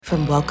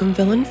From Welcome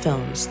Villain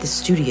Films, the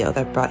studio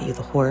that brought you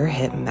the horror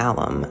hit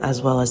Malum,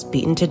 as well as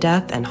Beaten to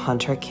Death and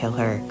Hunter Kill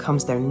Her,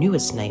 comes their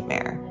newest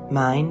nightmare,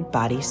 Mind,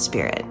 Body,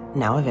 Spirit,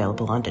 now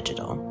available on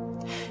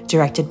digital.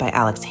 Directed by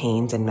Alex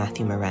Haynes and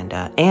Matthew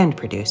Miranda, and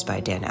produced by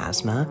Dan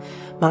Asma,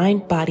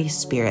 Mind, Body,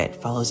 Spirit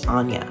follows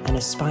Anya, an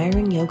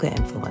aspiring yoga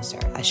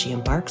influencer, as she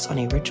embarks on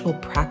a ritual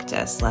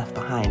practice left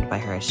behind by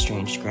her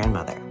estranged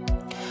grandmother.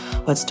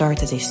 What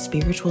starts as a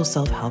spiritual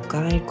self-help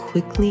guide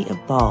quickly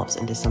evolves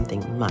into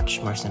something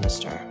much more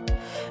sinister.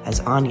 As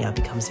Anya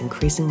becomes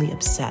increasingly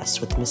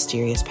obsessed with the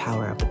mysterious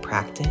power of the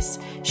practice,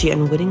 she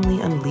unwittingly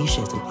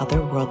unleashes an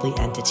otherworldly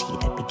entity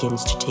that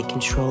begins to take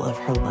control of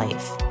her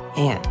life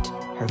and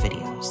her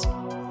videos.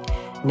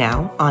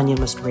 Now, Anya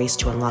must race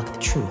to unlock the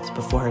truth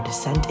before her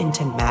descent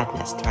into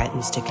madness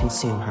threatens to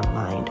consume her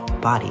mind,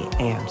 body,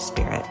 and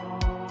spirit.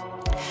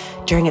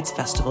 During its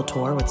festival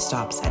tour with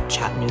stops at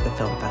Chattanooga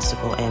Film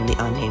Festival and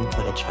the Unnamed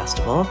Footage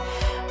Festival,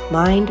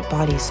 Mind,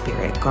 Body,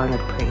 Spirit garnered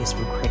praise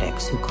from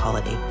critics who call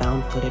it a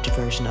found footage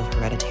version of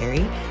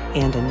Hereditary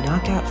and a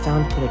knockout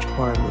found footage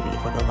horror movie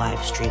for the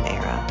live stream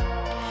era.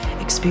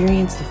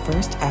 Experience the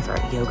first ever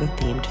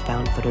yoga-themed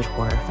found footage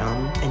horror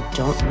film, and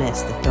don't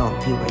miss the film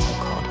viewers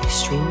have called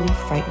extremely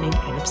frightening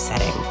and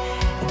upsetting.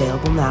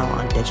 Available now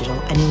on digital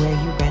anywhere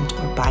you rent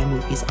or buy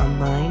movies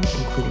online,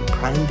 including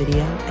Prime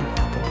Video and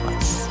Apple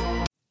Plus.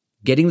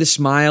 Getting the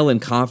smile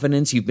and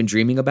confidence you've been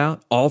dreaming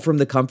about, all from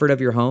the comfort of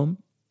your home,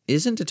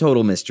 isn't a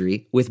total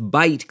mystery with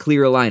Byte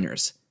clear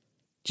aligners.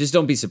 Just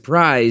don't be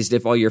surprised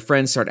if all your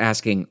friends start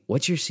asking,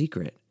 "What's your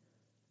secret?"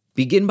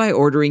 Begin by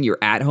ordering your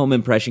at-home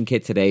impression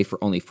kit today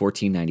for only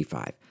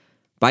 $14.95.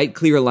 Byte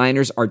clear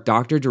aligners are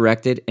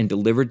doctor-directed and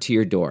delivered to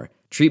your door.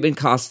 Treatment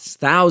costs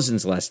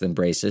thousands less than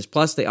braces,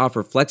 plus they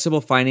offer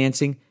flexible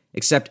financing,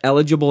 accept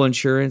eligible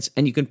insurance,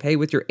 and you can pay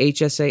with your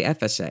HSA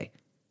FSA.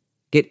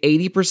 Get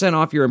 80%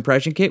 off your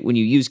impression kit when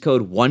you use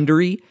code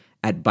WONDERY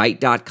at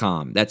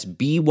Byte.com. That's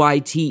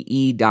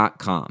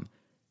BYTE.com.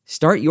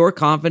 Start your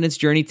confidence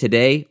journey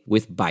today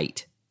with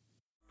Byte.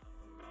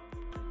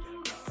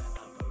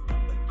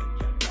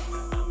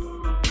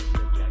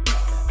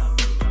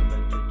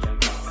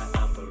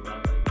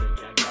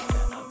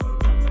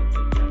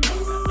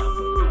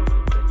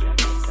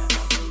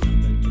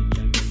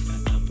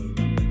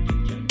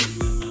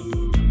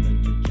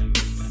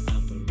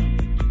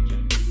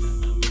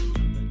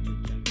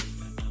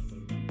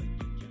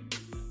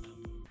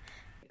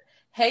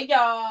 Hey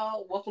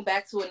y'all, welcome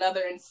back to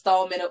another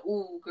installment of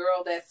Ooh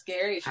Girl That's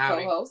Scary. It's your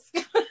co-host,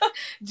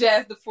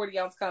 Jazz the 40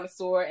 ounce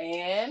connoisseur,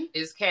 and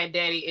it's Cat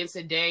Daddy. And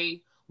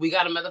today we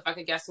got a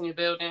motherfucking guest in your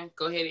building.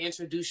 Go ahead and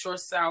introduce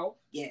yourself.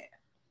 Yeah,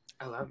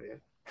 I love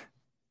it.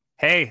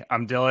 Hey,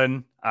 I'm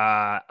Dylan.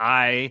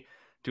 I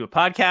do a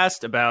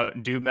podcast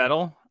about doom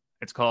metal.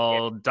 It's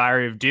called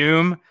Diary of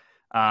Doom.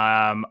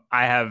 I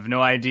have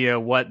no idea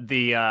what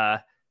the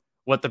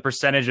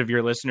percentage of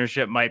your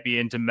listenership might be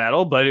into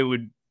metal, but it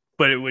would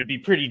be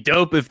pretty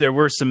dope if there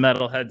were some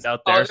metalheads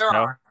out there. Oh, there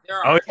are.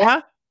 Oh,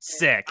 yeah?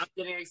 Sick. I'm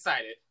getting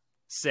excited.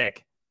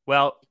 Sick.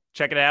 Well,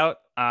 check it out.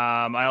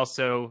 I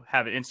also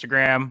have an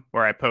Instagram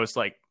where I post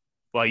I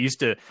used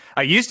to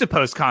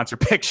post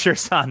concert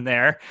pictures on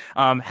there.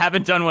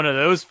 Haven't done one of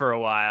those for a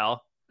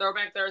while.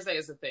 Throwback Thursday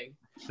is a thing.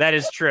 That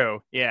is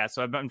true. Yeah.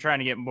 So I'm trying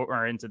to get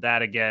more into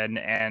that again.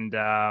 And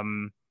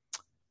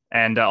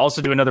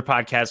also do another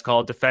podcast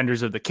called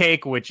Defenders of the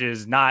Cake, which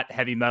is not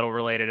heavy metal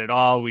related at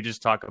all. We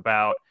just talk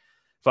about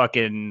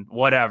fucking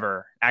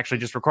whatever. Actually,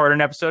 just record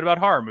an episode about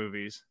horror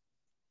movies.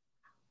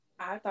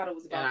 I thought it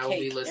was about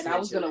cake, and I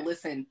was going to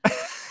listen.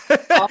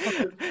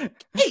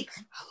 Cake.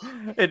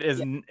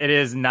 It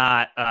is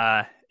not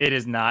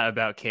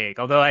about cake.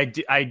 Although I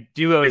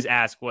do always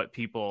ask what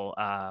people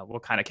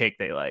what kind of cake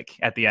they like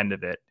at the end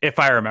of it, if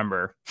I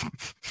remember.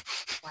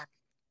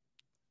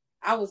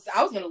 I was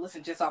going to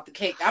listen just off the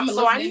cake. I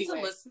need to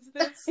listen to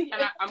this, and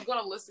I'm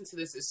going to listen to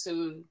this as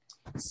soon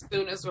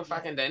as we're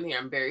fucking done here.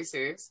 I'm very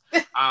serious.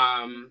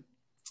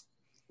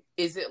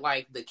 Is it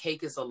like the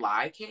cake is a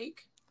lie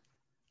cake?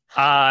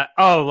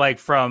 Like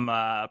from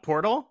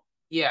Portal?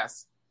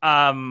 Yes.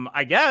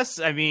 I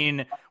guess. I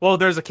mean, well,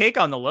 there's a cake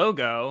on the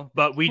logo,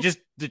 but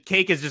the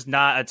cake is just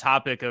not a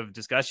topic of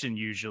discussion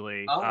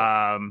usually.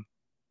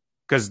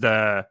 Because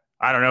I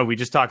don't know, we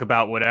just talk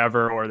about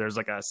whatever, or there's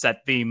like a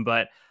set theme,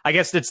 but I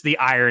guess it's the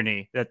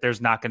irony that there's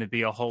not going to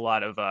be a whole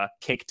lot of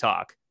cake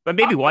talk, but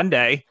maybe one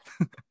day.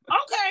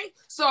 Okay.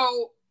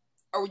 So,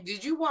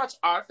 did you watch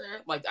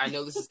Arthur? Like, I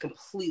know this is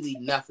completely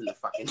nothing to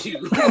fucking do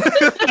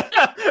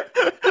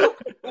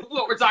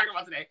what we're talking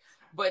about today,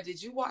 but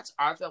did you watch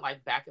Arthur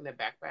like Back in the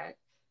Backpack?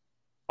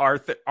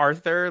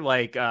 Arthur,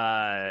 like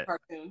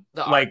cartoon,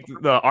 the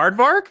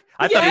aardvark.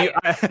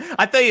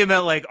 I thought you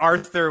meant like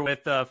Arthur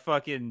with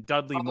fucking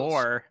Dudley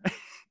Moore.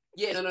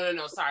 Yeah,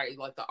 no. Sorry,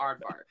 like the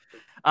aardvark.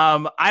 I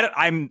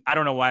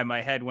don't know why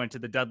my head went to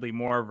the Dudley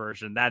Moore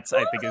version. That's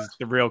I think is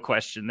the real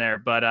question there.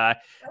 But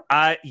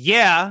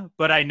yeah,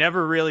 but I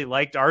never really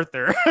liked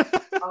Arthur.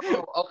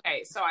 Oh,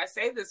 okay. So I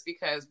say this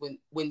because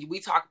when we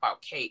talk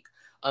about cake,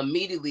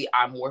 immediately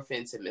I morph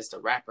into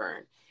Mr.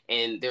 Ratburn.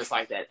 And there's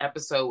like that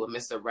episode where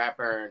Mr.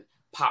 Ratburn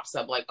pops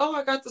up like, oh,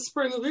 I got the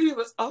spring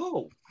leaves.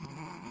 Oh,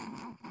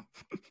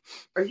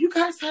 are you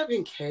guys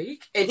having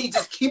cake? And he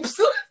just keeps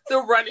the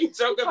running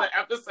joke of the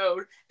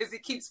episode is he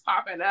keeps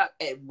popping up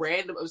at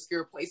random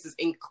obscure places,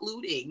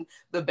 including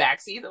the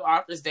backseat of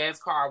Arthur's dad's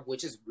car,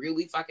 which is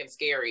really fucking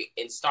scary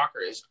and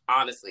stalkerish,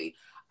 honestly.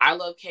 I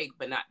love cake,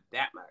 but not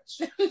that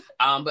much.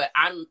 But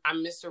I'm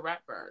Mr.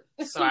 Ratburn,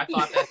 so I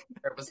thought that's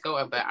where it was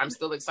going. But I'm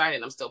still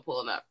excited. I'm still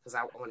pulling up because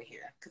I want to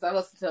hear. Because I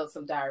listened to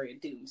some Diary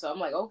of Doom, so I'm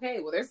like,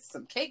 okay, well, there's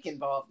some cake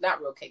involved, not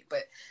real cake,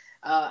 but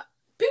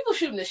people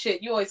shooting the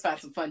shit. You always find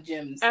some fun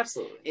gems,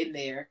 absolutely, in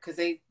there because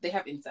they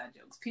have inside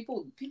jokes.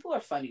 People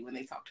are funny when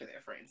they talk to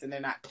their friends and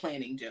they're not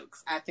planning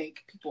jokes. I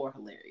think people are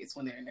hilarious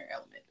when they're in their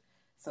element.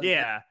 So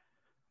yeah,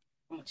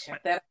 I'm gonna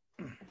check that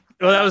out.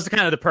 Well, that was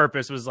kind of the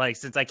purpose, was like,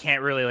 since I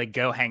can't really like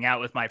go hang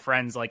out with my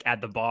friends like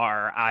at the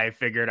bar, I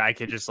figured I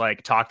could just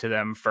like talk to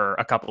them for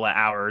a couple of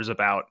hours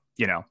about,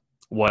 you know,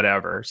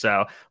 whatever.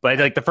 So, but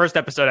like the first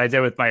episode I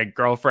did with my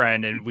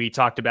girlfriend and we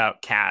talked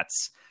about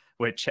cats,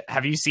 which,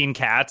 have you seen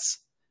Cats?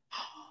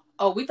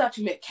 Oh, we thought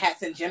you meant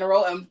cats in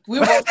general, and we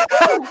were like,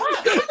 oh,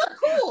 wow, these are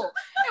cool,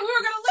 and we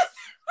were gonna listen.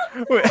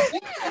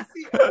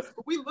 Yes.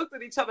 We looked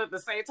at each other at the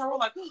same time. We're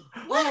like,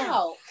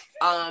 wow.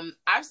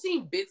 I've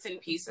seen bits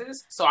and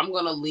pieces, so I'm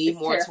gonna lean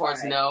more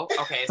towards no.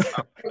 Okay, so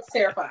it's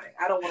terrifying.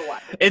 I don't want to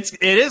watch it.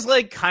 It is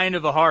like kind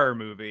of a horror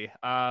movie.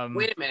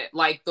 Wait a minute,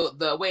 like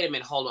the wait a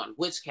minute, hold on.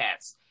 Which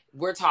cats?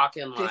 We're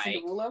talking like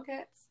Jason Derulo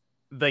cats.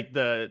 Like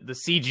the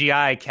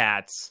CGI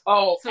cats.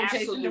 Oh, so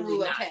absolutely Jason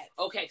Derulo not. cats.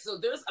 Okay, so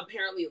there's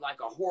apparently like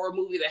a horror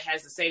movie that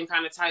has the same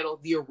kind of title.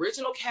 The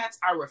original Cats,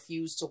 I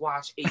refused to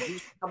watch. It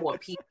used to come on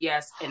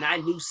PBS, and I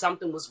knew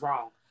something was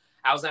wrong.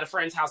 I was at a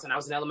friend's house, and I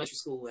was in elementary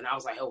school, and I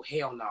was like, "Oh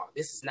hell no,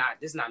 this is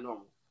not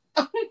normal."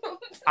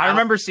 I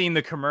remember seeing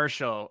the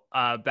commercial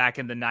back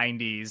in the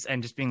 90s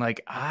and just being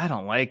like, I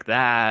don't like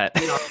that.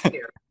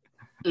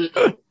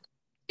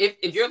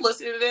 If you're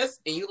listening to this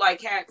and you like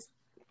cats,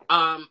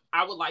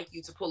 I would like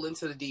you to pull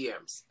into the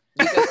DMs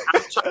because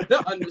I'm trying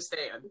to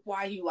understand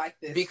why you like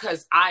this.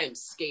 Because I am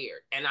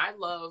scared and I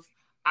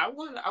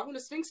want a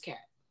Sphinx cat,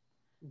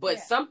 but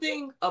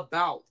something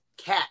about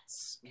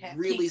cats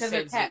really says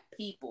they're cat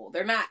people.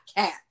 They're not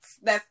cats.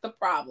 That's the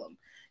problem.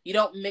 You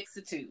don't mix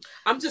the two.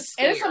 I'm just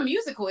scared. And it's a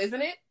musical,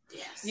 isn't it?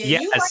 Yes. Yeah,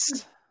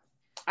 yes.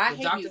 I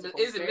hate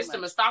musicals. Is it Mr.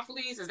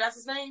 Mistopheles? Is that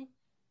his name?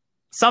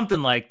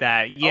 Something like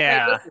that.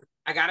 Yeah. Okay, listen,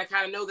 I gotta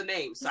kind of know the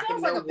name so I can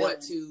know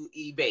what to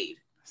evade.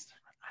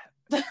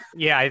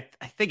 Yeah, I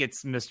think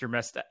it's Mr.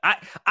 Mesta.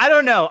 I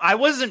don't know. I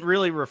wasn't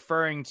really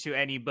referring to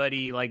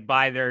anybody like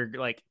by their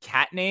like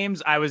cat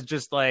names. I was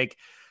just like,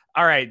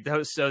 all right,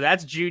 so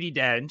that's Judi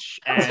Dench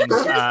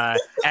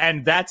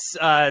and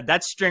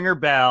that's Stringer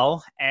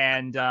Bell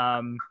and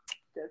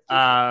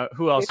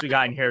who else we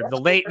got in here? The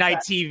late night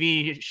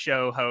TV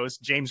show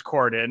host James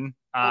Corden,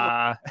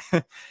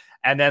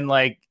 and then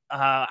like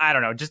I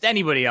don't know, just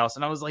anybody else.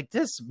 And I was like,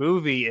 this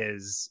movie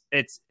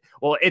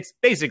it's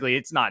basically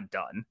it's not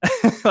done.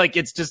 Like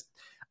it's just,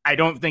 I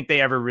don't think they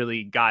ever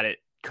really got it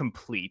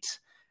complete.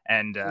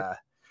 And there's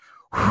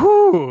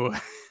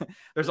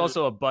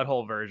also a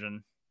butthole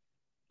version.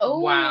 Oh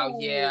wow,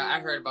 yeah, I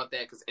heard about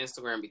that because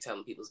Instagram be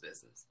telling people's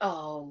business.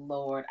 Oh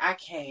Lord, I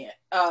can't.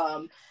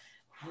 Okay,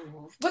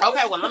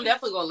 well I'm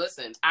definitely gonna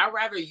listen. I'd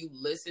rather you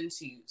listen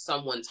to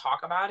someone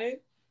talk about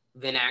it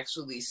than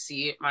actually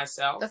see it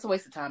myself. That's a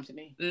waste of time to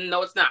me.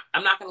 No, it's not.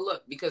 I'm not gonna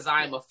look because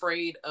I'm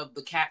afraid of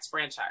the Cats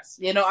franchise.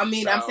 You know, I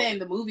mean, I'm saying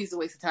the movie's a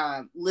waste of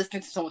time.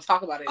 Listening to someone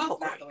talk about it is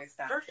not a waste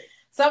of time. Perfect.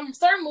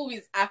 Certain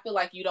movies, I feel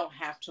like you don't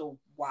have to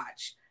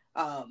watch.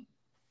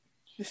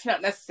 It's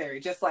not necessary.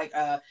 Just like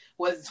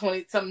was it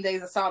 20-something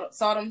days of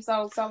Sodom?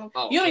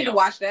 Oh, you don't need to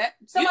watch that.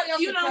 Somebody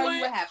else can tell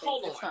you what happened.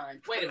 Hold on.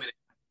 Fine. Wait a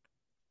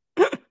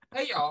minute.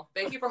 Hey y'all,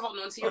 thank you for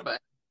holding on to your butt.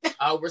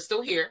 We're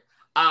still here.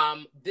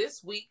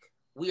 This week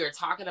we are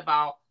talking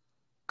about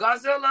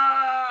Godzilla.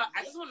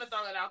 I just want to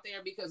throw that out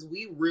there because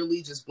we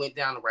really just went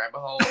down a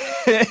rabbit hole.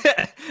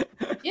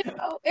 You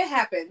know, it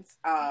happens.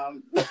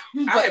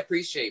 I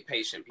appreciate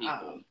patient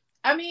people.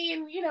 I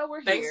mean, you know,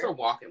 we're here. Thanks for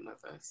walking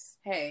with us.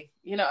 Hey,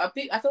 you know, I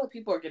feel like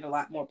people are getting a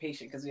lot more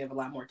patient because we have a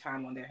lot more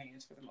time on their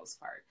hands for the most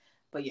part.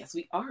 But yes,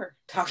 we are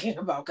talking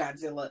about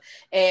Godzilla.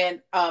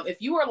 And if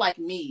you are like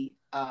me,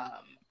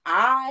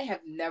 I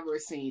have never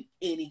seen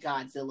any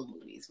Godzilla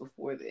movies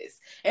before this.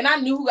 And I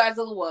knew who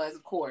Godzilla was,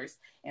 of course.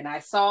 And I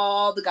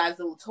saw the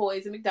Godzilla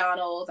toys at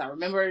McDonald's. I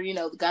remember, you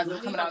know, the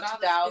Godzilla coming out in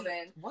 2000.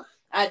 What?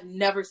 I'd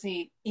never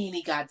seen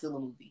any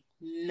Godzilla movie.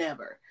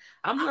 Never.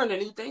 I'm learning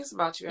new things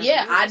about you.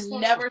 Yeah, I've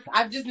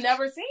just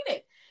never seen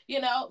it.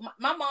 You know,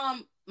 my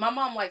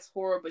mom likes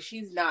horror, but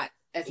she's not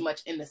as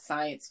much into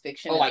science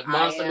fiction. Oh, like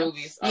monster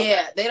movies. Okay.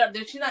 Yeah,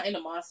 she's not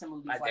into monster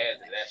movies. My dad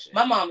did that shit.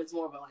 My mom is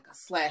more of a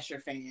slasher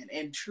fan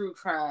and true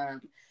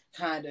crime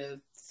kind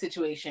of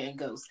situation and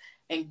ghosts.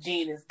 And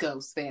Gene is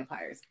ghosts,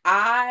 vampires.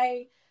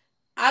 I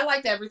I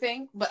liked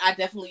everything, but I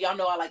definitely, y'all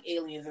know I like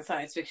aliens and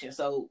science fiction.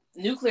 So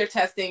nuclear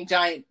testing,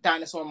 giant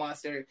dinosaur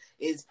monster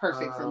is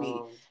perfect for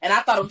me. And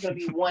I thought it was going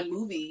to be one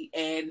movie,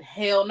 and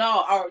hell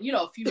no, or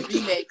a few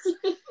remakes.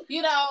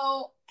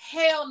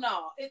 Hell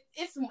no.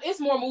 It's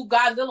more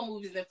Godzilla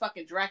movies than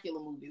fucking Dracula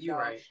movies. You're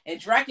right. And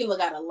Dracula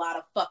got a lot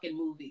of fucking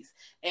movies.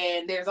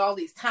 And there's all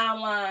these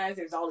timelines.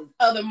 There's all these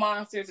other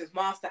monsters. There's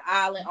Monster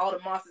Island. All the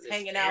monsters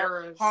hanging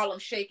out. Harlem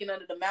shaking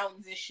under the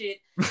mountains and shit.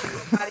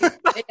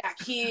 They got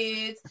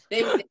kids.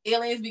 The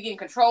aliens be getting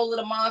control of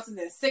the monsters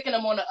and sicking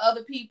them on the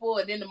other people.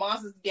 And then the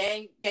monsters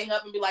gang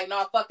up and be like,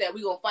 nah, fuck that.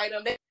 We gonna fight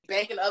them. They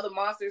banking other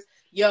monsters.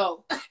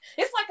 Yo,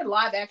 it's like a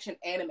live action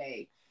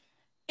anime.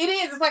 It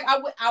is. It's like I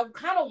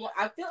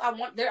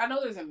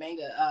know there's a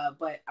manga,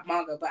 but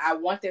I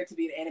want there to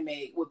be an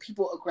anime with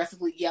people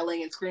aggressively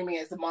yelling and screaming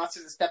as the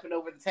monsters are stepping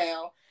over the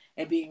town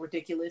and being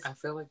ridiculous. I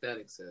feel like that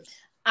exists.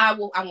 I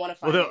want to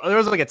find it. There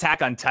was like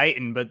Attack on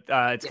Titan, but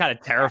it's kind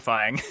of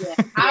terrifying. Yeah,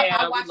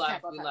 I watched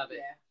Attack on Titan. We love it.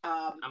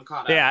 Yeah. I'm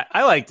caught up. Yeah,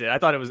 I liked it. I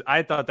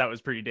thought that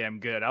was pretty damn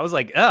good. I was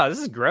like, oh, this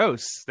is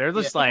gross. They're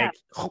just like.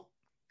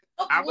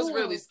 I was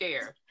really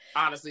scared.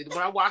 Honestly, when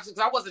I watched it,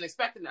 because I wasn't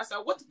expecting it. I said,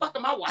 what the fuck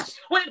am I watching?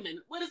 Wait a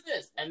minute, what is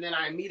this? And then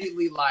I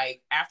immediately,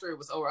 after it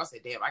was over, I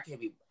said, damn, I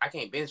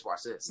can't binge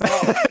watch this.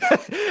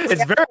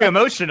 It's very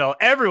emotional.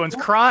 Everyone's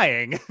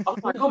crying.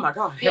 Oh my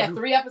God. Yeah,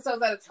 3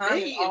 episodes at a time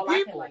is all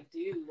I can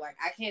do.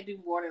 I can't do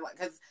more than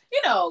because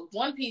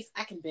One Piece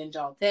I can binge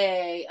all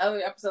day. Other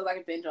episodes I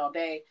can binge all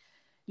day.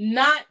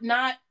 Not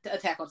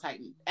Attack on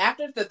Titan.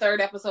 After the 3rd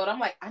episode, I'm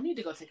like, I need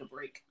to go take a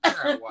break.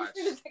 I watch.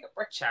 I need to take a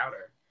break.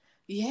 Chowder.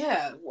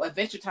 Yeah,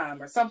 Adventure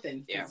Time or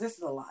something. Yeah, this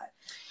is a lot.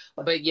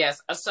 But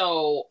yes,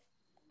 so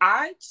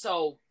I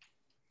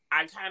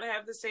kind of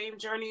have the same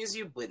journey as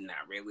you, but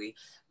not really.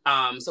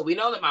 So we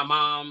know that my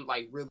mom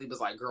really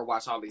was like, "Girl,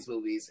 watch all these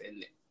movies,"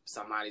 and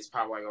somebody's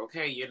probably like,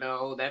 "Okay,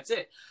 that's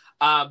it."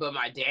 But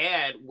my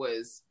dad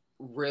was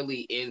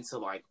really into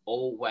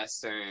old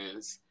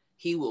westerns.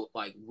 He will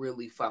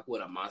really fuck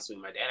with a monster.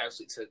 My dad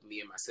actually took me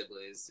and my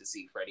siblings to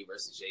see Freddy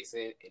vs.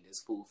 Jason, and this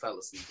fool fell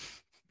asleep.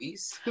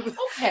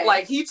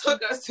 Okay. He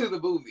took us to the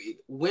movie,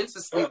 went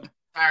to sleep the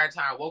entire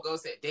time, woke up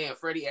and said, damn,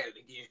 Freddy at it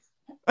again.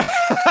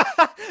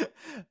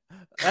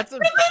 That's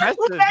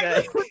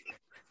impressive.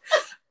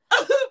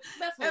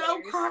 And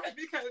I'm crying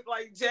because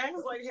Jax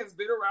has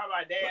been around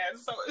my dad,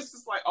 so it's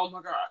just oh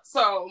my God.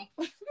 So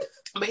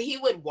but he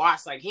would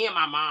watch he and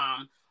my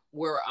mom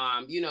were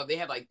they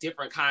had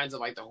different kinds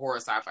of the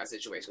horror sci-fi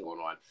situation going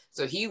on.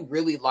 So he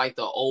really liked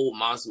the old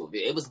monster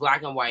movie. It was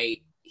black and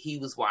white. He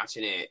was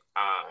watching it.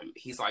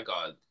 He's a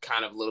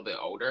kind of a little bit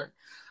older,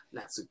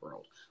 not super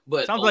old,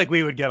 but sounds like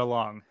we would get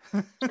along.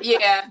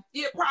 yeah,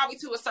 probably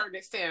to a certain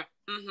extent.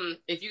 Mm-hmm.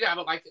 If you got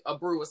a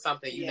brew or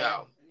something,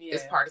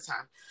 it's part of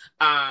time.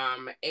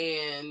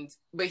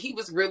 But he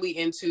was really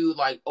into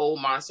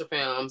old monster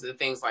films and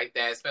things like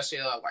that, especially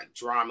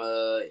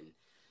drama, and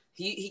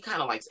he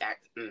kind of likes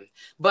acting.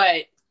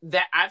 But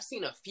that I've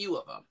seen a few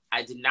of them.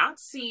 I did not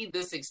see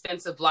this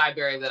extensive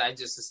library that I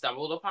just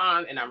stumbled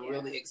upon, and I'm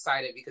really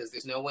excited because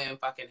there's no way in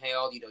fucking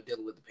hell,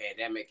 dealing with the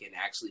pandemic and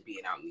actually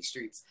being out in these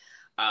streets.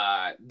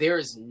 There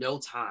is no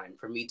time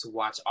for me to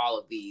watch all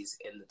of these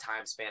in the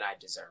time span I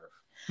deserve.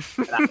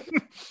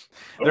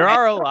 There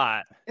are a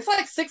lot. It's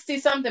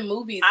 60-something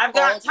movies. I've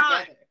got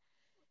time.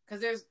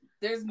 Because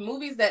there's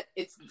movies that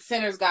it's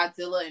centers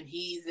Godzilla and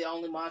he's the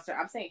only monster.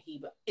 I'm saying he,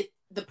 but it's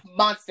the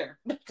monster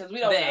because we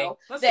don't know.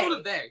 Let's go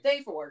to they.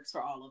 They works for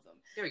all of them.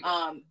 Here we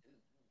go.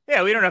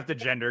 Yeah, we don't have to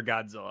gender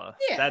Godzilla.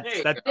 Yeah,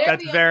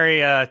 that's very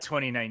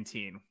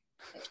 2019.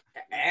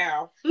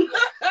 Ow.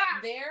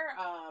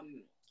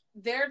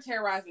 They're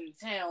terrorizing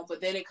the town, but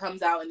then it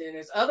comes out and then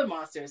there's other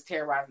monsters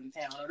terrorizing the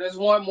town. Or there's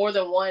more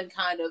than one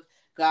kind of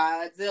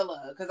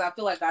Godzilla, because I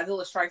feel like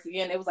Godzilla Strikes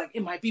Again, it was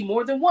it might be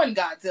more than one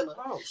Godzilla.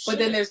 But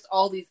then there's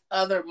all these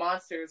other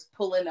monsters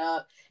pulling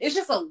up. It's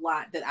just a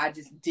lot that I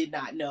just did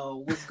not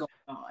know was going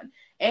on.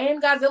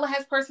 And Godzilla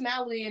has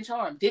personality and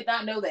charm. Did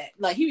not know that.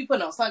 He be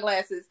putting on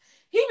sunglasses.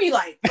 He be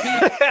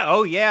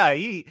oh yeah,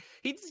 he's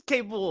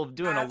capable of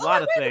doing a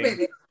lot of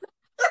things.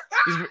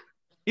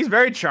 He's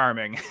very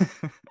charming.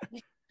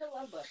 I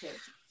love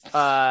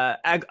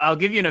that. I'll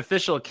give you an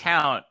official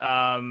count.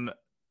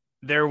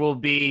 There will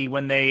be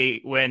when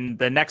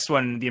the next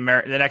one, the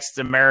next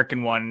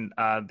American one,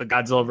 the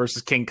Godzilla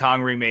versus King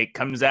Kong remake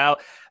comes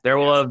out. There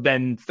will have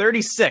been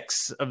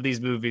 36 of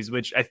these movies,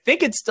 which I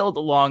think it's still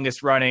the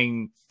longest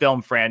running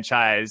film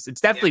franchise.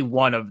 It's definitely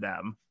one of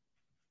them.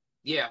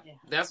 Yeah,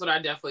 that's what I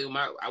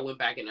went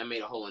back and I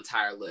made a whole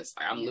entire list.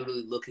 I'm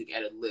literally looking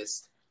at a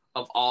list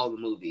of all the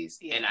movies,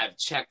 and I've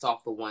checked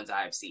off the ones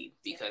I've seen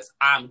because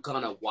I'm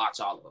gonna watch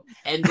all of them,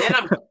 and then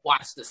I'm gonna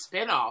watch the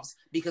spinoffs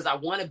because I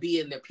want to be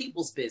in their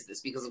people's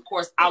business because of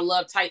course I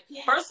love Titan.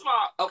 Yeah. First of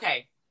all,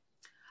 okay,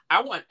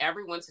 I want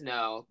everyone to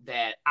know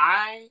that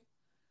I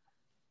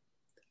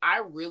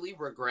really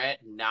regret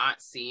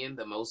not seeing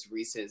the most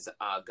recent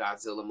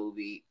Godzilla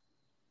movie.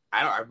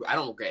 I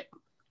don't regret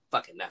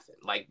fucking nothing.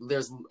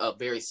 There's a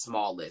very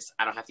small list.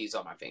 I don't have to use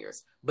all my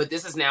fingers, but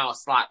this is now a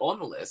slot on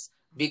the list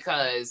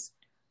because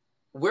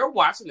we're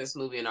watching this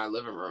movie in our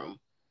living room,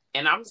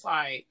 and I'm just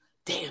like,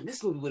 damn,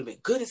 this movie would have been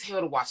good as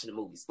hell to watch in the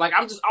movies. Like,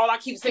 I'm just, all I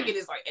keep thinking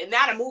is like, and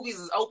now the movies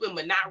is open,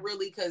 but not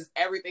really, because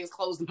everything's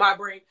closed in my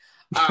brain.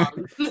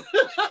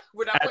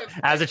 We're not playing.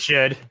 As it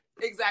should.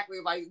 Exactly.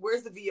 Like,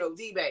 where's the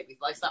VOD, baby?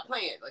 Like, stop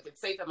playing. Like,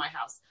 it's safe at my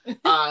house.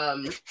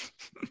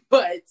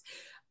 But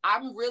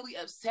I'm really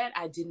upset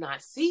I did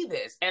not see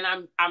this. And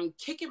I'm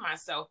kicking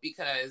myself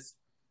because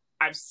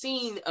I've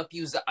seen a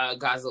few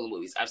Godzilla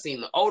movies. I've seen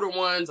the older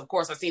ones. Of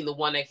course, I've seen the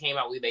one that came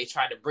out where they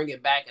tried to bring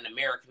it back and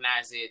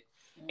Americanize it.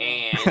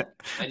 And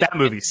that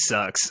movie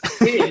sucks.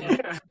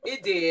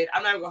 It did.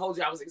 I'm not even gonna hold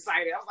you. I was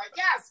excited. I was like,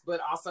 yes, but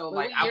also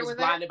like I was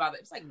blinded by that.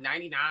 It was like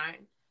 99,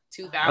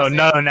 2000. Oh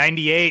no,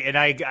 98, and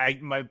I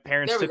my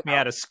parents took me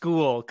out of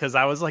school because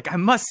I was like, I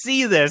must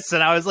see this,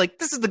 and I was like,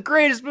 this is the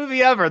greatest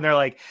movie ever, and they're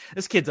like,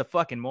 this kid's a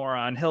fucking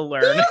moron. He'll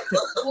learn.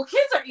 Well,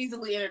 kids are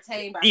easily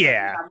entertained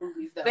by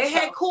movies. Though, they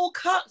had cool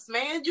cups,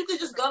 man. You could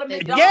just go to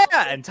McDonald's.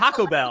 Yeah, and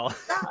Taco Bell.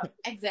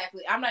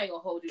 Exactly. I'm not even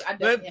gonna hold you.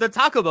 The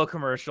Taco Bell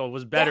commercial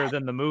was better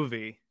than the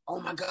movie. Oh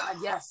my God,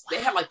 yes.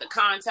 They had like the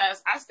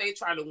contest. I stayed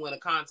trying to win a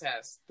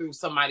contest through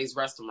somebody's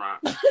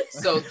restaurant.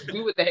 So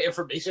do with that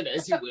information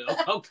as you will.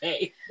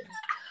 Okay.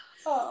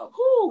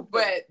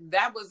 But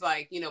that was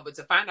like, but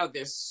to find out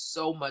there's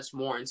so much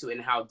more into it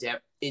and how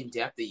in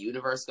depth the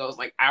universe goes,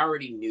 like I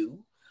already knew.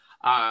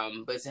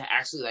 But to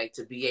actually like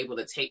to be able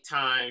to take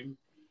time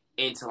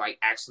and to like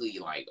actually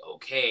like,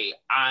 okay,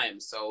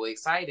 I'm so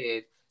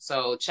excited.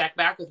 So check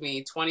back with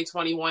me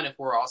 2021 if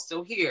we're all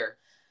still here.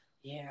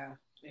 Yeah.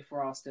 If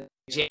we're all still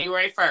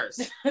January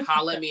 1st,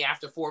 holla at me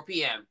after 4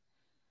 p.m.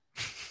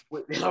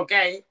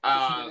 Okay.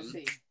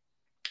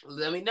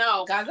 Let me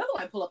know. Godzilla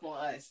might pull up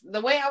on us. The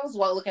way I was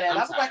looking at it,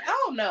 I was like,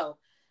 I don't know.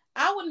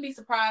 I wouldn't be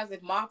surprised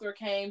if Mothra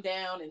came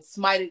down and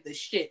smited the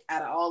shit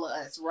out of all of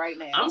us right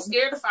now. I'm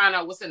scared to find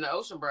out what's in the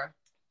ocean, bro.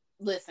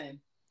 Listen.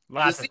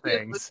 Lots of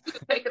things.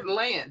 Taking the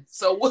land.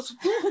 So what's...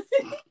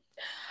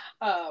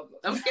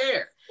 I'm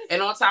scared.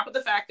 And on top of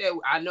the fact that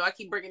I know I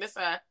keep bringing this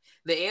up,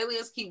 the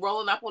aliens keep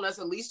rolling up on us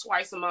at least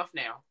twice a month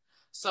now.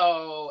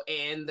 So,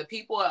 and the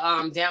people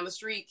down the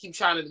street keep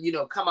trying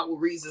to, come up with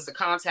reasons to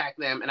contact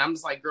them. And I'm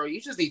just like, girl, you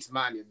just need to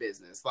mind your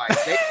business. Like,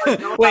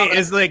 wait,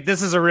 is like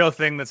this is a real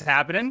thing that's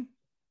happening?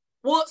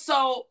 Well,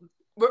 so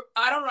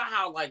I don't know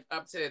how like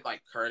up to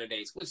like current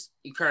events.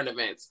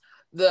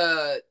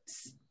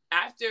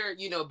 After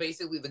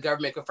basically the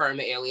government confirmed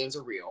the aliens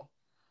are real,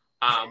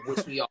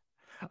 which we all.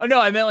 Oh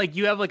no, I meant like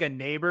you have like a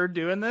neighbor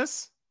doing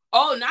this.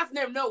 Oh,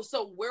 no.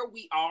 So where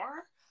we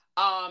are,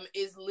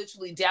 is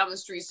literally down the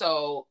street.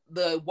 So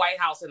the White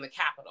House and the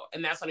Capitol,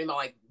 and that's what I mean,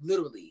 like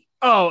literally.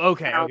 Oh,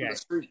 okay. Down the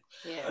street.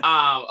 Yeah.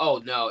 Oh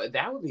no,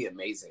 that would be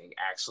amazing.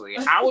 Actually,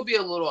 I would be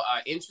a little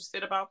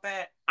interested about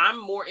that. I'm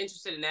more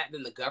interested in that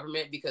than the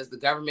government because the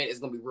government is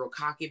going to be real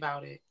cocky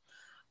about it.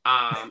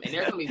 And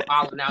they're going to be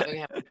following out. They're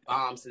going to have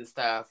bombs and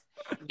stuff,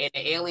 and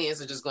the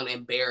aliens are just going to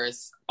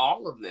embarrass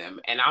all of them.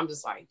 And I'm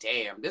just like,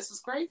 damn, this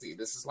is crazy.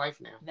 This is life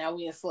now. Now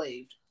we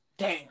enslaved.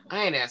 Damn.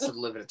 I ain't asked to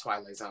live in a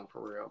Twilight Zone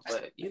for real,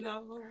 but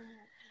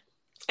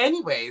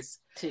anyways,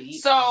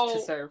 to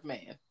serve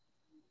man.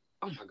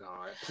 Oh my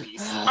God,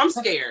 please. I'm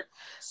scared.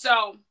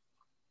 So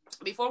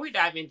before we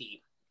dive in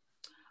deep,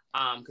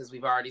 because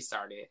we've already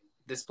started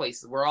this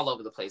place, we're all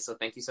over the place. So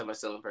thank you so much,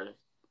 Dylan,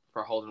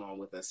 for holding on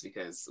with us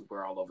because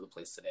we're all over the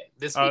place today.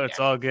 This week, it's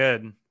all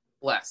good.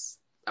 Bless.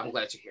 I'm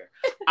glad you're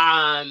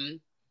here.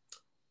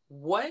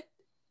 What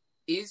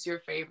is your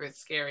favorite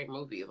scary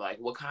movie? Like,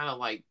 what kind of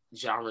like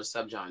genre,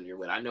 subgenre you're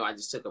with? I know I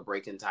just took a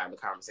break in time of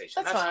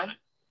conversation. That's fine.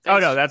 Oh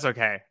no, that's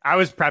okay. I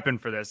was prepping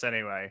for this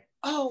anyway.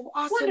 Oh,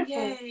 awesome! Wonderful.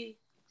 Yay!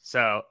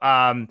 So,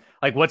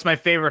 like, what's my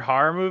favorite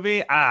horror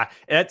movie?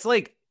 It's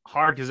like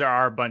hard because there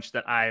are a bunch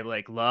that I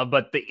like love,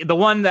 but the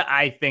one that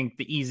I think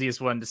the easiest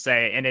one to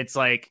say, and it's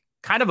like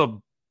kind of a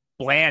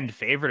bland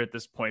favorite at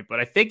this point, but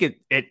I think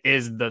it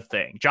is The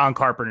Thing. John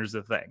Carpenter's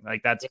The Thing.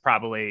 Like that's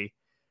probably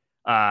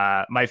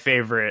my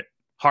favorite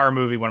horror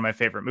movie, one of my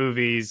favorite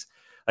movies.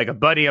 Like a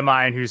buddy of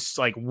mine who's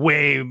like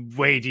way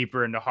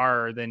deeper into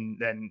horror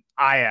than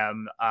I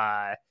am,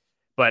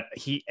 but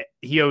he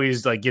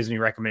always like gives me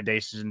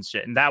recommendations and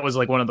shit. And that was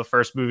like one of the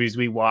first movies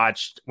we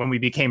watched when we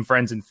became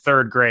friends in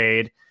third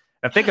grade.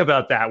 Now think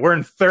about that. We're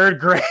in third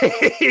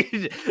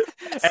grade.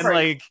 And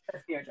like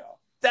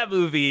that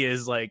movie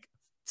is like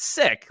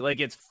sick.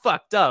 Like it's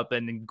fucked up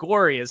and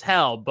gory as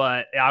hell.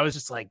 But I was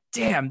just like,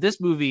 damn,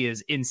 this movie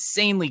is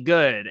insanely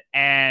good.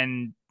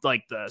 And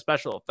like the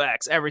special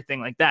effects, everything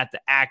like that, the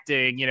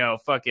acting,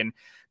 fucking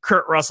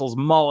Kurt Russell's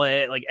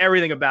mullet, like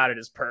everything about it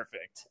is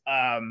perfect.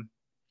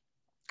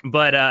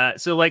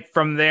 But so like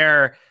from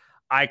there,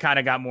 I kind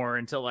of got more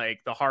into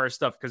like the horror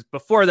stuff because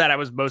before that I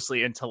was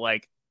mostly into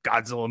like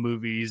Godzilla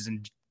movies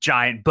and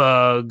giant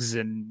bugs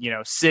and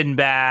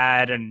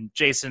Sinbad and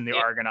Jason the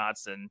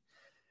Argonauts and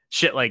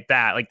shit like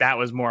that. Like that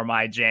was more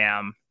my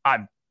jam.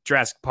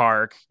 Jurassic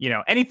Park,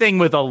 anything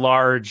with a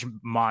large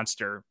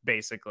monster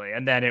basically.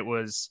 And then it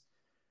was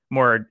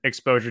more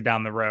exposure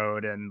down the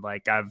road, and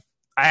like I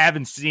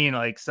haven't seen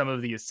like some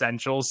of the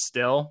Essentials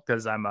still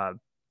because I'm a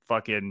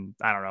fucking,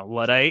 I don't know,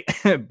 Luddite.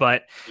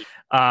 But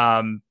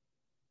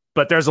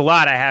there's a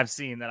lot I have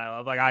seen that I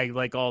love. Like I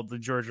like all the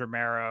George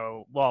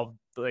Romero, well,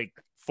 like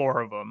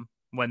 4 of them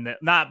when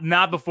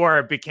not before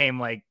it became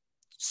like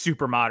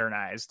super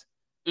modernized.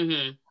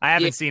 Mm-hmm. I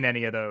haven't seen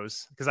any of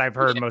those because I've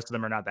heard most of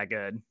them are not that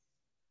good.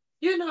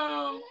 You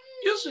know,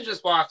 you should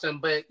just watch them,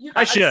 but you know,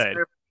 I should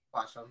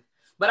watch them.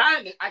 But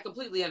I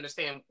completely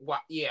understand why.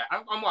 Yeah,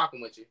 I'm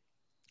walking with you.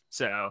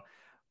 So,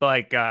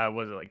 like,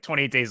 was it like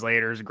 28 Days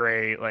Later is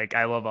great. Like,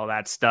 I love all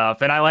that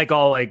stuff, and I like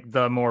all like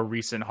the more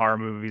recent horror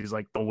movies,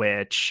 like The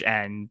Witch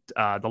and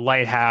The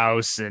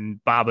Lighthouse and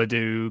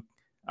Babadook,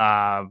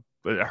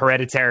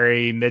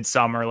 Hereditary,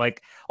 Midsummer,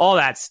 like all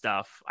that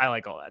stuff. I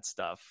like all that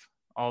stuff.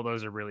 All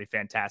those are really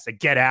fantastic.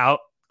 Get Out,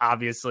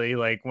 obviously,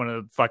 like one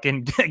of the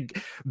fucking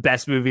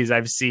best movies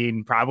I've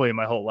seen probably in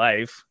my whole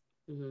life.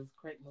 Mm-hmm.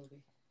 Great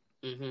movie.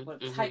 Mm-hmm.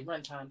 But tight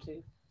runtime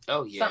too.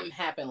 Oh yeah. Something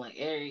happened like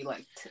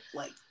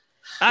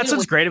That's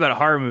what's great about a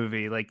horror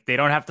movie. Like they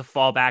don't have to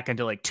fall back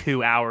into like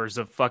 2 hours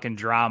of fucking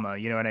drama.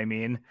 You know what I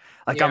mean?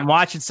 Like I'm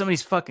watching some of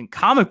these fucking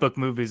comic book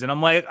movies and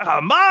I'm like,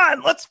 come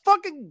on, let's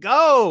fucking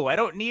go. I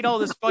don't need all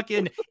this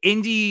fucking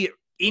indie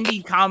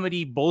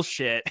comedy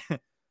bullshit.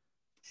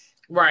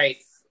 Right.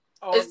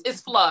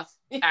 It's fluff,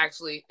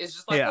 actually. It's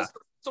just like let's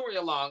put the story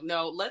along.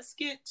 No, let's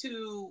get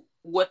to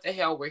what the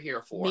hell we're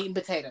here for. Meat and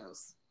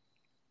potatoes.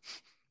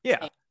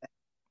 Yeah.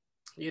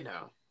 You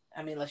know.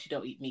 I mean, unless you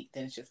don't eat meat,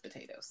 then it's just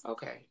potatoes.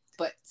 Okay.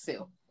 But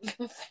still.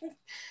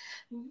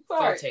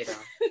 Potato.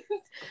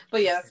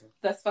 But yeah,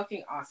 that's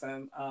fucking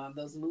awesome.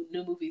 Those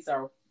new movies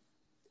are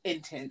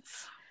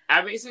intense.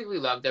 I basically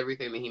loved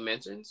everything that he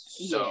mentioned.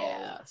 So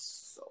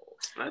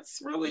that's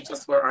really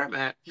just where I'm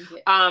at.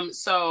 Yeah.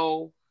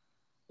 So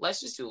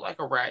let's just do like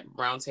a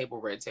round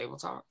table, red table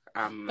talk.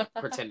 I'm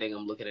pretending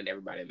I'm looking at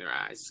everybody in their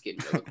eyes. It's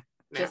getting really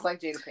just like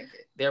Jada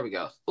Pinkett. There we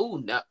go.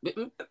 Ooh, no.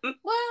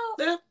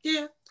 Well,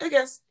 yeah, I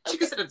guess she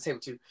can sit at the table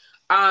too.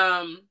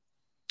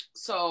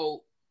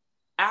 So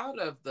out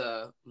of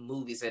the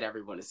movies that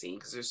everyone has seen,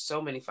 because there's so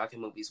many fucking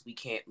movies, we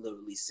can't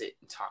literally sit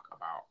and talk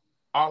about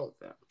all of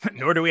them.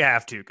 Nor do we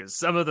have to, because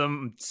some of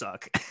them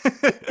suck.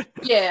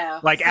 Yeah,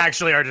 like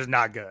actually are just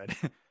not good.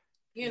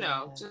 You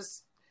know,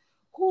 just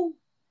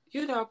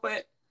you know.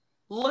 But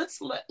let's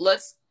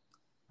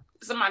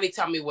somebody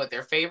tell me what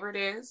their favorite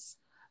is.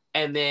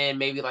 And then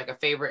maybe like a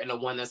favorite and a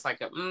one that's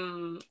like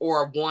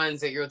or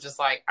ones that you're just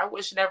like, I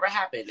wish it never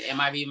happened. It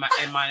might be mine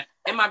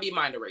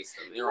to erase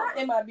them.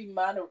 It might be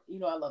mine. You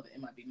know, I love it.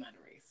 It might be mine to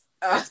erase.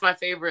 That's my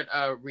favorite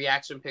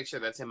reaction picture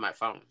that's in my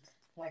phone.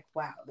 Like,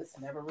 wow, this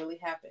never really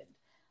happened.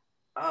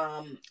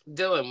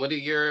 Dylan, what do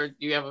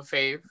you have a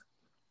fave?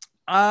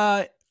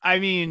 I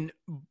mean,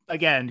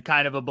 again,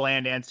 kind of a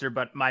bland answer,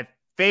 but my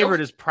favorite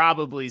is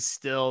probably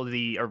still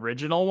the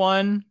original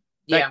one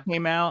that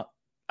came out.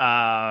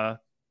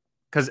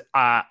 Because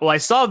I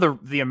saw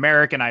the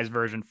Americanized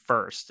version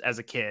first as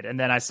a kid, and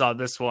then I saw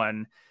this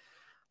one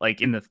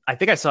like I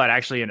think I saw it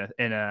actually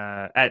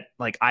at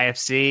like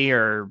IFC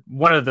or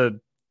one of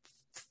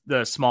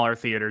the smaller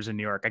theaters in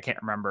New York. I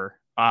can't remember.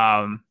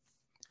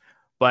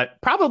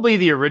 But probably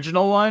the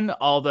original one,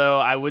 although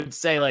I would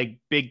say like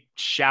big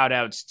shout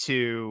outs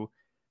to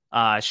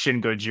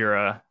Shin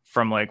Gojira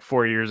from like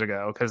 4 years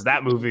ago, because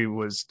that movie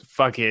was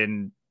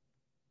fucking,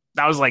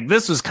 I was like,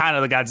 this was kind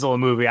of the Godzilla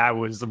movie I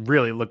was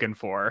really looking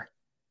for.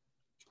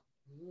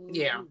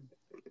 Yeah.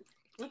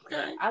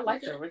 Okay. I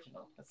like the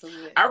original.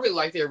 I really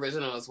like the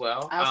original as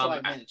well. I also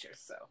like miniatures,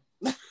 so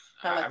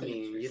I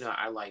mean, you know,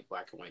 I like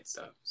black and white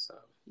stuff. So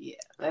yeah,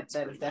 that's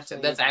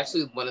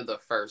actually one of the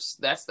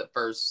first. That's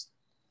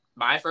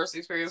my first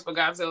experience with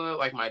Godzilla.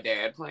 Like my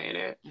dad playing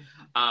it.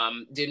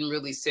 Mm-hmm. Didn't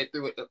really sit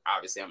through it.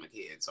 Obviously, I'm a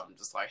kid, so I'm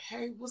just like,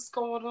 hey, what's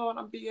going on?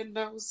 I'm being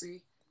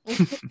nosy.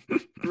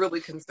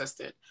 Really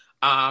consistent.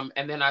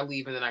 And then I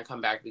leave, and then I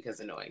come back because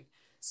annoying.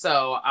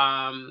 So,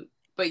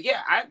 but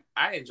yeah,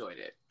 I enjoyed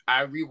it.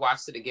 I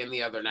rewatched it again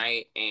the other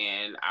night,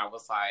 and I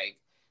was like,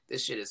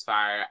 this shit is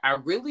fire.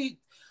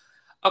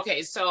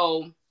 Okay,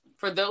 so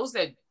for those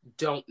that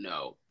don't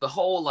know, the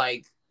whole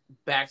like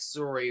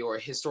backstory or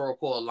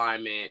historical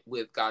alignment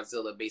with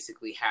Godzilla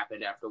basically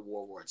happened after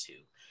World War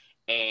II.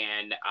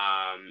 And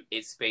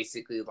it's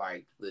basically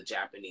like the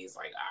Japanese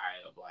like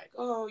eye of like,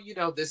 oh, you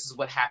know, this is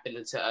what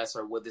happened to us,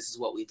 or this is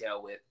what we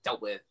dealt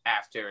with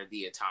after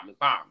the atomic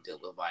bomb,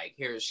 dealt with like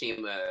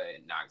Hiroshima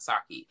and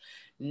Nagasaki.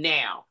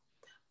 Now,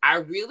 I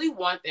really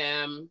want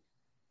them.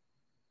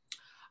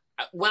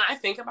 When I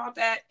think about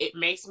that, it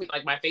makes me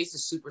like my face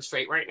is super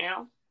straight right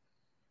now,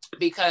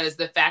 because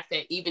the fact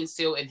that even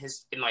still in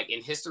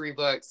history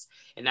books,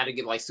 and not to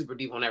get like super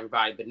deep on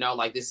everybody, but no,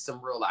 like this is some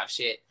real life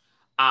shit.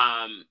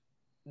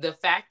 The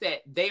fact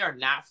that they are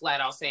not flat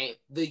out saying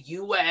the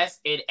U.S.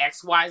 and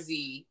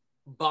XYZ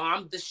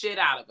bombed the shit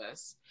out of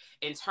us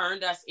and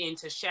turned us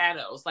into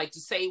shadows, like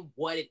to say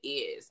what it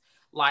is,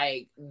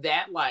 like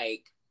that,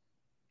 like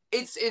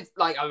it's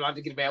like I'm about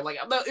to get mad. Like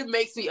it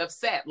makes me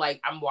upset.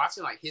 Like I'm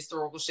watching like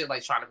historical shit,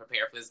 like trying to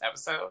prepare for this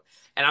episode,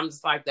 and I'm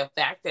just like the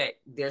fact that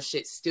their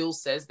shit still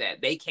says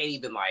that they can't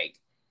even like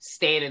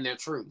stand in their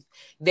truth.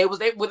 Were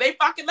they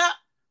fucking up?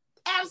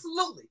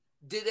 Absolutely.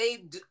 Do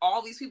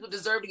all these people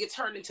deserve to get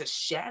turned into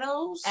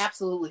shadows?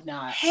 Absolutely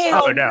not.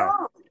 Hell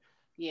no.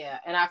 Yeah,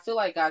 and I feel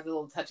like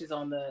Godzilla touches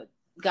on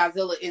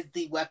Godzilla is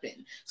the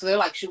weapon. So they're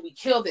like, should we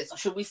kill this? Or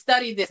should we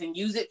study this and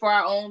use it for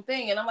our own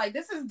thing? And I'm like,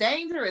 this is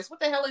dangerous. What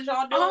the hell is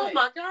y'all doing? Oh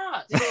my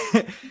God.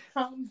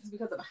 Comes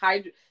because of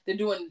they're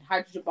doing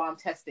hydrogen bomb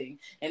testing,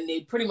 and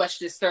they pretty much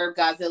disturb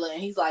Godzilla.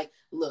 And he's like,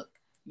 look,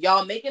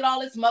 y'all making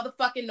all this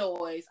motherfucking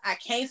noise. I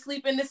can't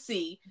sleep in the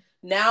sea.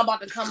 Now I'm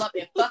about to come up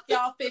and fuck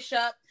y'all fish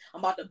up. I'm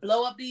about to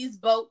blow up these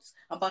boats.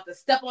 I'm about to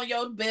step on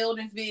your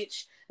buildings,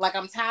 bitch. Like,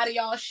 I'm tired of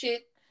y'all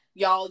shit.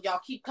 Y'all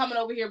keep coming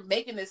over here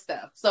making this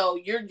stuff. So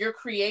you're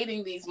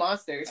creating these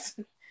monsters.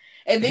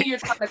 And then you're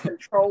trying to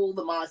control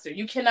the monster.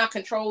 You cannot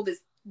control this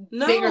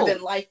bigger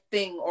than life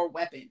thing or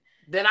weapon.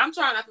 Then I'm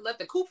trying not to let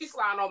the kufi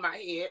slide on my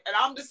head. And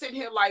I'm just sitting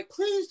here like,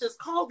 please just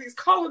call these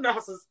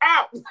colonizers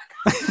out.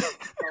 I'm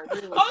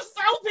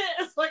so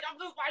pissed. Like, I'm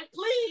just like,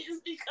 please,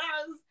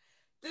 because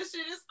this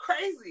shit is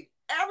crazy.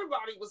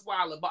 Everybody was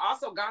wilding, but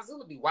also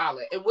Godzilla be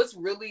wilding. And what's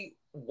really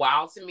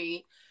wild to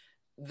me,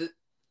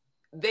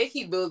 they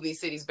keep building these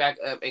cities back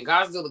up, and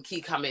Godzilla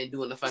keep coming and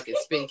doing the fucking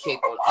spin kick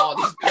on all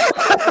these people.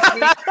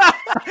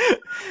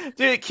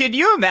 Dude, can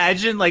you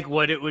imagine like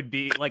what it would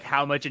be, like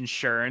how much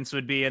insurance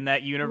would be in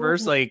that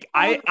universe? Like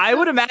I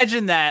would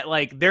imagine that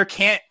like there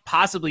can't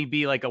possibly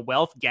be like a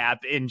wealth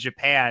gap in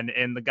Japan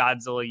in the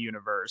Godzilla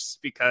universe,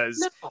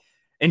 because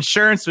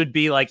insurance would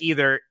be like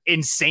either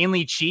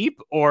insanely cheap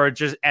or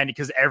just, and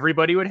because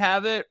everybody would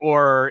have it,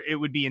 or it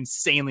would be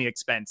insanely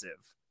expensive.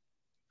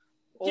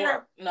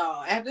 Or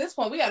no, at this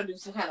point, we got to do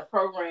some kind of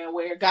program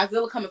where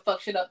Godzilla come and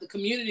fuck shit up. The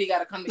community got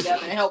to come together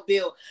and help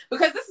build,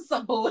 because this is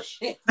some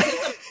bullshit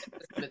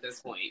at this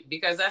point,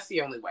 because that's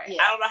the only way.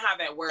 Yeah. I don't know how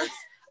that works.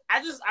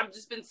 I've just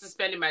been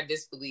suspending my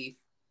disbelief.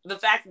 The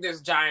fact that there's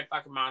a giant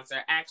fucking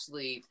monster,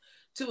 actually,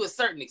 to a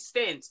certain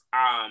extent,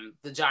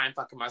 the giant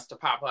fucking monster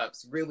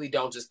pop-ups really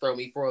don't just throw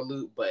me for a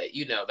loop. But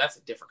that's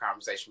a different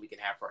conversation we can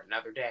have for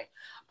another day.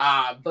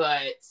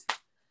 But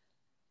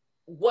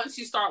once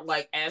you start,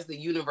 like, as the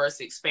universe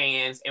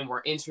expands and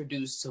we're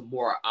introduced to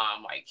more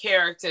like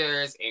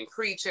characters and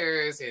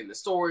creatures, and the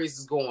stories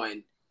is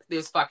going,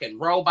 there's fucking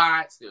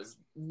robots, there's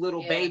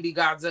little baby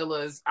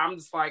Godzillas. I'm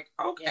just like,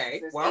 okay,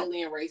 there's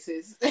alien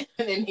races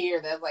in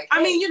here that's like, hey.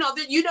 I mean,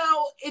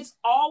 it's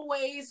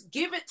always,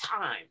 give it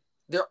time,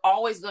 they're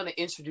always going to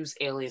introduce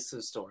aliens to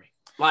the story.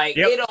 Like,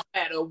 it don't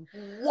matter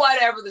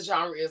whatever the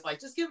genre is, like,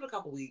 just give it a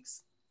couple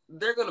weeks,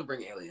 they're going to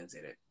bring aliens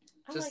in it.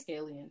 I like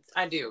aliens.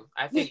 I do.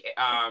 I think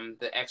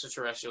the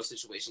extraterrestrial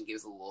situation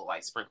gives a little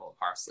like sprinkle of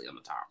parsley on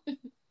the top.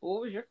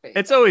 What was your favorite?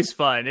 It's always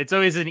fun. It's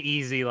always an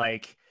easy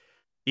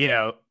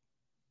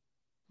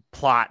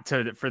plot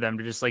for them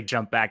to just like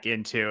jump back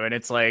into, and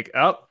it's like,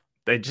 oh,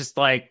 they just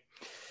like,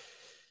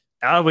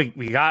 oh,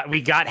 we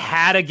got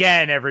had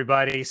again,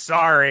 everybody.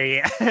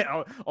 Sorry,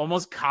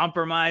 almost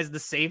compromised the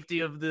safety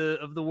of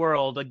the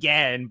world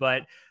again,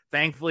 but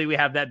thankfully we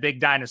have that big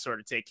dinosaur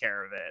to take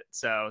care of it.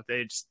 So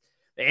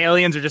the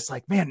aliens are just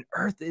like, man,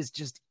 Earth is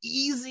just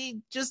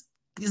easy. Just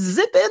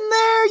zip in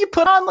there. You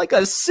put on like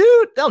a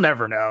suit. They'll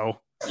never know.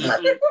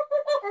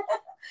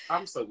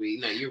 I'm so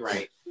weak. No, you're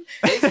right.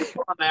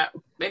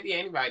 Maybe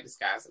anybody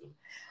disguising.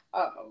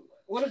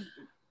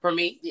 For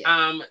me?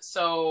 Yeah.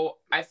 So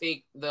I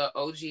think the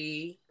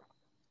OG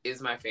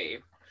is my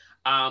fave.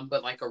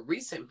 But like a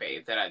recent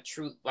fave that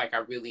I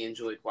really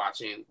enjoyed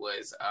watching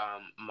was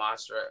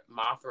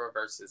Mothra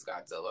versus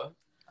Godzilla.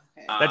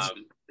 Okay. That's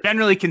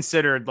generally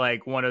considered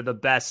like one of the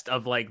best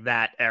of like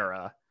that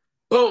era.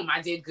 Boom,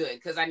 I did good,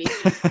 because I need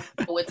to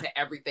go into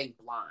everything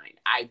blind.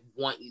 I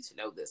want you to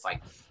know this.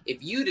 Like,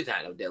 if you did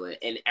not know, Dylan,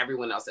 and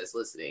everyone else that's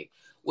listening,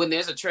 when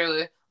there's a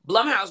trailer,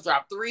 Blumhouse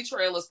dropped 3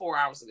 trailers 4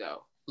 hours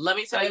ago. Let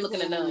me tell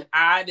you,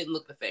 I didn't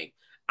look the thing.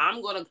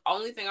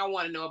 Only thing I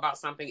want to know about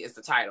something is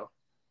the title.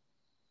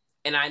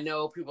 And I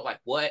know people are like,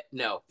 what?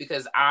 No,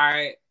 because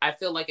I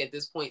feel like at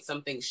this point,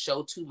 some things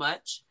show too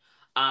much.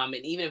 And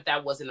even if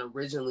that wasn't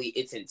originally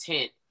its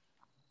intent,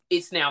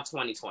 it's now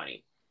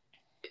 2020.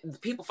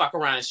 People fuck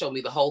around and show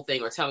me the whole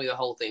thing or tell me the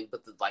whole thing,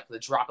 but the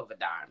drop of a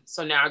dime.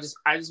 So now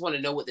I just want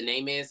to know what the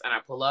name is, and I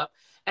pull up,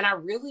 and I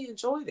really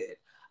enjoyed it.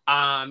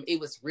 It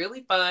was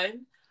really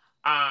fun.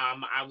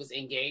 I was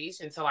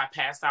engaged until I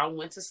passed out and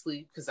went to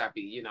sleep, because I'd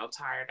be,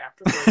 tired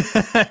after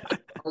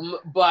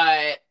work.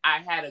 But I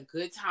had a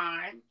good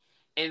time.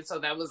 And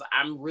so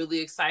I'm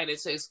really excited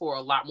to explore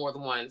a lot more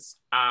than once.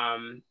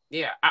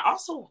 Yeah. I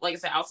also, like I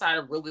said, outside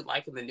of really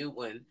liking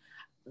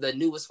the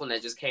newest one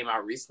that just came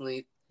out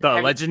recently. The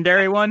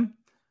legendary one?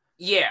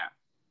 Yeah.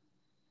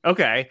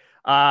 Okay.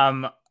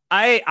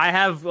 I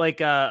have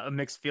like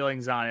mixed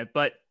feelings on it,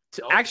 but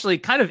actually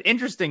kind of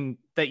interesting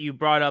that you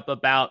brought up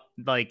about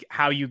like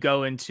how you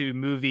go into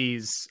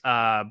movies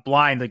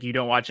blind, like you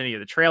don't watch any of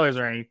the trailers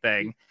or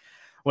anything.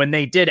 When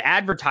they did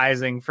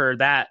advertising for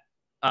that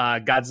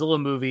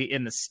Godzilla movie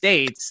in the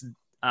States,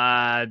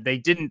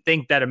 they didn't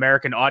think that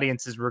American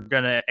audiences were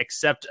going to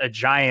accept a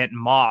giant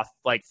moth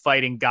like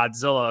fighting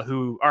Godzilla,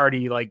 who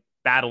already like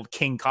battled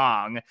King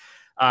Kong.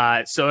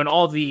 So in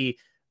all the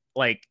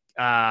like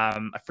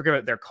I forget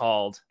what they're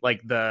called,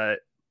 like the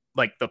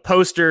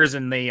posters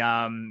and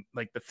the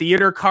like the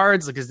theater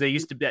cards, because that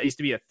used to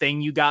be a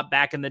thing you got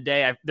back in the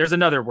day. There's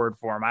another word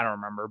for them, I don't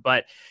remember,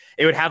 but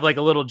it would have like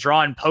a little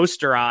drawn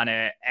poster on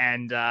it,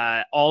 and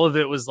all of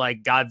it was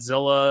like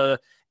Godzilla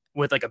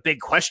with like a big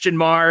question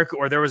mark,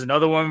 or there was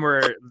another one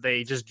where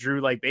they just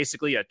drew like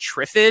basically a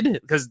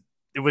Triffid, because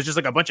it was just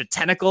like a bunch of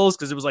tentacles,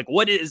 because it was like,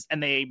 what is,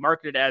 and they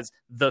marketed it as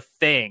the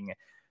Thing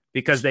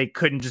because they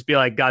couldn't just be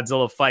like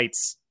Godzilla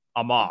fights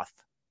a moth.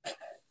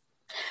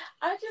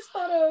 I just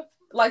thought of,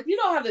 like, you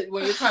know how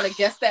when you're trying to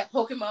guess that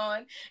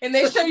Pokemon and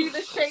they show you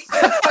the shape.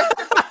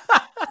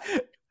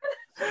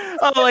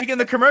 Oh, like in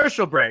the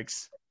commercial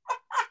breaks.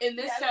 And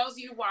this tells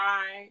you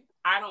why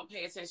I don't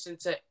pay attention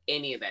to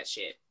any of that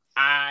shit.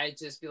 I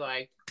just be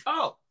like,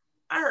 oh,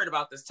 I heard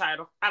about this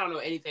title. I don't know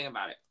anything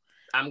about it.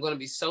 I'm going to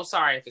be so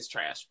sorry if it's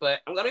trash, but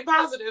I'm going to be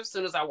positive as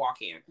soon as I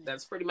walk in.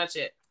 That's pretty much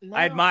it. No.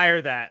 I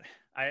admire that.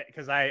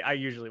 Because I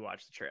usually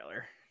watch the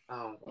trailer.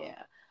 Oh, well.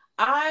 Yeah.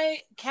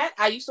 I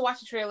used to watch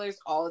the trailers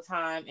all the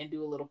time and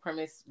do a little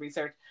premise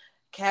research.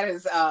 Kat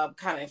has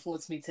kind of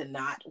influenced me to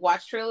not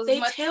watch trailers as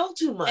much. They tell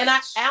too much. And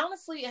I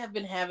honestly have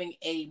been having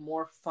a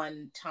more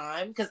fun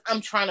time because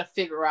I'm trying to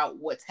figure out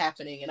what's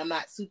happening and I'm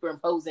not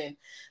superimposing.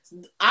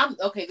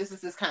 This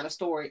is this kind of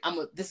story.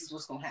 This is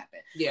what's going to happen.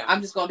 Yeah.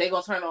 they're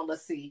going to turn on,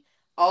 let's see.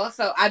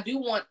 Also, I do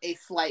want a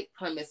slight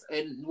premise.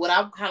 And what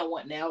I kind of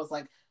want now is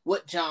like,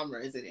 what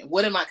genre is it in?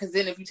 What am I? Because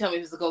then if you tell me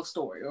it's a ghost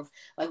story, or if,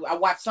 like, I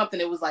watched something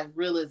that was like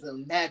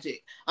realism,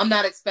 magic, I'm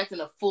not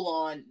expecting a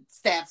full-on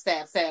stab,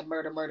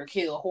 murder,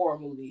 kill horror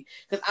movie,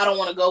 because I don't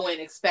want to go in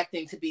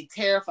expecting to be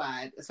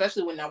terrified,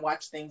 especially when I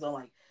watch things on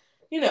like,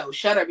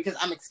 Shudder, because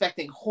I'm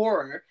expecting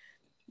horror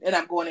and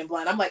I'm going in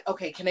blind. I'm like,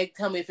 okay, can they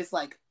tell me if it's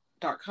like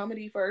dark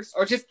comedy first,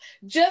 or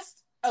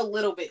just a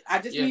little bit? I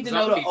just need to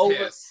know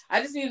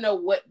I just need to know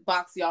what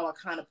box y'all are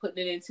kind of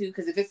putting it into,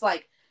 because if it's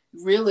like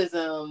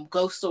realism,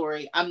 ghost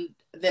story,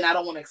 then I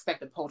don't want to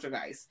expect a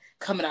poltergeist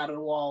coming out of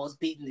the walls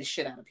beating the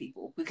shit out of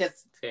people,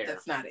 because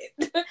that's not it.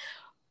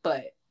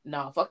 But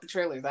no, fuck the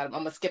trailers. I'm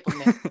gonna skip them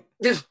now.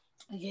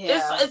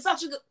 Yeah, it's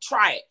such a good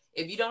try it.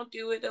 If you don't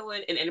do it,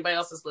 Dylan, and anybody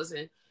else is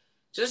listening,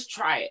 just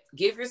try it.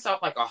 Give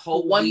yourself like a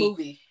whole one week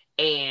movie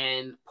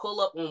and pull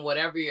up on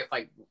whatever you're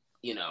like.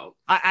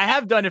 I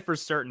have done it for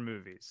certain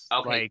movies.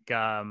 Okay.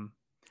 Like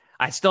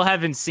I still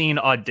haven't seen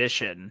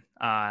Audition.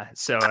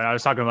 So I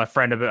was talking to my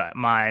friend of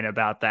mine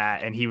about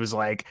that, and he was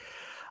like,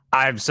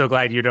 I'm so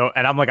glad you don't.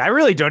 And I'm like, I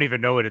really don't even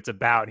know what it's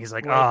about. And he's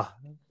like,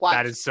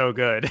 that is so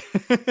good.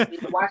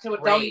 Watch it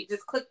with don't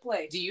just click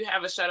play. Do you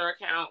have a Shudder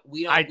account?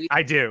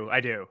 I do.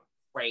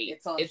 Great.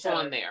 It's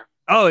on there.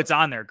 Oh, it's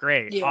on there.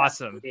 Great. Yeah,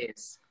 awesome. It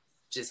is.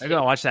 I'm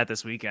going to watch that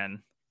this weekend.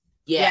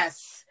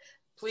 Yes.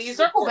 Please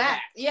circle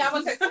back. Yeah, I'm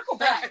going to say circle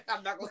back.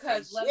 I'm not going to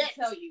because let me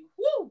tell you,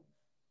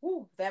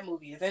 woo, that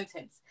movie is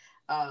intense.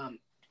 I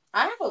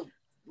have a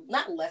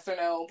not lesser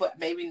known, but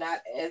maybe not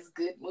as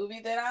good movie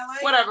that I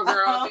like. Whatever,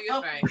 girl, do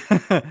your thing.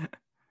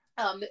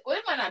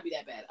 It might not be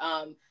that bad.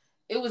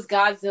 It was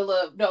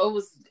Godzilla. No, it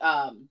was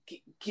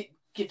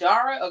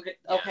Ghidorah. Okay,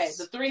 yes.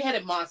 The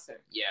three-headed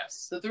monster.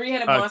 Yes, the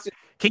three-headed monster.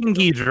 King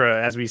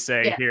Ghidorah, as we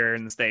say here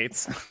in the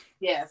States.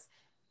 Yes.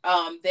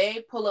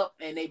 They pull up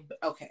and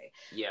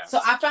Yes. So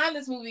I find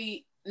this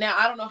movie. Now,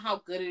 I don't know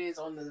how good it is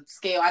on the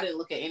scale. I didn't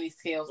look at any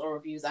scales or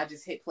reviews. I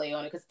just hit play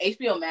on it because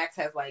HBO Max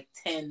has like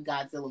 10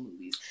 Godzilla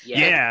movies.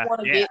 Yeah. If you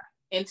want to get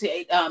into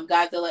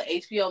Godzilla,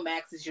 HBO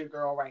Max is your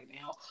girl right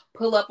now.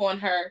 Pull up on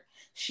her.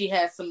 She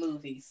has some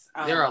movies.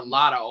 There are a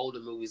lot of older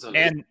movies on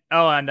there.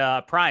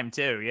 And Prime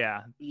too,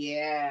 yeah.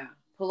 Yeah.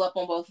 Pull up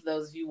on both of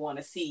those if you want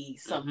to see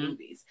some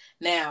movies.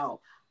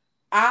 Now,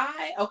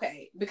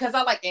 because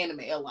I like anime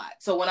a lot.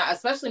 So when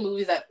especially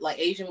movies that like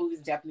Asian movies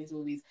and Japanese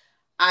movies,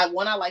 I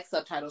like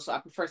subtitles, so I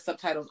prefer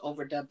subtitles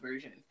over dub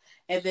versions.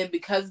 And then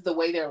because the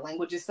way their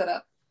language is set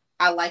up,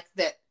 I like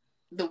that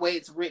the way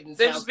it's written.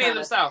 They're just being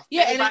themselves.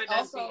 Yeah, and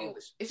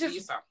it's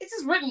just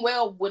written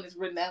well when it's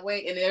written that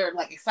way, and they're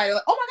like excited,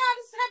 like, oh my god,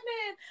 this is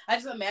happening. I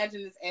just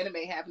imagine this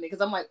anime happening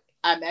because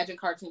I imagine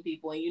cartoon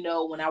people,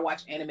 and when I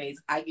watch animes,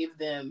 I give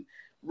them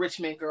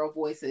Richmond girl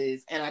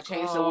voices, and I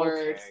change the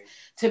words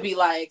to be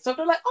like, so if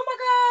they're like, oh my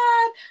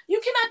god, you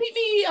cannot beat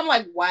me, I'm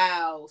like,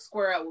 wow,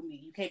 square up with me,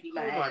 you can't beat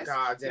my ass. My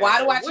god, Dad. Why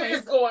do I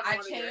change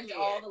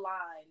all the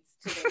lines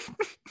to them?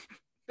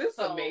 This is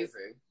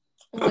amazing.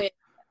 When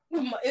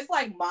it's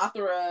like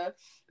Mothra,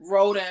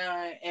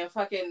 Rodan, and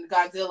fucking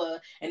Godzilla,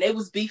 and they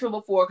was beefing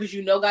before because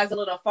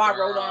Godzilla done fought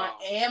Rodan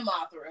and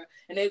Mothra,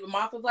 and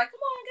Mothra's like,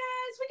 come on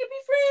guys, we can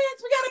be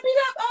friends, we gotta beat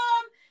up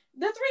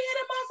the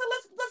three-headed monster,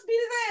 let's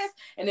beat his ass.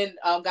 And then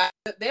guys,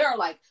 they are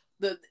like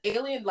the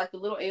alien, like the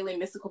little alien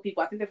mystical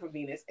people. I think they're from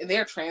Venus, and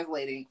they're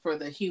translating for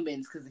the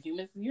humans because the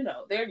humans,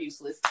 they're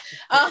useless.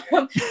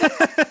 Godzilla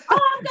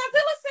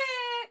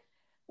said,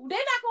 they're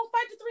not gonna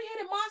fight the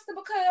three-headed monster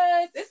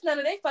because it's none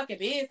of their fucking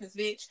business,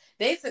 bitch.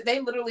 They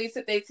literally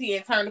sip their tea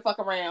and turn the fuck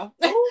around.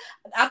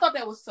 I thought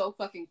that was so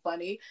fucking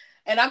funny.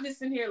 And I'm just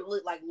sitting here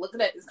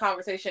looking at this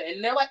conversation,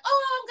 and they're like,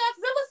 "Oh,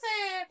 Godzilla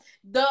said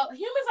the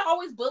humans are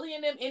always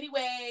bullying them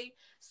anyway."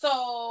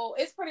 So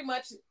it's pretty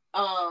much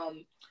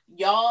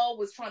y'all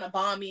was trying to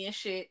bomb me and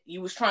shit.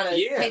 You was trying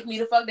to take me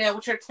the fuck down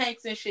with your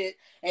tanks and shit,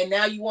 and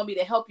now you want me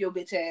to help your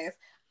bitch ass.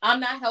 I'm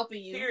not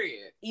helping you.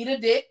 Period. Eat a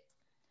dick.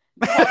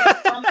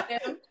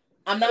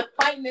 I'm not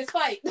fighting this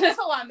fight. That's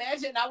all I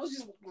imagined. I was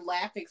just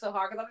laughing so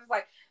hard because I'm just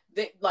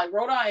like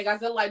Rhode Island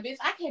Godzilla, like, bitch,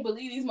 I can't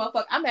believe these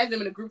motherfuckers. I imagine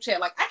them in a group chat,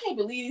 like, I can't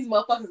believe these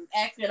motherfuckers is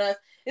asking us.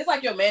 It's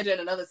like your manager in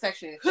another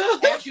section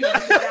ask you to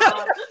do your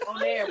job on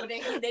there, but they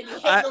be hating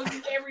on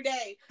you every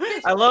day.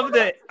 Bitch,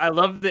 I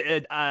love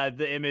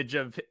the image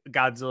of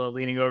Godzilla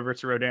leaning over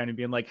to Rodan and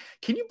being like,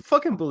 "Can you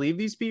fucking believe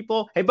these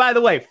people? Hey, by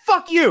the way,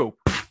 fuck you."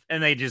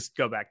 And they just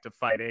go back to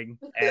fighting.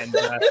 And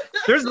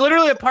there's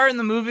literally a part in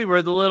the movie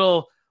where the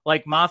little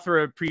like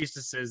Mothra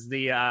priestesses,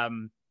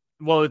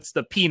 it's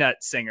the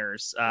Peanut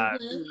Singers.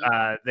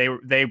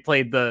 They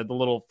played the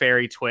little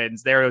fairy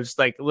twins. They were just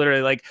like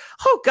literally like,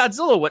 "Oh,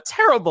 Godzilla, what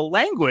terrible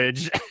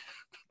language."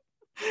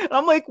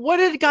 I'm like, what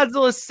did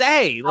Godzilla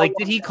say? Like,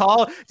 did he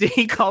call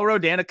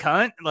Rodan a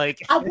cunt? Like,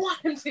 I want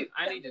him to.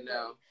 I need to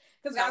know.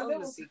 Because Godzilla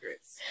was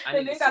secrets.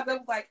 And then Godzilla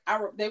was like,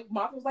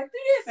 Mothra was like, do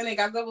this. And then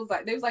Godzilla was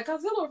like,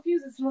 Godzilla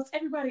refuses unless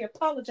everybody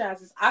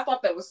apologizes. I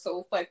thought that was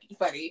so fucking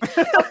funny.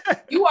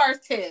 You are 10.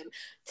 Tell me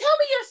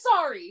you're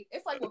sorry.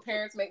 It's like when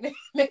parents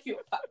make you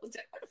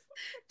apologize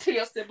to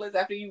your siblings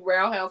after you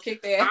roundhouse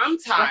kick their ass. I'm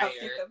tired.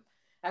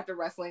 After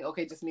wrestling,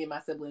 okay, just me and my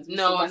siblings.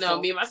 No,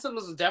 me and my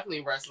siblings was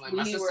definitely wrestling.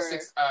 My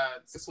sister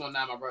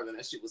 619, my brother, and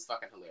that shit was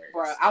fucking hilarious.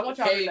 Bro, I want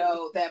y'all to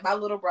know that my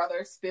little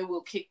brother Spin will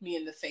kick me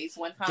in the face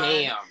one time.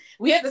 Damn.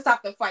 We had to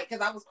stop the fight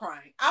because I was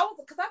crying. I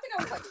think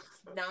I was like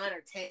 9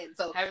 or 10.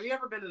 So have you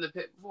ever been in the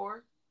pit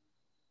before?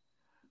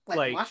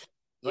 Like a mosh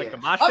pit?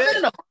 I've been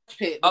in a mosh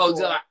pit before. Oh,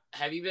 Dylan,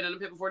 have you been in a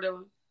pit before,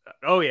 Dylan?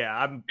 Oh yeah,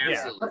 I'm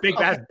big.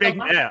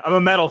 Yeah, I'm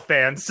a metal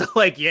fan, so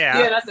like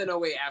yeah, that's in no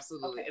way,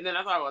 absolutely. Okay. And then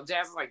I thought, well,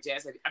 Jazz was like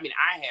Jazz. I mean,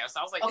 I have, so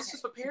I was like, it's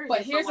just preparing.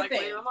 But here's the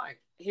thing.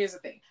 Here's the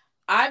thing.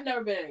 I've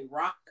never been in a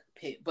rock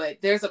pit,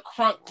 but there's a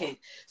crunk pit.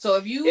 So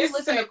if you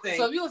listen to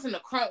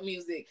crunk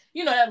music,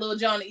 you know that Lil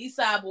Jon, the East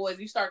Side Boys.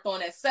 You start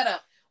throwing that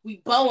setup.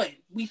 We bowing,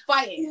 we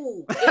fighting.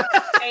 Ooh, it's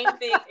the same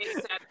thing,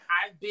 except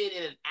I've been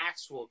in an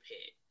actual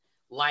pit.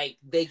 Like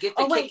they get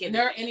the kick in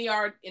there.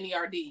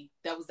 NERD,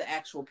 that was the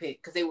actual pit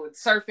because they were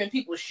surfing.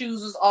 People's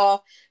shoes was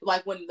off.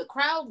 Like when the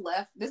crowd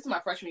left. This is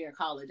my freshman year in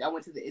college. I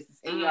went to this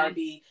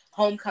NERD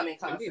homecoming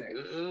concert,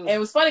 and it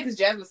was funny because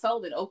Jasmine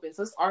Sullivan opened,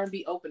 so it's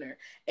R&B opener,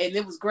 and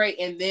it was great.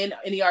 And then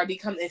NERD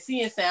comes and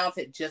Seeing Sounds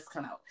had just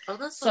come out. Oh,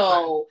 that's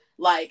so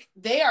like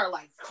they are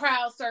like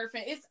crowd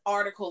surfing. It's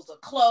articles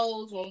of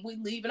clothes when we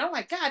leave, and I'm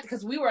like, God,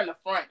 because we were in the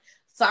front,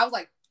 so I was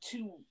like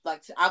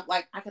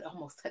I could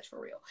almost touch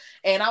for real,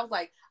 and I was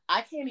like,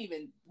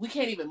 we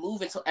can't even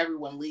move until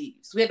everyone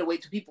leaves. We had to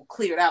wait till people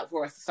cleared out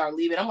for us to start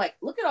leaving. I'm like,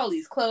 look at all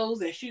these clothes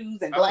and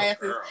shoes and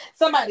glasses.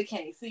 Somebody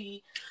can't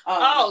see.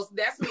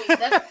 That's me.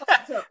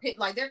 That's to a pit.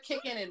 Like they're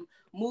kicking and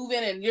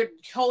moving and you're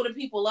holding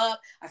people up.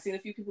 I've seen a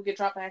few people get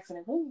dropped by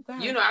accident. Oh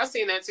God. You know, I've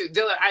seen that too.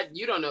 Dylan,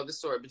 you don't know the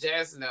story, but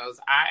Jazz knows.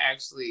 I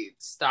actually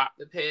stopped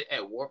the pit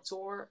at Warped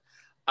Tour.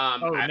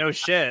 No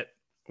shit.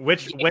 What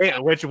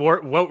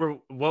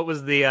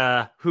was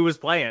the who was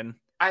playing?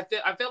 I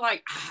feel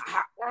like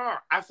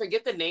I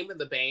forget the name of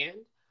the band,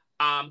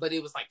 but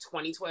it was like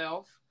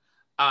 2012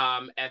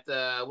 at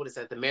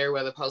the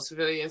Merriweather Post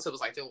Pavilion. So it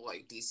was like the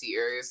DC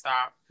area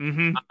stop.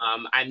 Mm-hmm.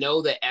 I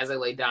know that As I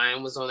Lay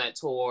Dying was on that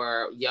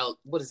tour. Yellow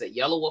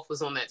Wolf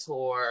was on that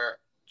tour.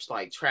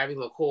 Like Travis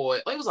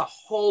McCoy. Like, it was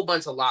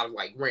a lot of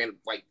like random.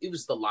 Like it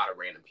was a lot of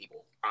random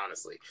people.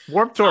 Honestly,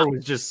 Warped Tour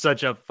was just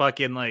such a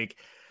fucking like.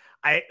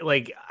 I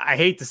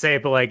hate to say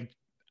it, but like.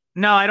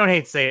 No, I don't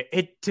hate to say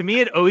it. To me,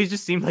 it always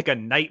just seemed like a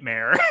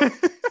nightmare.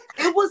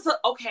 It was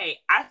okay.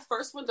 I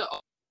first went to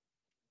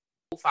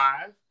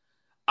 05,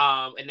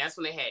 and that's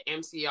when they had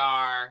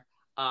MCR,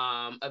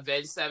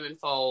 Avenged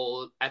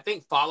Sevenfold. I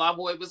think Fall Out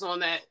Boy was on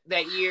that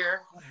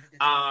year.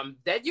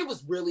 That year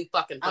was really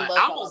fucking fun.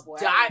 I almost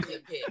died in the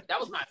pit.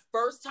 That was my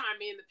first time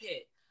in the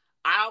pit.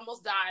 I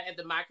almost died at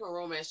the Micro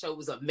Romance show. It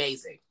was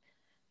amazing.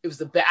 It was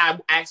I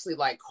actually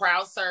like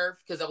crowd surfed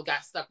because I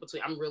got stuck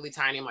between. I'm really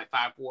tiny. I'm like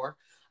 5'4".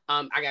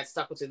 I got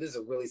stuck with this is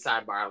a really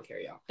sidebar. I don't care,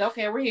 y'all.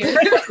 Okay, we're here.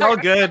 Oh,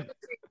 good.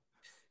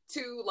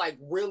 Two like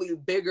really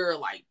bigger,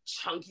 like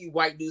chunky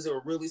white dudes that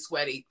were really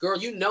sweaty. Girl,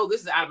 you know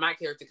this is out of my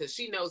character because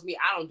she knows me.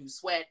 I don't do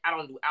sweat. I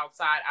don't do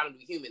outside. I don't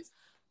do humans.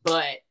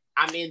 But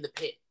I'm in the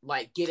pit,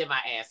 like getting my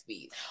ass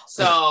beat.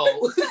 So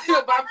I'm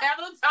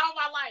having the time of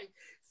my life.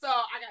 So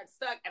I got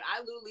stuck and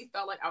I literally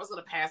felt like I was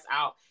gonna pass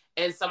out.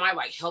 And somebody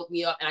like helped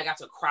me up and I got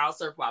to crowd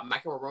surf while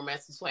Micro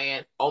Romance was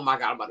playing. Oh my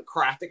God, I'm about to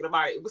cry thinking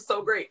about it. It was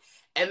so great.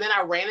 And then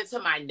I ran into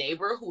my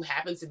neighbor who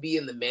happened to be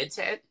in the med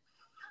tent.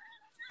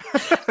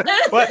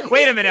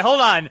 Wait a minute, hold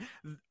on.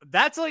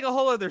 That's like a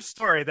whole other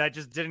story that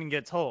just didn't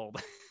get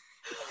told.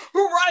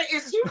 Right.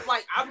 And she was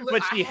like,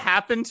 but she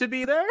happened to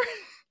be there?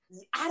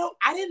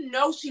 I didn't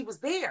know she was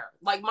there.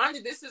 Like, mind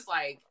you, this is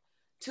like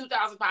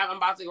 2005. I'm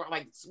about to go,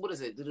 like, what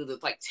is it?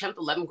 Like 10th,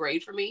 11th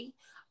grade for me.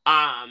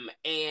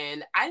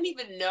 And I didn't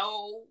even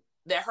know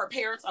that her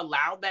parents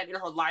allowed that in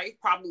her life.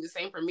 Probably the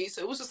same for me.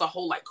 So it was just a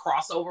whole like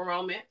crossover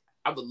moment.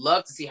 I would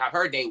love to see how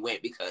her day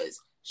went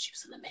because she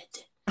was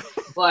lamented.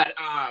 But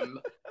I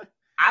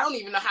don't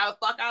even know how the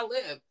fuck I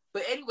live.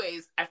 But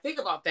anyways, I think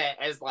about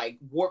that as like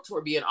Warped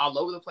Tour being all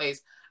over the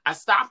place. I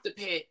stopped the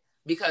pit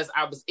because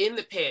I was in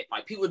the pit,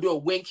 like people were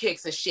doing wind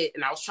kicks and shit,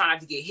 and I was trying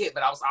to get hit,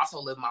 but I was also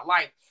living my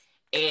life.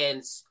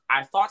 And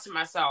I thought to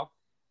myself,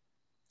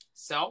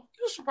 so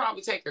you should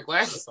probably take your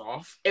glasses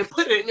off and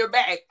put it in your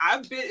bag.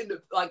 I've been in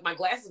the, like, my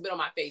glasses have been on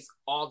my face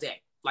all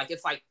day. Like,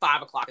 it's like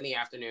 5:00 in the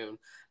afternoon.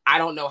 I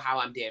don't know how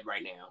I'm dead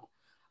right now.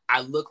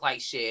 I look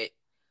like shit.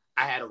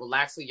 I had a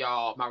relaxer,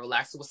 y'all. My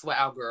relaxer was Sweat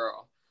Out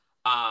Girl.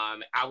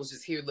 I was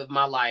just here living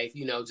my life,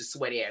 you know, just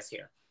sweaty ass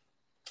hair.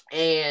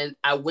 And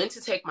I went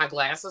to take my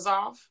glasses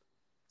off.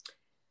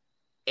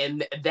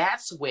 And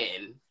that's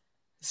when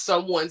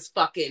someone's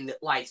fucking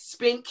like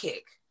spin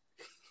kicked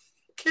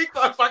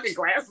my fucking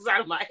glasses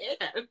out of my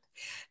hand.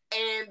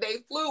 And they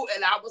flew.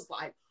 And I was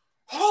like,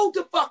 hold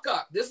the fuck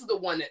up. This is the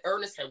one that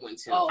Ernest had went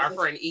to. Our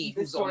friend Eve,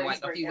 who's on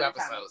like a few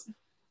episodes.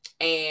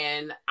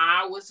 And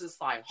I was just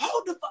like,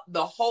 hold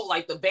the whole,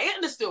 like the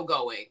band is still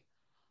going,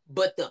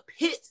 but the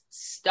pit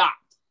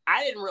stopped.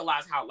 I didn't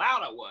realize how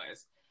loud I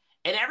was.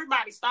 And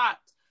everybody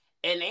stopped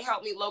and they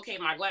helped me locate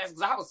my glasses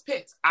because I was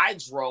pissed. I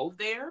drove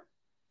there.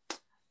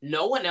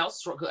 No one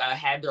else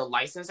had their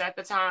license at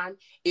the time.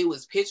 It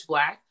was pitch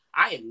black.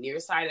 I am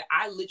nearsighted.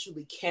 I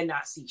literally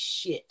cannot see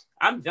shit.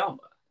 I'm Velma.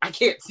 I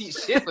can't see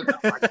shit with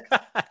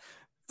that.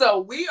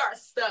 So we are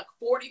stuck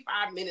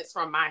 45 minutes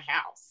from my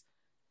house.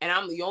 And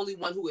I'm the only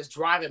one who is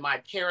driving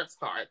my parents'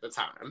 car at the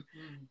time.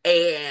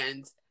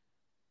 And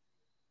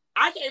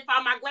I can't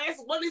find my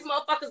glasses. One of these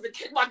motherfuckers that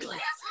kicked my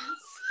glasses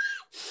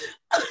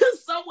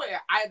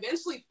somewhere. I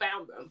eventually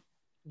found them.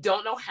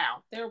 Don't know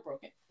how. They were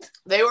broken.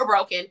 They were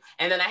broken.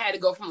 And then I had to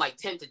go from like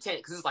 10 to 10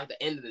 because it's like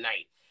the end of the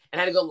night. And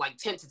I had to go like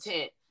 10 to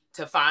 10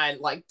 to find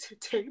like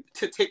tape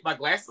to take my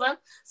glasses off.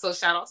 So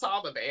shout out to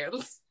all the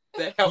bands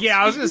that helped.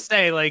 Yeah, I was going to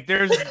say, like,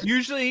 there's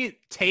usually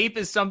tape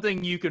is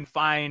something you can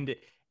find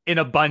in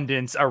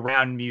abundance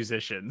around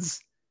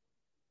musicians.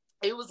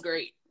 It was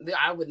great.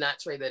 I would not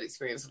trade that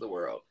experience for the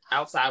world.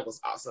 Outside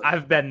was awesome.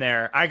 I've been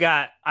there.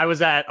 I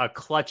was at a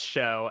Clutch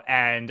show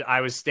and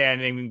I was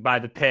standing by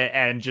the pit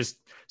and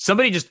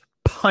somebody just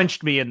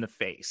punched me in the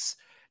face.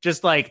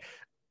 Just like,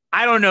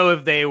 I don't know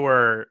if they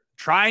were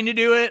trying to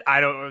do it.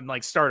 I don't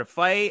like start a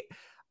fight.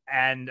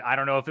 And I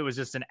don't know if it was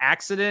just an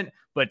accident,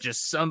 but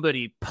just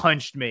somebody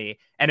punched me.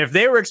 And if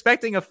they were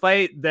expecting a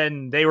fight,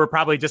 then they were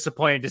probably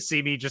disappointed to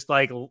see me just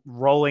like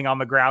rolling on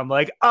the ground,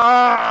 like,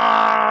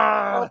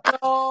 ah!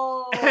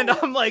 Oh, no. And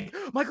I'm like,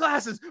 my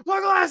glasses.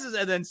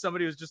 And then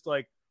somebody was just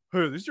like,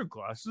 hey, these are your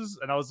glasses?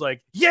 And I was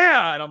like,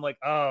 yeah. And I'm like,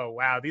 oh,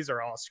 wow, these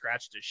are all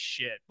scratched as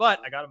shit.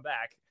 But I got them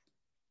back.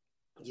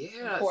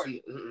 Yeah.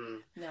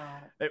 No.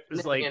 It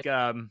was like,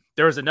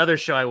 there was another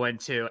show I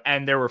went to,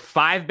 and there were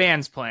 5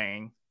 bands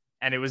playing.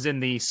 And it was in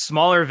the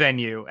smaller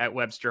venue at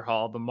Webster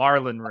Hall, the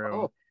Marlin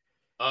Room.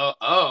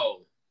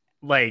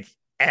 Like,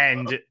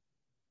 and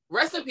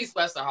rest in peace,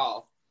 Webster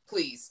Hall,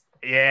 please.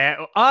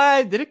 Yeah.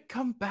 Did it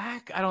come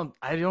back? I don't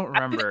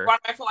remember.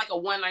 Brought back for like a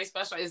one night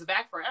special. Is it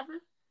back forever?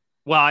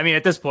 Well, I mean,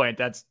 at this point,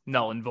 that's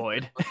null and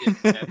void.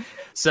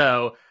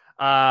 So,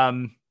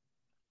 and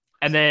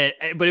then,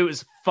 but it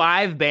was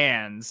 5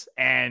 bands,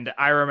 and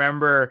I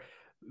remember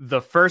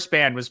the first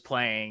band was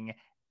playing,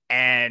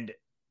 and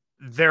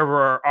there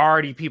were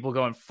already people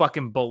going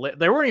fucking bullet.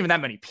 There weren't even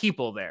that many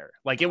people there.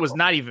 Like, it was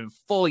not even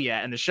full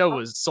yet, and the show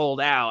was sold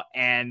out,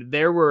 and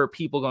there were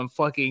people going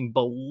fucking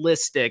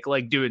ballistic,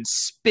 like doing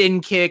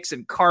spin kicks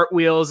and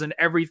cartwheels and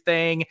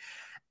everything.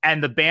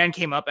 And the band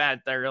came up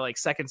at their like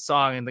second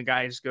song, and the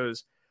guy just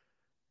goes,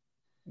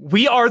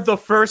 "We are the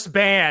first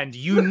band.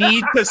 You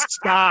need to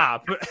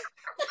stop."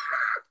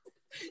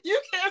 You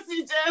can't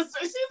see Jess.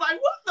 She's like,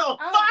 what the fuck?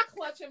 I'm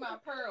clutching my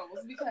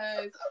pearls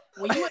because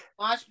when you in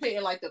the mosh pit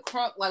and like the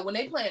crunk, like when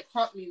they playing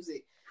crunk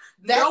music,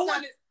 that's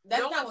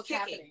not what's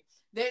happening.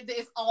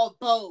 It's all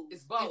bows.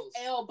 It's bows.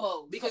 It's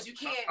elbows. Because you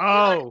can't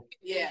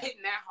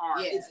hitting that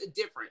hard. Yeah. It's a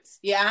difference.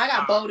 Yeah, and I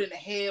got bowed in the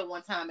head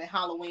one time at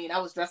Halloween. I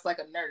was dressed like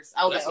a nurse.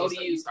 I was at ODU.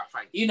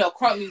 You know,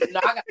 crunk music. No,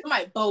 I got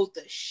somebody bowed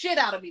the shit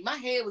out of me. My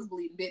head was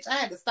bleeding, bitch. I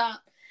had to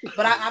stop.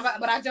 But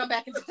I jumped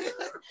back into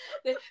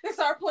they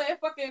start playing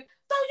fucking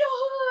throw your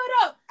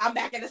hood up. I'm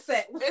back in the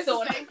set. It's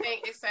the same thing,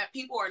 except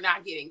people are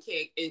not getting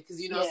kicked because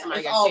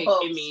somebody got kicked.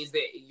 Both. It means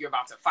that you're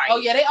about to fight. Oh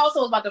yeah, they also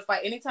was about to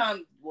fight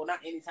anytime. Well, not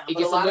anytime. It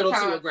gets a little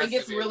too aggressive. It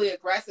gets really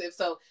aggressive.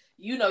 So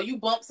you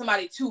bump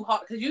somebody too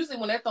hard because usually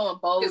when they're throwing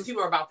bows, because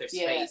people are about their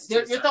space.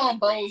 You're throwing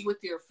bows with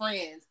your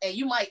friends, and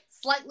you might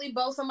slightly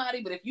bow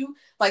somebody. But if you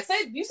like,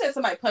 say you said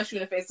somebody punched you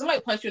in the face,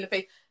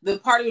 the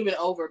party would have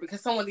been over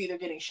because someone's either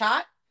getting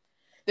shot.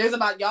 It's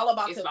about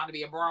to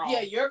be a brawl.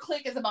 Yeah, your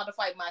clique is about to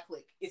fight my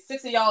clique. It's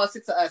 6 of y'all and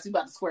 6 of us. We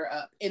about to square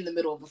up in the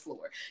middle of the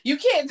floor. You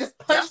can't just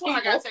punch That's why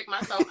people. I gotta take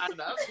myself out of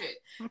the upset.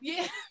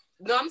 Yeah.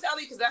 No, I'm telling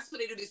you, because that's what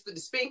they do. This the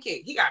spin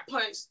kick. He got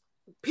punched.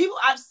 People,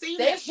 I've seen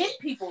they that hit shit.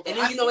 people, and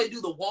then they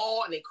do the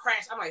wall and they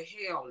crash. I'm like,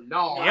 hell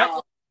no.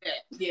 Yep.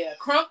 Yeah,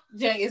 crump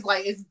Jay is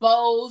like it's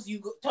bows.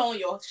 You tone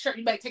your shirt.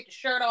 You might take your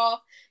shirt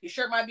off. Your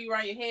shirt might be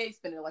around your head. You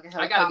spin it like a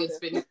helicopter. I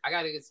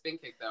got a good spin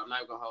kick though. I'm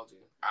not gonna hold you.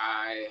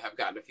 I have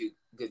gotten a few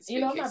good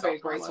spin kicks. I'm not very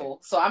graceful,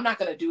 so I'm not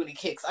gonna do any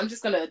kicks. I'm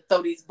just gonna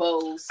throw these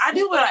bows. I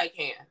do what I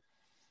can.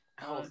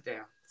 Hold it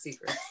down.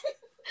 Secrets.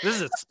 This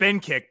is a spin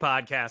kick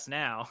podcast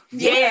now.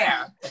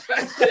 Yeah.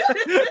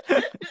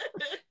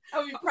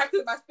 I'll be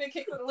practicing my spin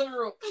kicks in the living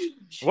room.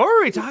 What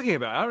were we talking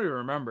about? I don't even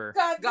remember.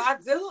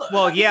 Godzilla.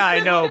 Well, yeah, I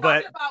know,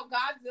 but about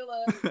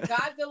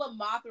Godzilla,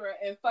 Mothra,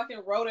 and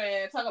fucking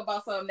Rodan. Talk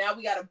about something. Now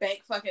we gotta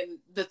bank fucking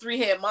the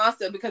 3-head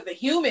monster because the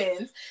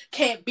humans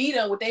can't beat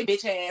him with their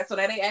bitch ass. So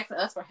now they asking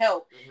us for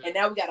help, and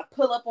now we gotta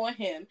pull up on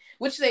him.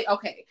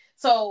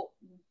 So.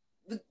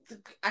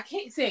 I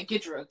can't say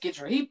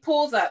Ghidorah. He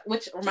pulls out,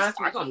 which reminds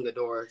me. I call him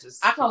Ghidorah.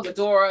 I call him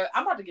Ghidorah.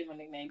 I'm about to give him a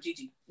nickname,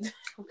 Gigi.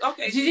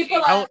 Okay, Gigi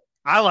pull out.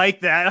 I like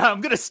that.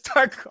 I'm gonna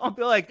start. I'll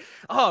be like,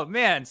 oh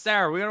man,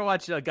 Sarah, we're gonna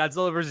watch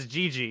Godzilla versus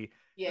Gigi.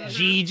 Yeah,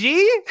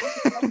 Gigi.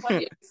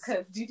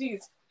 Because Gigi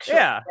is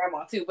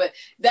grandma too, but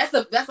that's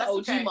the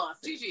OG okay.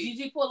 monster.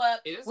 Gigi pull up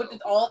with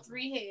all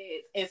 3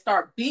 heads and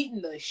start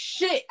beating the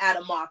shit out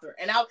of Mothra.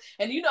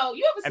 And you ever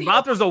see? And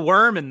Mothra's a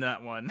worm in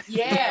that one.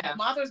 Yeah,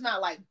 Mothra's not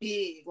like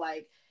big,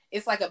 like.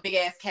 It's like a big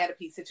ass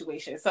Caterpie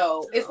situation.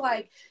 So it's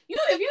like,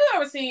 if you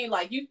ever seen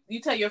like you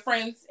tell your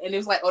friends and it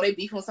was like, oh, they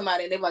beefing with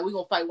somebody and they're like, we're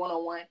gonna fight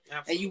 1-on-1.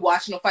 And you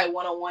watching them fight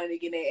 1-on-1 and they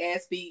get their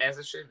ass beat. As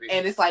it should be.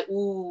 And it's like,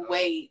 ooh,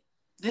 wait,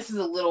 this is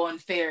a little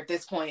unfair at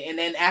this point. And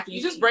then after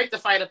you just break the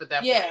fight up at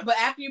that point. Yeah, but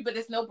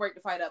it's no break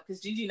the fight up because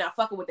Gigi not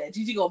fucking with that.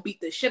 Gigi gonna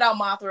beat the shit out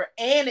of Mothra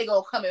and they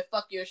gonna come and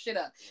fuck your shit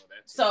up.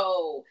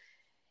 So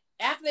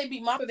after they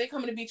beat Mothra, they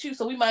coming to beat you.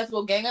 So we might as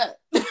well gang up.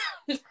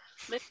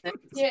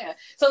 Yeah,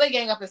 so they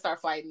gang up and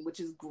start fighting, which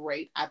is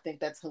great. I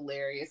think that's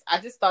hilarious. I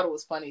just thought it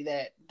was funny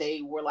that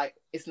they were like,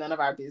 it's none of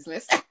our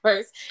business at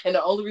first, and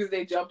the only reason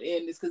they jumped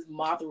in is because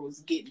Mothra was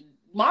getting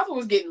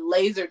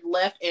lasered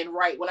left and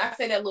right. When I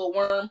say that little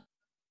worm,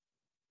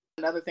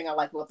 another thing I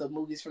like about the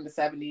movies from the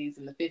 70s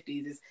and the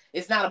 50s is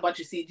it's not a bunch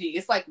of CG.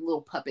 It's like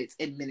little puppets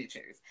and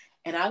miniatures,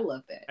 and I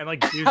love that. And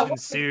like dudes in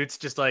suits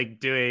just like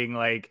doing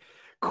like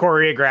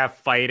choreographed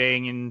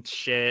fighting and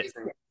shit.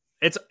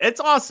 It's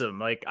awesome.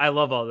 Like, I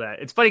love all that.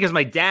 It's funny because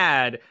my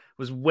dad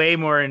was way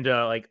more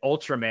into like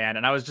Ultraman,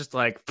 and I was just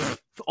like,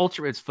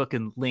 Ultraman's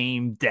fucking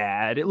lame,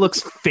 Dad. It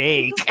looks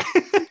fake.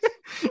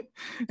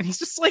 And he's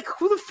just like,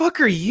 who the fuck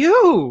are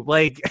you?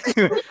 Like,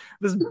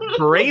 this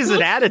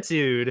brazen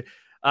attitude.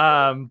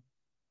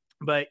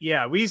 But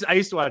yeah, I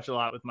used to watch a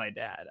lot with my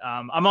dad.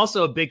 I'm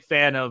also a big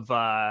fan of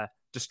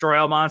Destroy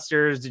All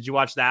Monsters. Did you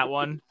watch that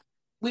one?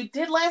 We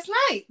did last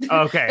night.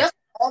 Okay.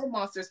 All the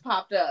monsters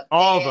popped up.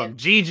 All of them.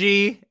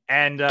 Gigi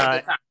and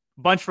a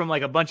bunch from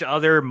like a bunch of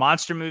other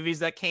monster movies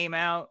that came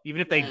out.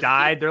 Even if they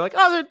died, they're like,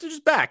 oh, they're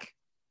just back.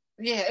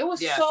 Yeah, it was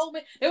so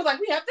many. It was like,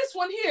 we have this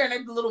one here,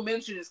 and the little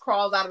miniature just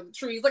crawls out of the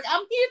trees. Like,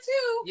 I'm here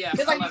too. Yeah,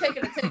 it's like you're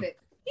taking a tidbit.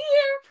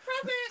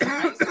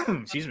 Here,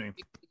 present. Excuse me.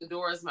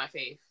 Ghidorah is my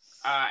fave.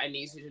 I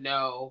need you to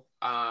know,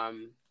 I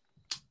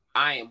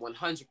am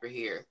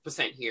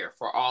 100% here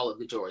for all of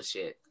Ghidorah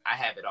shit. I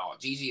have it all.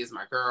 Gigi is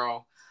my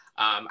girl.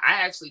 I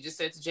actually just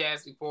said to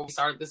Jazz before we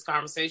started this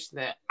conversation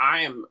that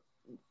I am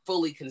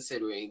fully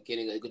considering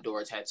getting a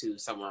Ghidorah tattoo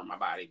somewhere on my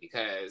body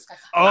because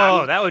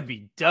that would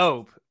be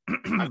dope.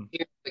 I'm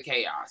here for the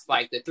chaos.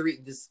 Like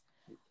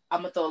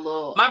I'm gonna throw a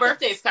little. My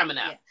birthday's coming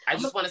up. Yeah. I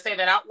just want to say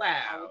that out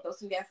loud. I'm gonna throw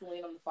some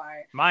gasoline on the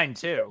fire. Mine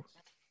too.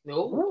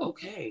 No,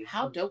 okay.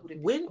 How dope would it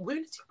be? When is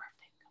your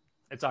birthday?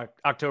 It's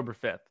October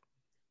 5th.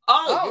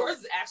 Oh, yours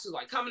is actually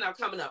like coming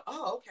up.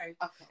 Oh, okay.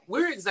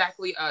 We're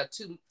exactly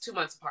 2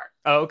 months apart.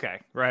 Oh, okay.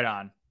 Right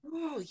on.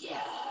 Oh,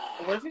 yeah.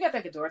 What if we got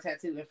that Ghidorah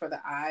tattoo and for the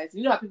eyes?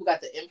 You know how people got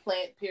the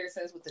implant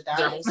piercings with the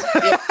diamonds?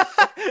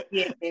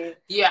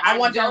 Yeah. I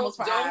want dermals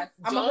for eyes.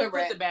 I'm a hood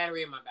rat. Put the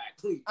battery in my back,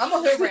 please. I'm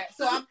a hood rat.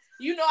 So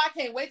I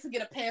can't wait to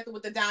get a panther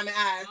with the diamond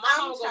eyes. My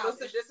mom gonna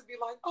listen to this and be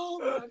like, oh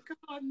my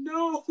God,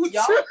 no.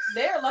 Y'all,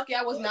 they're lucky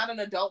I was not an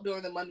adult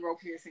during the Monroe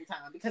piercing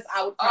time because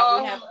I would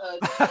probably have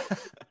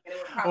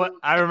a...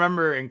 I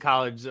remember in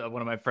college,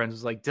 one of my friends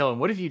was like, Dylan,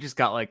 what if you just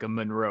got like a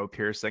Monroe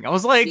piercing? I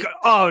was like,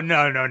 oh, no.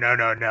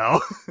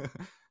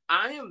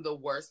 I am the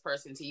worst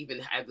person to even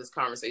have this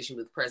conversation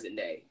with present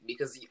day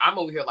because I'm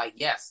over here like,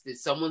 yes, did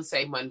someone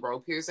say Monroe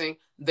piercing?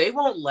 They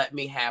won't let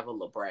me have a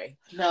labrae.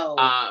 No.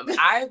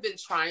 I've been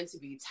trying to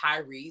be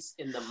Tyrese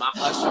in the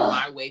Usher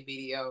My Way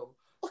video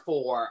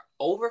for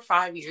over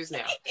 5 years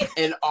now.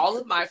 And all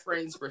of my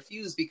friends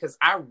refuse because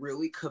I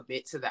really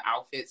commit to the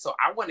outfit. So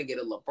I want to get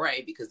a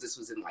labrae because this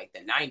was in like the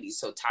 90s.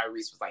 So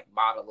Tyrese was like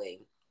modeling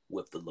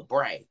with the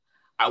labrae.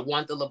 I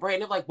want the labrae.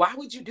 And they're like, why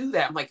would you do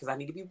that? I'm like, because I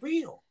need to be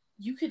real.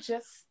 You could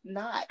just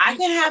not. I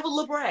can have a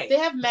LeBray. They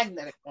have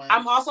magnetic ones.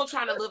 I'm also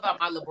trying to live out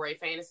my LeBray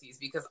fantasies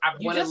because I've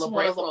wanted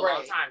LeBray for a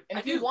long time. And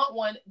if you want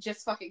one,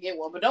 just fucking get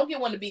one. But don't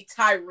get one to be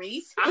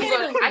Tyrese.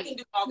 I can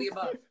do all the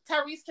above.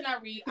 Tyrese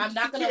cannot read. I'm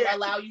not going to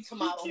allow you to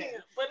model him.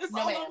 But it's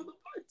all over the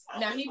place.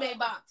 Now, he made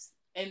bops.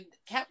 And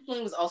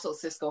Kathleen was also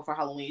Cisco for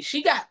Halloween.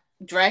 She got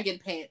dragon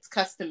pants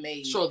custom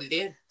made. Surely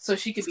did. So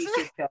she could be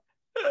Cisco.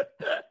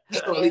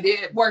 Surely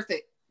did. Worth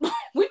it.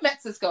 We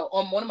met Cisco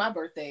on one of my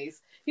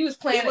birthdays. He was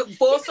playing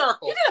full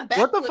circle.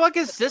 What the fuck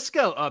is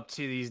Cisco up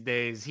to these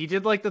days? He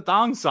did like the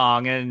thong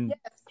song and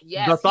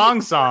yes, the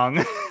thong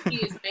song. He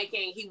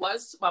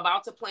was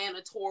about to plan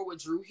a tour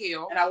with Drew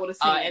Hill. And I would have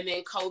seen and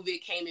then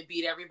COVID came and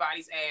beat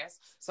everybody's ass.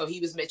 So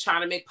he was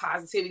trying to make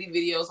positivity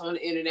videos on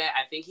the internet.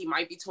 I think he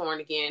might be touring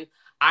again.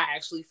 I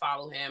actually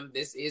follow him.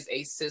 This is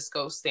a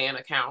Cisco Stan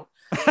account.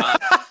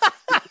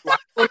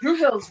 Well, Drew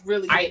Hill's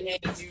really good. I need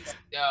you to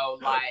know,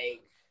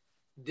 like,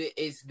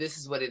 this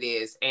is what it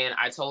is. And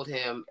I told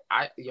him,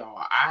 I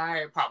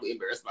probably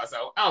embarrassed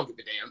myself. I don't give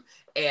a damn.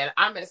 And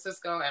I met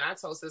Cisco and I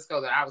told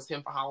Cisco that I was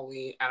him for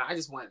Halloween and I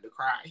just wanted to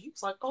cry. He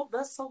was like, oh,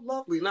 that's so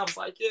lovely. And I was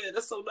like, yeah,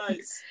 that's so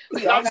nice.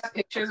 We all got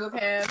pictures with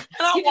him. And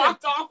I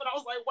walked off and I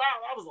was like, wow,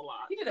 that was a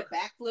lot. He did a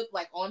backflip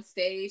like on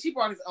stage. He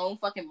brought his own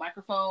fucking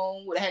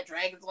microphone would have had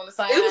dragons on the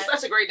side. It was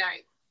such a great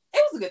night.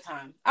 It was a good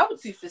time. I would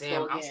see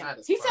Cisco again.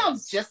 He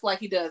sounds just like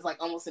he does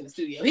like almost in the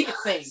studio. He can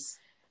sing.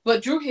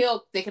 But Drew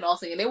Hill, they can all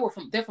sing, and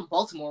they're from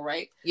Baltimore,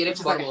 right? Yeah, they're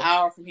from Baltimore. Like an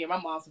hour from here. My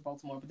mom's from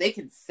Baltimore, but they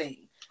can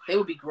sing. They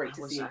would be great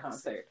to see in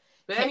concert.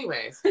 But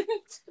anyways,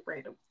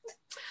 random.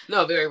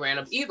 No, very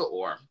random. Either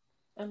or.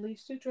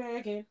 Unleash the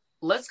dragon.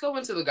 Let's go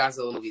into the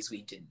Godzilla movies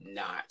we did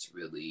not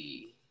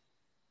really.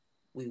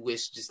 We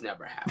wish just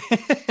never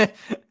happened.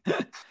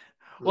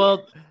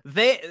 Well,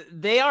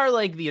 they are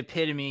like the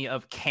epitome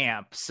of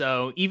camp.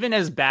 So even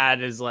as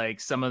bad as like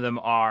some of them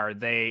are,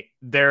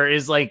 there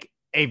is like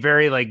a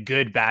very like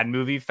good bad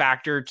movie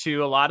factor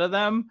to a lot of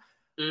them.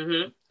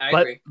 Mm-hmm. I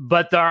agree.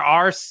 But there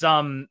are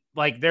some,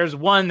 like there's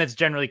one that's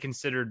generally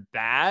considered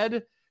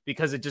bad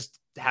because it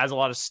just has a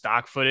lot of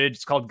stock footage.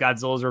 It's called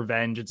Godzilla's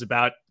Revenge. It's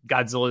about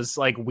Godzilla's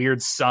like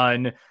weird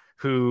son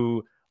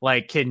who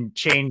like can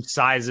change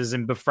sizes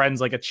and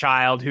befriends like a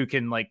child who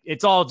can like,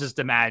 it's all just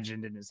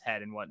imagined in his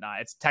head and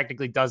whatnot. It's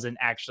technically doesn't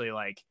actually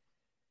like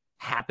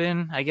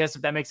happen, I guess,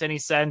 if that makes any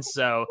sense.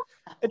 So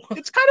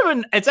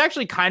it's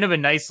actually kind of a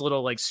nice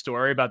little like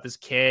story about this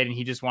kid, and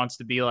he just wants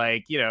to be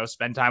like, you know,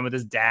 spend time with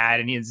his dad,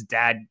 and his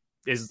dad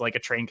is like a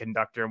train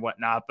conductor and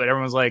whatnot, but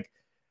everyone's like,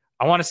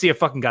 I want to see a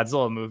fucking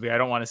Godzilla movie, I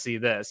don't want to see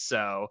this.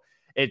 So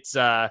it's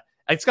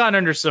gone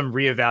under some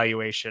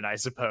reevaluation, I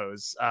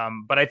suppose.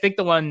 But I think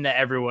the one that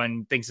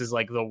everyone thinks is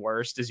like the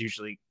worst is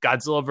usually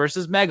Godzilla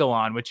versus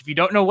Megalon, which if you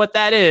don't know what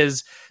that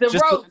is,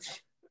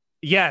 roach.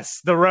 Yes,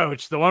 the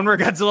roach. The one where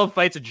Godzilla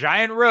fights a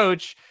giant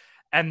roach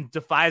and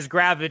defies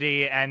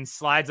gravity and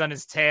slides on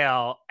his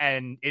tail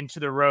and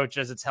into the roach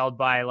as it's held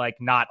by, like,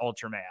 not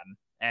Ultraman.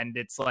 And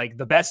it's, like,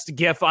 the best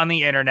GIF on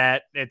the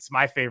internet. It's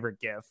my favorite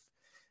GIF.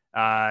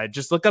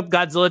 Just look up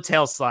Godzilla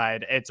tail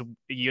slide.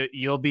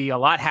 You'll be a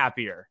lot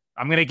happier.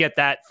 I'm going to get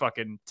that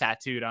fucking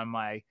tattooed on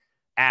my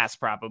ass,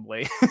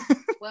 probably.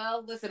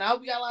 Well, listen, I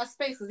hope you got a lot of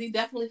space because he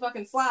definitely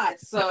fucking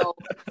slides. So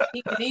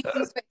he needs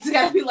some space. It's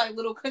got to be like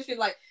little cushion,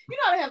 like, you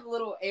know how they have the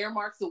little air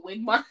marks, the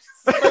wind marks?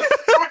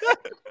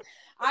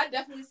 I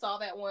definitely saw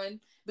that one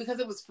because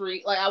it was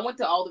free. Like, I went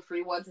to all the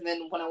free ones, and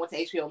then when I went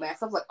to HBO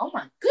Max, I was like, oh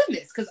my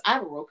goodness, because I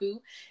have a Roku,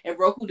 and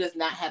Roku does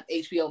not have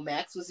HBO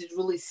Max, which is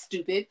really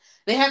stupid.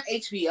 They have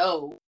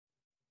HBO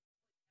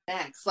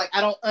Max. Like, I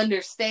don't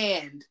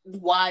understand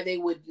why they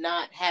would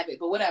not have it,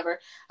 but whatever.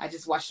 I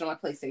just watched it on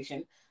my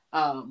PlayStation.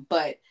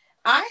 But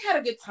I had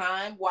a good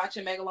time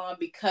watching Megalon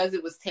because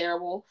it was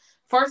terrible.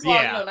 First of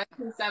all, you know,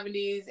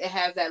 1970s, it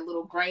has that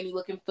little grainy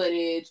looking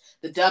footage.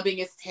 The dubbing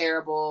is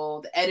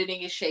terrible. The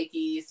editing is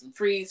shaky. Some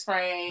freeze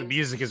frames. The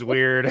music is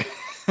weird.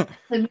 The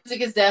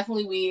music is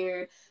definitely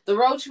weird. The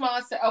roach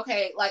monster,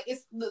 okay, like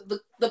it's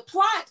the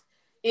plot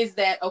is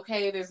that,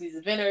 okay, there's these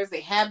inventors,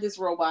 they have this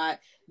robot,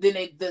 then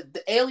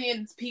the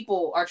aliens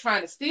people are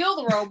trying to steal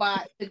the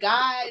robot to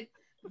guide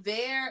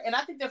there, and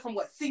I think they're from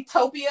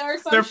Seatopia or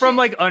something. They're from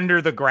like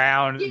under the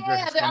ground.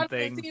 Yeah, they're under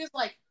the sea. It's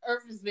like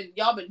Earth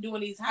y'all been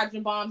doing these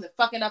hydrogen bombs and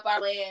fucking up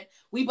our land.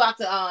 We about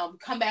to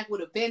come back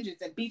with a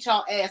vengeance and beat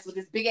y'all ass with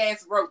this big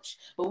ass roach.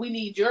 But we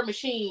need your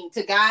machine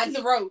to guide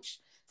the roach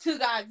to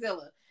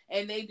Godzilla.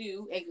 And they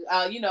do.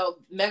 And you know,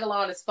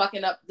 Megalon is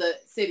fucking up the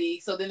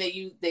city. So then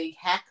they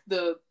hack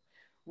the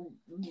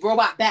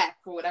robot back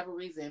for whatever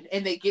reason,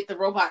 and they get the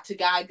robot to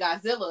guide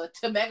Godzilla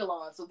to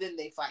Megalon. So then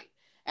they fight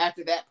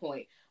after that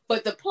point.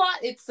 But the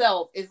plot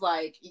itself is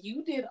like,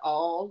 you did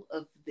all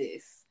of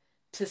this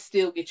to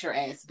still get your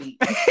ass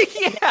beat.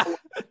 Yeah.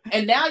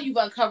 And now you've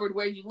uncovered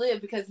where you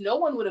live because no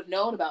one would have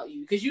known about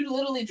you because you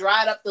literally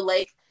dried up the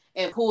lake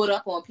and pulled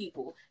up on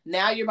people.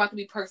 Now you're about to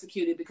be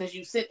persecuted because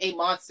you sent a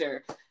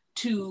monster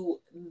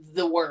to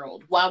the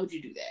world. Why would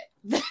you do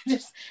that?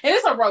 And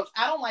it's a roach.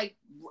 I don't like,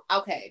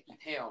 okay.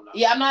 Hell no.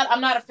 Yeah,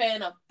 I'm not a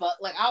fan of bug.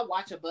 Like, I'll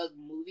watch a bug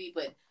movie,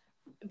 but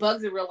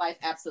bugs in real life,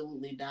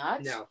 absolutely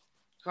not. No.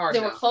 Hard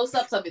There no. were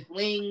close-ups of its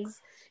wings.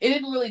 It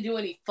didn't really do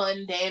any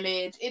fun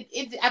damage.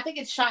 I think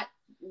it shot.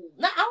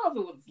 I don't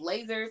know if it was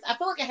lasers. I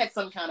feel like it had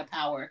some kind of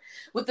power.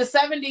 With the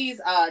 70s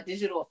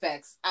digital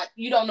effects,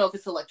 you don't know if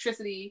it's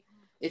electricity,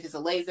 if it's a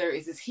laser,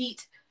 is this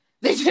heat.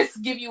 They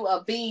just give you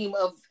a beam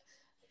of,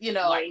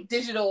 light.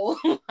 Digital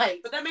light.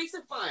 But that makes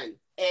it fun.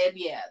 And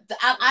yeah,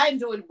 I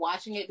enjoyed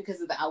watching it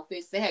because of the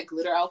outfits. They had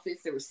glitter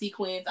outfits. There were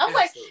sequins. I was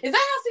like, is that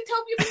how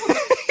Zootopia people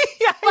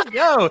Yeah, I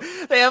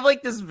know. They have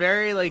like this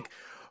very like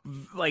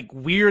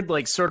weird,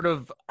 like sort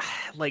of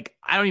like,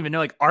 I don't even know,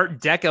 like Art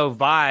Deco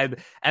vibe.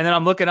 And then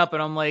I'm looking up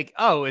and I'm like,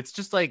 oh, it's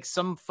just like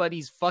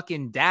somebody's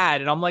fucking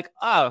dad. And I'm like,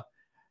 oh,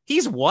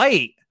 he's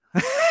white.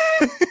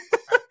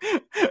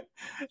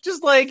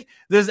 Just like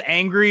this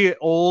angry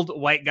old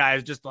white guy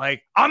is just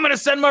like, I'm gonna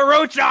send my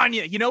roach on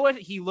you. You know what?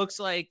 He looks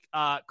like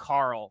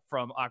Carl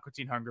from Aqua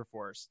Teen Hunger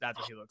Force. That's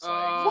what he looks like.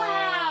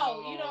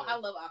 Wow. I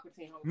love Aqua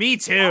Teen Hunger Force. Me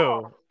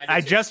too.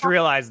 I just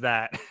realized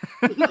that.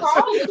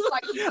 Carl looks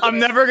like I'm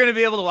never gonna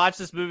be able to watch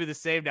this movie the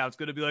same now. It's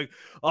gonna be like,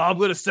 oh, I'm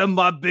gonna send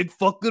my big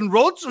fucking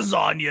roaches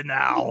on you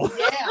now.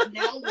 Yeah,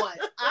 now what?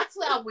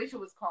 Actually, I wish it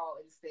was Carl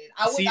instead.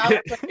 I would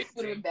have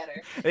been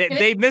better.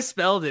 They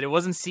misspelled it. It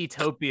wasn't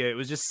Seatopia. It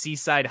was just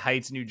Seaside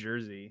Heights, New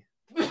Jersey.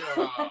 Pulled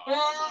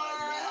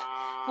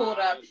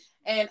up.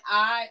 And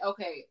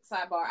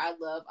sidebar, I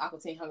love Aqua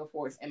Teen Hunger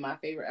Force, and my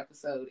favorite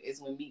episode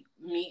is when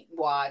Meat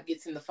Wad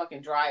gets in the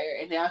fucking dryer,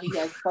 and now he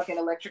has fucking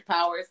electric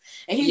powers,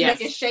 and he's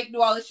making Shake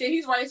do all this shit.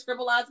 He's writing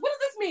scribble lines. What does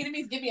this mean? It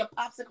means give me a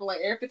popsicle like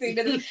every 15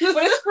 minutes.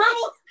 But it's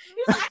scribble.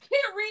 He was like, I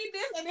can't read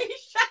this, and then he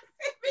shuts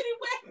him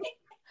anyway.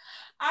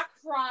 I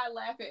cry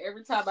laughing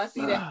every time I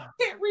see that. I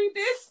can't read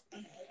this.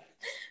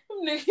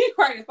 He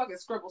writing fucking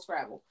scribble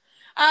scrabble.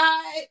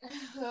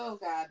 Oh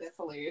god, that's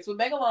hilarious. With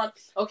Megalon,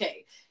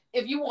 okay,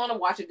 if you want to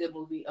watch a good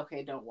movie,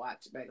 okay, don't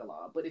watch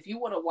Megalon. But if you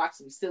want to watch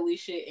some silly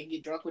shit and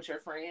get drunk with your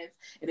friends,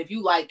 and if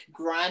you like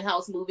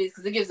grindhouse movies,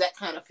 because it gives that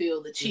kind of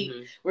feel, the cheap,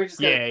 we're just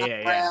gonna come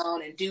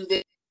around and do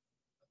this.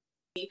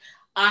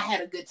 I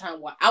had a good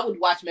time. I would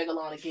watch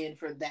Megalon again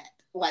for that,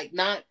 like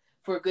not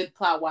for good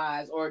plot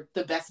wise or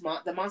the best.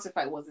 The monster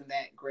fight wasn't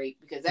that great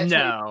because that's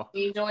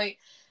joint.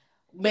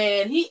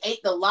 Man, he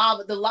ate the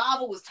lava. The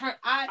lava was turned.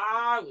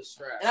 I was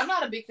stressed. And I'm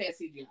not a big fan of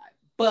CGI,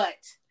 but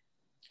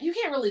you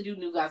can't really do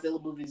new Godzilla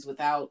movies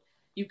without.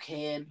 You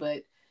can,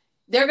 but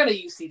they're gonna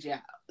use CGI.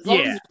 As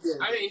long as it's good,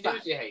 I mean, do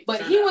what you hate.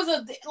 But he was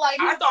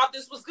I thought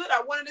this was good.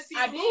 I wanted to see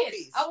the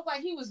movies. I was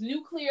like, he was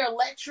nuclear,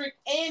 electric,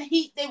 and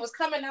heat. They was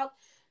coming out.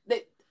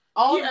 He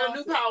had a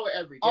new power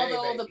every day.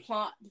 Although the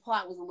plot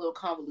was a little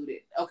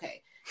convoluted.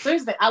 Okay, so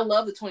here's the thing. I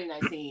love the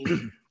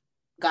 2019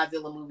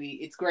 Godzilla movie.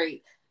 It's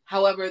great.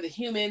 However, the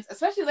humans,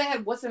 especially they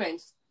had what's her name,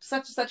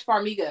 such and such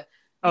Farmiga.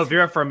 Oh,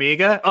 Vera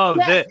Farmiga. Oh,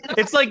 yes.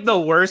 It's like the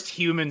worst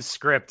human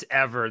script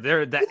ever.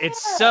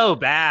 It's so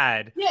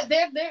bad. Yeah,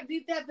 they're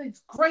these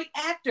great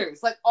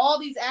actors. Like all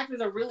these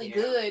actors are really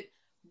good,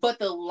 but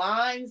the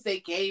lines they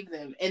gave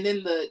them, and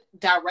then the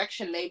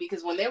direction maybe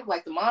because when they were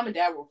like the mom and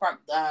dad were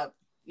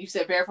you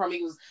said Vera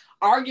Farmiga was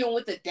arguing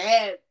with the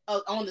dad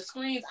on the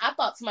screens. I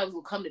thought somebody was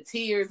going to come to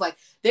tears. Like,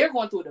 they're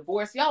going through a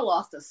divorce. Y'all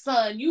lost a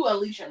son. You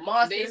unleash your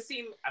monsters.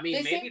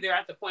 Maybe they're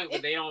at the point where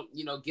they don't,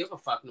 give a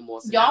fuck no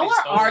more. So y'all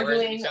are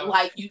arguing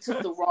like you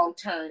took the wrong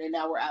turn and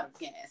now we're out of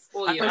gas.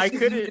 Well, yeah.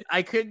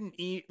 I couldn't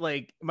eat,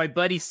 like, my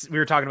buddy, we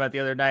were talking about the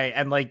other night,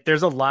 and, like,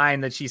 there's a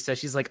line that she says,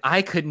 she's like,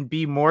 I couldn't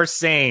be more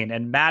sane,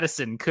 and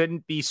Madison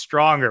couldn't be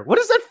stronger. What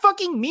does that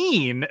fucking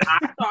mean?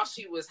 I thought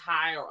she was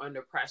high or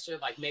under pressure.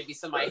 Like, maybe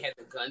somebody had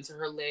the gun to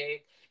her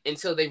leg.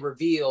 Until they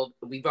revealed,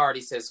 we've already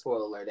said,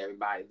 spoiler alert,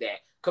 everybody, that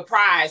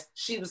Caprice,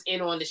 she was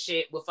in on the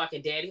shit with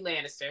fucking Daddy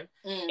Lannister.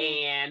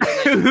 And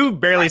who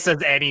barely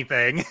says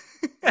anything.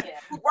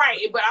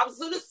 Right, but I was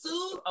going to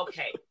assume,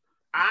 okay,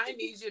 I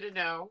need you to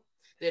know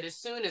that as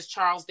soon as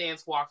Charles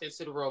Dance walked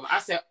into the room, I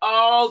said,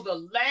 oh,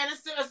 the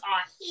Lannisters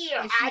are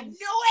here. I knew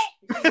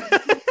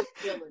it.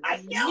 I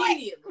knew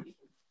it.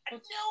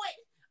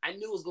 I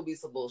knew it was going to be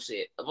some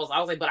bullshit. I was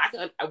like, but I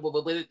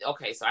couldn't,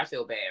 okay, so I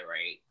feel bad,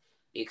 right?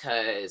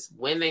 Because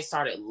when they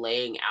started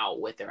laying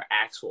out what their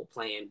actual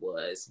plan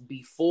was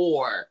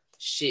before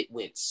shit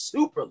went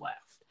super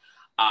left,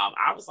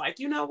 I was like,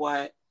 you know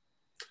what?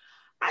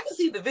 I can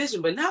see the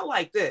vision, but not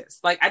like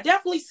this. Like, I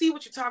definitely see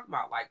what you're talking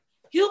about. Like,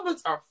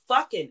 humans are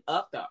fucking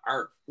up the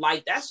earth.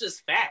 Like, that's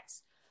just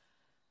facts.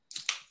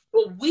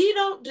 But we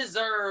don't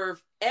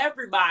deserve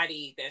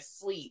everybody that's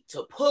asleep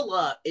to pull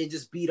up and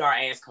just beat our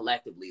ass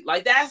collectively.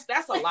 Like, that's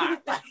a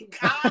lot. Like,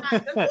 God, girl,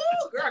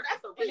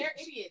 that's a reach. And they're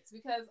idiots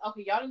because,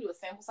 okay, y'all didn't do a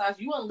sample size.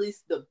 You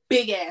unleashed the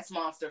big-ass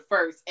monster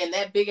first, and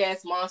that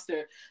big-ass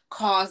monster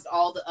caused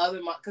all the other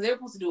because they were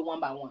supposed to do it one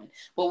by one.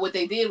 But what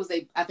they did was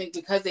I think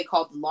because they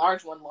called the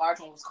large one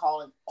was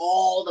calling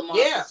all the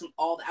monsters from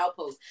all the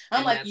outposts.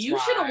 I'm like, you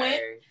should have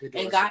went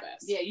and got,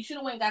 you should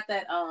have went and got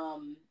that,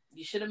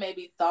 You should have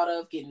maybe thought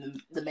of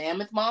getting the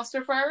mammoth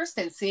monster first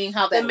and seeing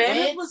how that The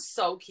mammoth went. was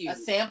so cute. A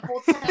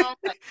sample town,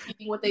 like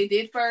seeing what they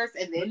did first,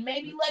 and then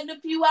maybe letting a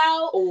few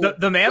out.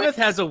 The mammoth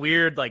has a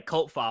weird like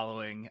cult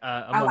following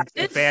amongst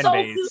the fan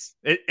base.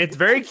 It's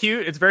very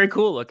cute. It's very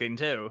cool looking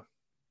too.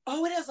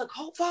 Oh, it has a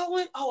cult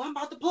following. Oh, I'm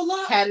about to pull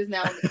up. Cat is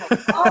now in the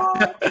cult. Oh,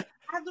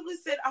 I literally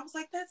said, I was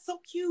like, that's so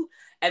cute.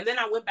 And then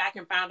I went back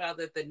and found out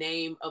that the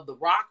name of the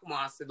rock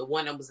monster, the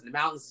one that was in the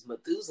mountains, is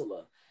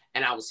Methuselah.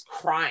 And I was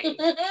crying.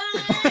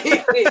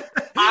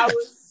 I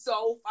was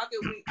so fucking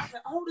weak. I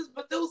said, oh, this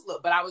Methuselah.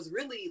 But I was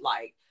really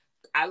like,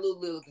 I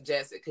literally looked at Jess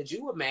and said, could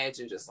you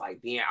imagine just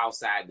like being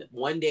outside that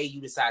one day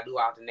you decide to go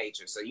out to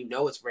nature, so you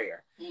know it's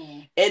rare.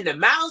 And the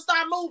mountains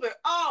start moving.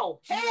 Oh,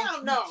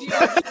 hell no.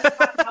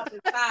 Out the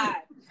side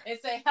and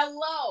say,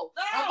 hello.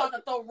 No. I'm about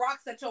to throw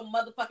rocks at your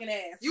motherfucking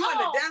ass. You in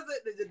the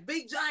desert, there's a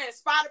big giant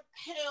spider.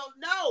 Hell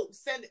no.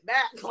 Send it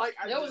back. Like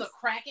there was a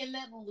kraken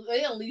that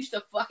they unleashed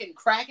a fucking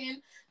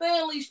kraken. They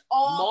unleashed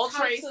all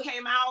Moltres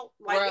came out.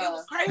 Like it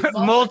was crazy.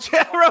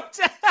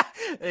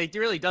 It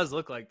really does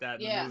look like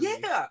that. Yeah.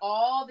 Yeah.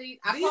 All these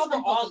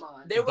were all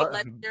Pokemon. They were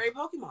legendary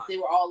Pokemon. They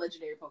were all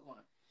legendary Pokemon.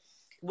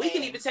 We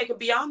can even take it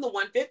beyond the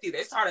 150.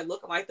 They started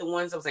looking like the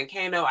ones that was in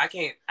Kano. I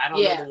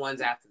don't know the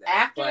ones after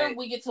that. After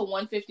we get to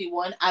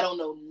 151, I don't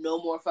know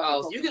no more fucking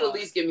Pokemon. You can at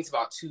least give me to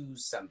about 2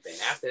 something.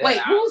 After that, wait,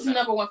 who's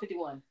number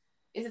 151?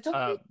 Is it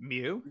Togepi?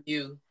 Mew.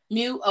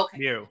 Mew? Okay.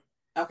 Mew.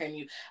 Okay,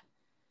 Mew.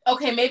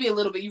 Okay, maybe a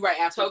little bit. You're right.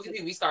 After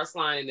Togepi, we start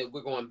sliding that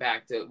we're going to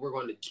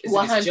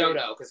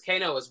Johto, because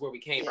Kano is where we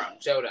came from.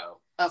 Johto.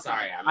 Okay.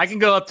 Sorry. I can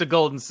go up to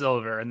Gold and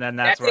Silver, and then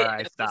that's where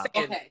I stop.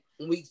 Okay.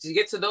 When we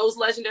get to those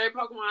legendary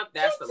Pokemon,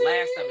 that's the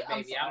last of it,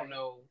 baby. I don't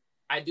know.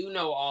 I do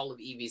know all of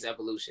Eevee's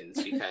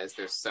evolutions because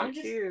they're so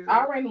cute.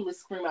 I'll randomly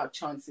scream out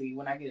Chauncey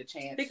when I get a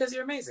chance. Because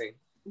you're amazing.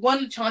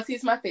 Chauncey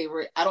is my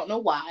favorite. I don't know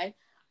why.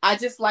 I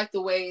just like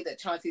the way that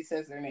Chauncey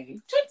says their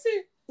name.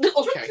 Chauncey.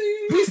 Okay.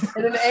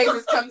 And then the egg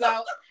just comes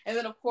out. And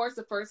then, of course,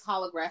 the first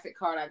holographic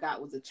card I got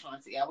was a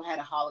Chauncey. I had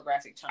a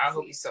holographic Chauncey. I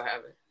hope you still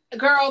have it.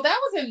 Girl, that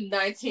was in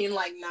 98.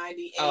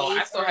 Oh,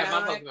 I still have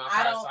my Pokemon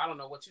cards, so I don't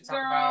know what you're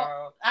talking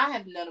about. I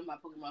have none of my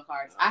Pokemon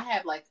cards. I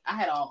had not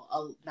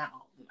all of them.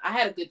 I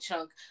had a good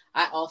chunk.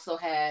 I also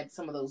had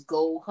some of those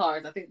gold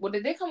cards. I think,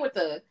 did they come with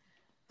the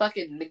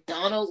fucking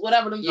McDonald's,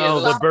 whatever them?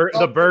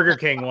 The Burger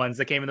King ones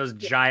that came in those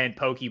giant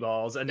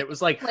Pokeballs, and it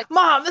was like,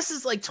 Mom, this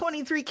is like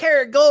 23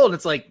 karat gold.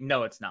 It's like,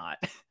 no, it's not.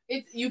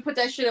 You put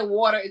that shit in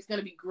water, it's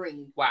gonna be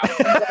green. Wow.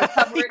 You gotta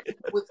cover it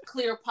with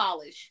clear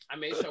polish. I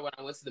made sure when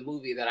I went to the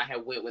movie that I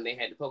went when they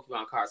had the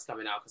Pokemon cards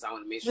coming out, because I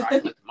wanted to make sure I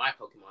collected my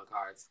Pokemon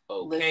cards.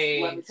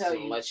 Okay, let me tell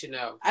you. Let you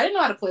know. I didn't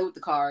know how to play with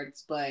the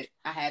cards, but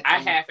I had. I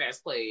half-ass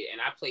played,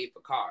 and I played for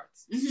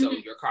cards. So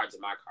your cards are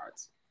my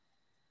cards.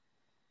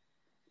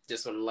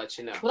 Just want to let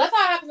you know. Well, that's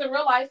how it happens in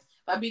real life.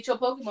 If I beat your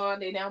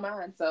Pokemon, they now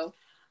mine. So.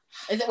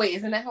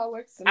 Isn't that how it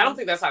works? I don't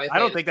think that's how they play. I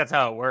don't think that's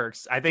how it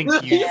works. I think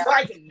you.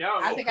 No.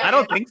 I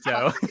don't think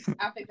so.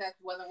 I think that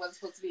wasn't what it's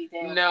supposed to be.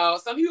 Damn. No,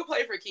 some people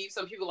play for keeps.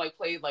 Some people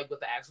played with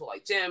the actual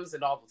gyms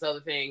and all those other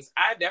things.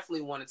 I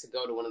definitely wanted to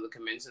go to one of the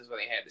conventions where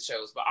they had the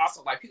shows, but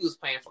also people was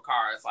playing for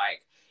cards.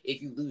 Like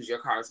if you lose your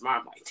cards tomorrow,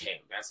 I'm like, damn,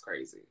 that's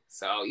crazy.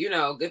 So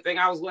good thing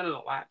I was winning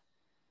a lot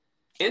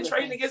and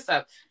trading to get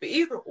stuff. But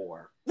either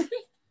or.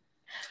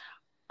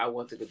 I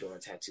want the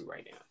Ghidorah tattoo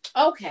right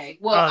now. Okay,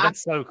 well,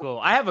 that's so cool.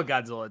 I have a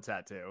Godzilla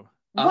tattoo.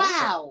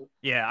 Wow.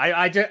 Yeah,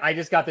 I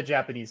just got the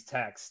Japanese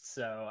text,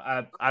 so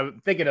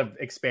I'm thinking of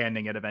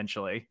expanding it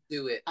eventually.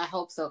 Do it. I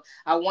hope so.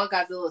 I want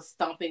Godzilla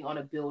stomping on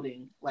a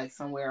building, like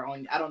somewhere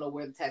on. I don't know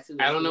where the tattoo is.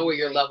 I don't know where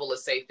your level of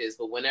safe is,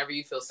 but whenever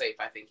you feel safe,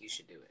 I think you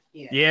should do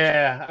it.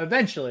 Yeah.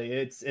 Eventually,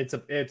 it's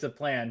a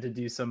plan to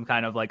do some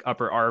kind of like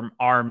upper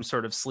arm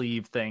sort of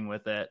sleeve thing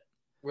with it.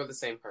 We're the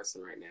same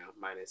person right now,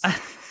 minus.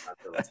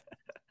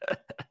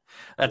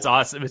 That's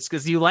awesome. It's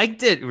because you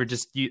liked it.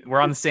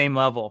 We're on the same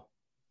level.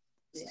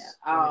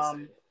 Yeah.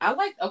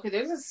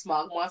 There's a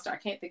smog monster. I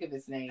can't think of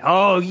his name.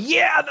 Oh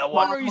yeah, the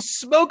one where he's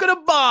smoking a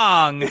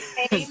bong.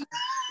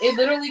 It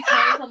literally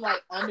came from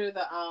under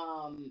the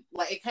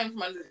it came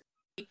from under the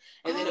sea,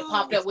 and then it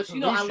popped up, which I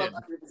love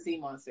under the sea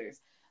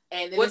monsters.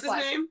 And then what's his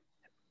name?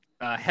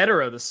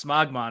 Hetero, the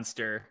smog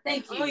monster.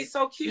 Thank you. Oh, he's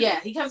so cute. Yeah,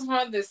 he comes from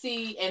under the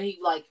sea, and he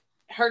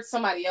hurts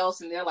somebody else,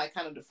 and they're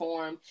kind of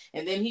deformed,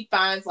 and then he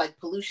finds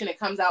pollution that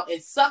comes out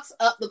and sucks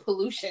up the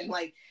pollution,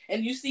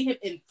 and you see him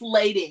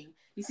inflating.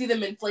 You see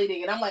them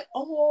inflating, and I'm like,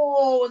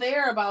 oh,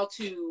 they're about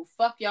to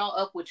fuck y'all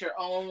up with your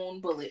own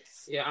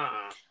bullets.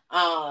 Yeah.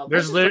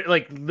 There's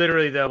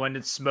literally though, when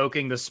it's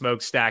smoking the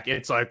smokestack,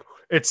 it's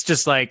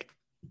just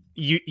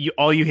you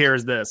all you hear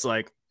is this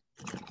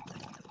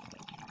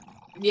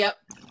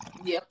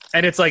Yep.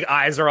 And it's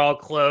eyes are all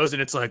closed,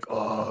 and it's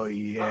oh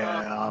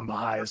yeah, I'm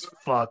high as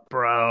fuck,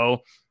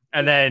 bro.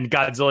 And then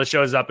Godzilla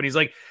shows up, and he's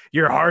like,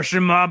 "You're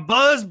harshing my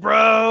buzz,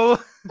 bro."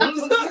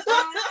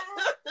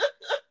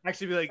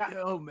 Actually, be like,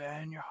 "Yo,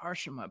 man, you're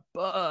harshing my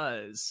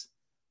buzz."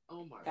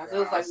 Oh my God. god. It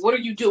was like, what are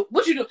you doing?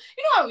 What you do?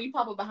 You know how you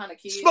pop up behind a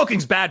kid?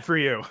 Smoking's bad for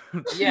you.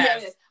 Yes. Yeah,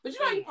 it is. But you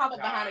know how you pop up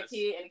Gosh. behind a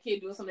kid and the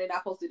kid doing something they're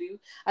not supposed to do?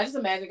 I just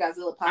imagine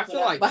Godzilla I popping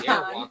feel up like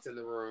behind. Dare walked in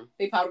the room.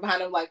 They popped up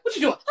behind them like, what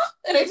you doing?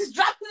 And they just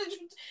drop it.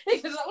 They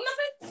just like,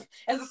 nothing.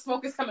 As the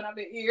smoke is coming out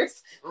their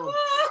ears. Oh,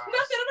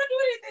 Nothing, I'm not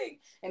doing anything.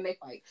 And they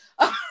fight.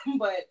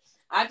 But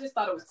I just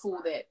thought it was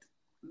cool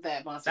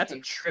that monster. That's a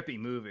trippy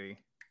movie.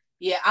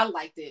 Yeah, I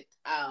liked it.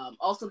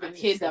 Also, the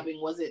kid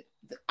dubbing wasn't.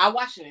 I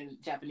watched it in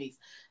Japanese.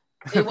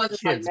 It wasn't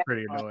Kid's like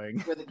pretty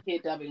annoying. where the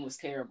kid dubbing was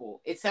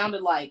terrible. It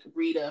sounded like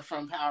Rita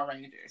from Power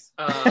Rangers.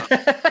 Oh.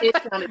 It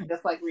sounded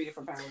just like Rita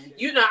from Power Rangers.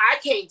 You know, I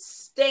can't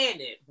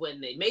stand it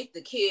when they make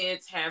the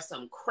kids have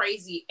some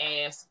crazy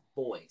ass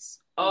voice.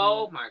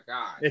 Oh my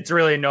god, It's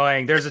really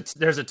annoying. There's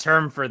a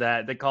term for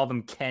that. They call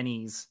them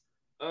Kennies.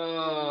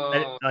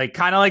 Like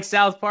kind of like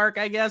South Park,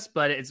 I guess,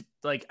 but it's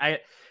like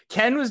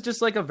Ken was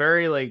just like a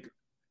very like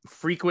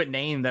frequent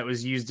name that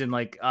was used in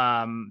like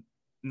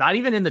not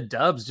even in the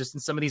dubs, just in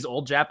some of these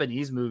old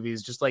Japanese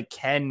movies. Just like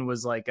Ken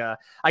was like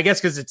I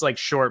guess because it's like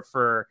short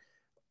for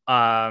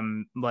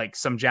like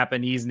some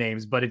Japanese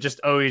names, but it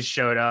just always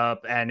showed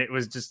up, and it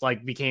was just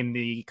like became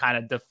the kind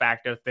of de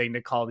facto thing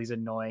to call these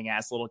annoying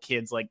ass little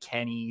kids like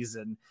Kennies,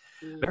 and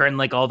they're in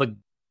like all the.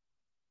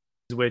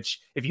 Which,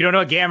 if you don't know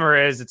what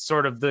Gamera is, it's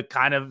sort of the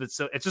kind of it's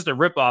just a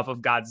ripoff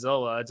of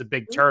Godzilla. It's a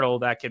big turtle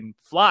that can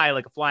fly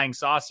like a flying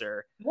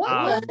saucer. What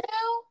the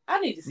hell? I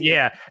need to see.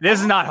 Yeah,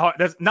 this is not hard.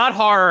 That's not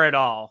horror at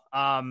all.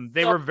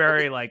 They were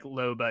very like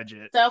low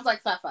budget. Sounds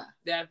like sci-fi.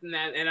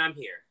 And I'm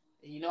here.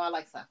 You know, I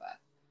like sci-fi.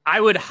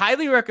 I would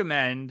highly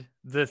recommend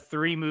the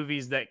 3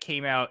 movies that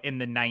came out in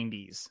the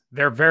 90s.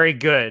 They're very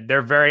good.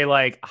 They're very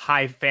like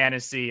high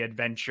fantasy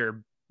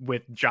adventure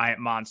with giant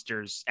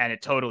monsters, and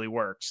it totally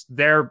works.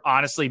 They're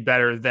honestly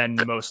better than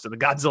most of the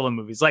Godzilla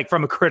movies, like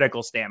from a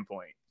critical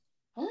standpoint.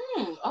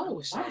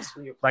 Oh,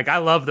 like I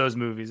love those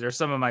movies. They're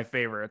some of my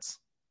favorites.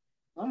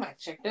 I might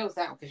check those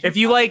out. If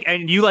you like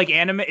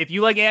anime,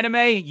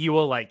 you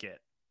will like it.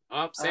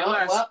 Say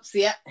less. Well,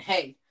 see,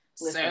 hey,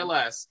 listen, say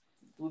less.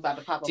 We about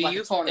to pop up. Do like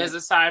you, as a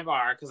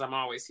sidebar, because I'm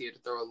always here to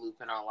throw a loop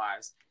in our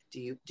lives? Do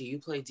you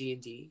play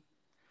D&D?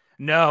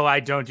 No, I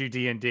don't do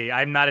D&D.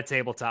 I'm not a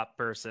tabletop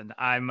person.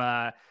 I'm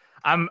a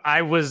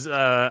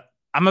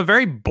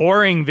very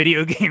boring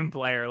video game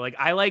player. Like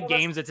I like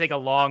games that take a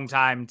long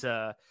time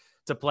to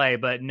play,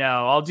 but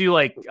no, I'll do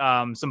like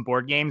some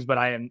board games, but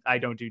I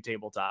don't do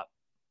tabletop.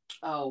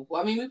 Oh,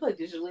 well, I mean, we play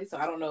digitally, so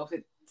I don't know if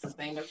it's the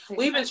same as tabletop.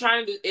 We've been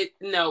trying to do it.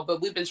 No,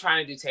 but we've been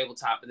trying to do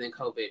tabletop, and then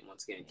COVID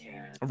once again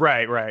came.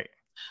 Right.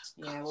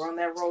 Yeah, we're on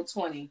that roll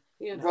 20.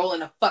 You know.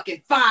 Rolling a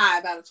fucking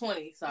 5 out of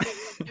 20. So I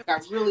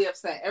got really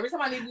upset. Every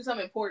time I need to do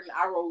something important,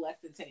 I roll less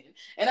than 10.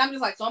 And I'm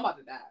just like, so I'm about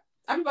to die.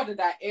 I'm about to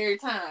die every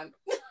time.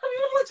 I'm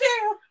in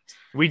jail.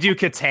 We do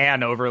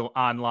Catan over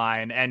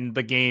online, and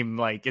the game,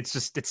 like,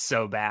 it's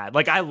so bad.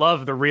 Like, I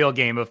love the real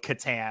game of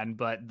Catan,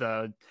 but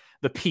the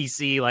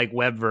PC, like,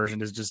 web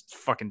version is just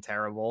fucking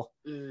terrible.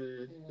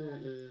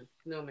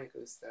 No me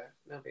gusta.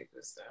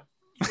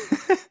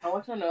 I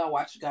want you to know I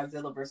watched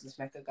Godzilla versus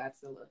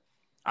Mechagodzilla.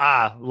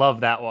 Love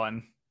that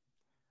one.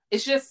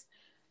 It's a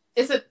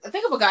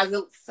think of a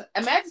Godzilla.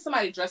 Imagine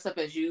somebody dressed up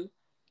as you,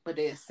 but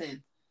they're a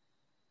synth.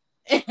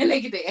 And they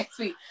get their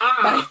XP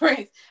by their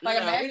friends. Like,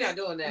 no, imagine, we're not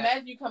doing that.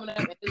 Imagine you coming up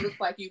and it looks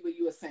like you, but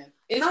you a synth.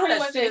 It's not pretty a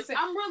much synth. a synth.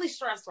 I'm really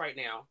stressed right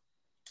now.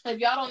 If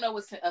y'all don't know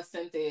what a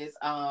synth is,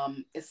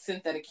 it's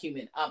synthetic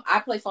human.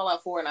 I play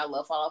Fallout 4 and I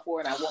love Fallout 4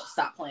 and I won't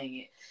stop playing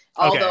it.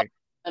 Although I'm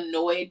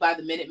annoyed by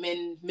the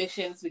Minutemen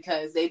missions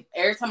because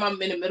every time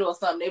I'm in the middle of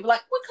something, they be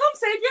like, well, come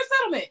save your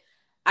settlement.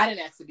 I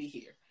didn't ask to be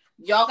here.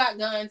 Y'all got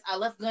guns. I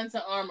left guns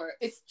and armor.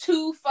 It's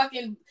two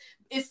fucking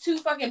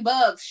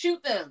bugs.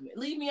 Shoot them.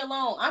 Leave me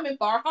alone. I'm in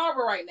Bar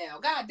Harbor right now.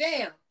 God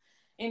damn.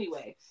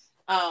 Anyway,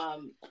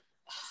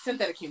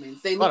 synthetic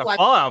humans. They look like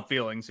Fallout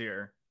feelings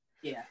here.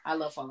 Yeah, I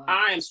love Fallout.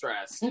 I am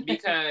stressed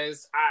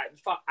because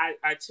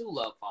I too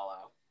love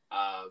Fallout.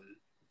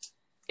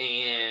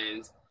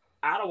 And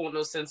I don't want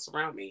no sense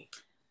around me.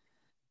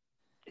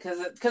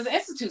 Because the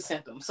Institute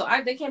sent them, so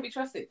they can't be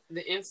trusted.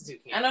 The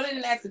Institute can't. I know they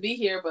didn't ask to be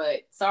here,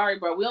 but sorry,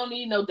 bro. We don't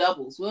need no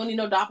doubles. We don't need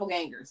no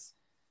doppelgangers.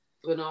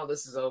 When all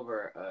this is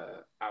over,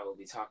 I will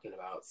be talking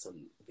about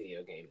some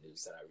video game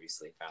news that I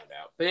recently found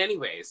out. But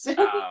anyways,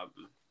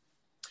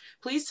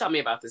 please tell me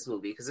about this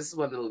movie, because this is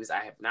one of the movies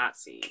I have not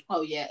seen.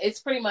 Oh, yeah. It's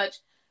pretty much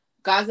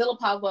Godzilla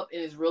pop up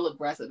and is real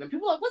aggressive. And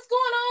people are like, what's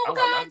going on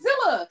with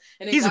Godzilla?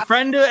 And he's a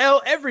friend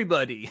to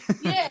everybody.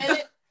 Yeah,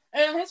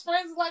 and his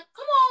friends is like,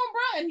 come on,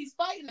 bro. And he's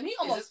fighting. And he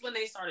almost... Is this when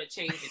they started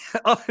changing?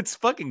 Oh, it's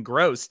fucking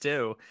gross,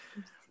 too.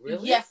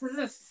 Really? Yes, this is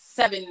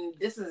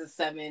a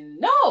 7.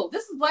 No,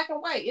 this is black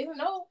and white. Isn't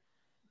no?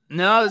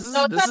 No, this is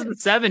the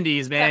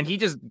 70s, man. He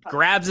just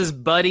grabs his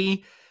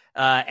buddy,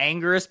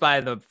 Anguirus,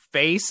 by the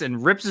face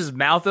and rips his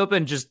mouth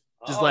open, just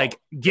like,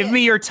 give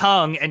me your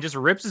tongue, and just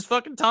rips his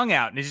fucking tongue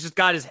out. And he's just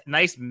got his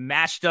nice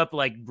mashed up,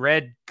 like,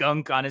 red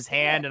gunk on his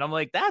hand. And I'm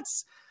like,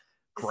 that's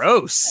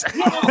gross.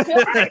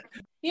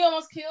 He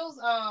almost kills.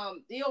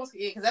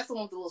 Because that's the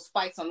one with the little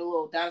spikes on the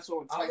little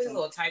dinosaur with all spikes. these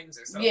little Titans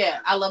are so. Yeah,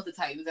 I love the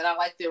Titans, and I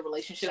like their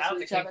relationships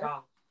with each other.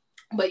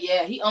 But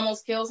yeah, he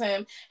almost kills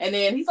him, and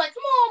then he's like,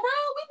 "Come on, bro,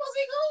 we supposed to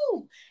be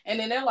cool." And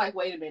then they're like,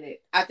 "Wait a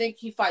minute." I think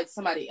he fights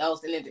somebody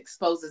else, and it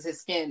exposes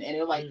his skin. And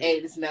they're like, "Hey,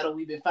 this metal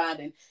we've been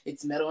finding,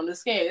 it's metal on the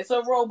skin. It's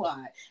a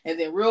robot." And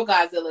then real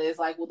Godzilla is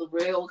like, "Well, the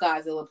real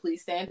Godzilla,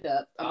 please stand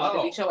up. I'm about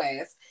to beat your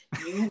ass.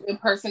 You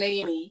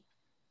impersonating me.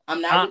 I'm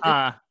not."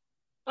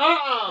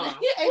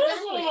 Yeah,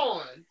 exactly.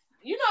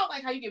 You know,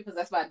 like how you get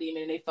possessed by a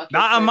demon and they fuck.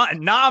 Not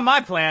on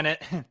my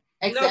planet.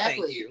 Exactly. No,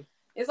 thank you.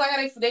 It's like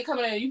how they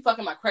coming in and you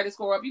fucking my credit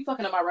score up. You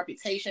fucking up my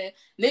reputation.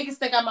 Niggas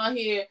think I'm out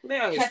here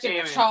catching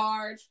a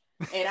charge.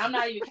 And I'm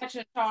not even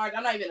catching a charge.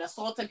 I'm not even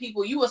assaulting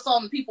people. You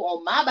assaulting people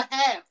on my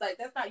behalf. Like,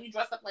 that's not you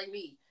dressed up like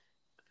me.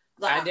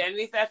 Like,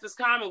 identity theft is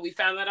common. We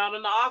found that out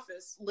in the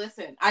office.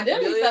 Listen,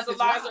 identity theft of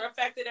lives are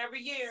affected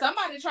every year.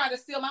 Somebody tried to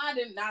steal my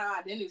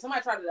identity.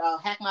 Somebody tried to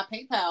hack my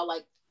PayPal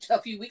like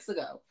a few weeks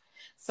ago.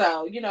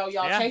 So, you know,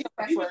 y'all change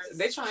your passwords.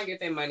 They trying to get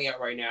their money up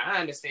right now.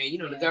 I understand. You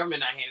know, the government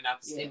not handing out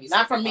the stimulus.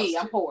 Not for me.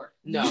 I'm poor.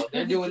 No,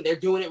 they're doing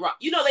it wrong.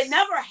 You know, they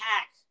never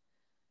hack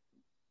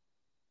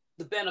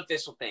the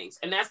beneficial things,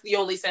 and that's the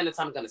only sentence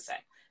I'm going to say.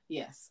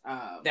 Yes,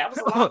 that was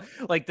a lot.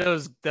 Like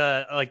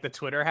the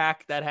Twitter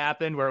hack that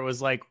happened, where it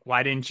was like,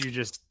 why didn't you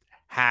just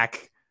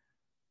hack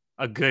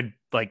a good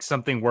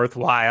something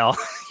worthwhile?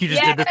 You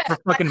just did this for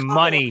fucking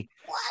money.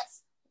 What?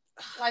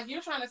 Like,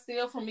 you're trying to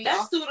steal from me.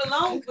 That student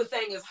loan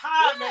thing is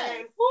high,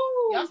 man.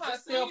 Woo, y'all trying to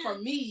steal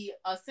from me,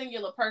 a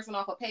singular person,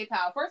 off of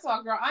PayPal. First of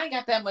all, girl, I ain't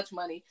got that much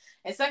money.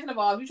 And second of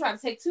all, if you try to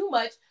take too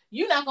much,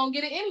 you're not gonna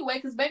get it anyway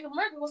because Bank of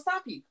America will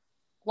stop you.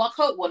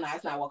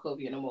 It's not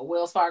Wachovia no more.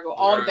 Wells Fargo,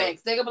 all the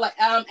banks, they're gonna be like,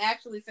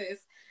 actually, sis,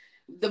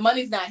 the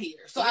money's not here.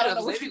 So I don't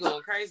know what they be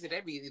going crazy.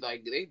 They be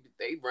like,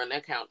 they run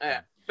that count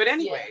up. But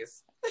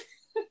anyways,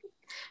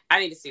 I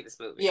need to see this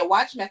movie. Yeah,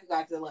 watch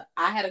Mechagodzilla.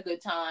 I had a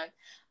good time.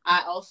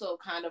 I also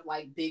kind of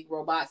like big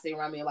robots. They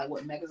remind me of like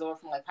what Megazord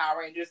from like Power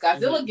Rangers.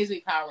 Godzilla gives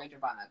me Power Ranger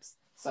vibes.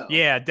 So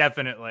yeah,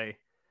 definitely.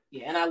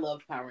 Yeah, and I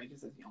loved Power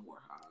Rangers as a young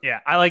warthog. Yeah,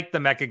 I like the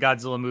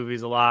Mechagodzilla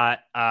movies a lot.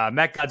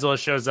 Mechagodzilla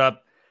shows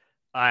up,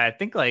 I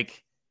think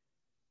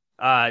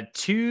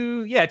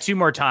two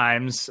more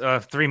times,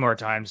 three more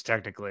times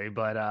technically,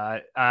 but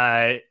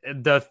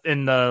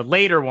in the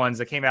later ones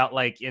that came out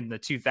like in the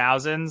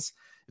 2000s,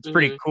 it's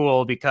pretty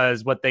cool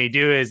because what they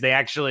do is they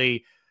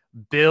actually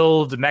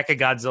build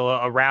Mechagodzilla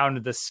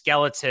around the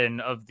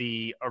skeleton of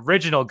the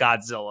original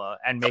Godzilla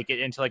and make it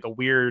into like a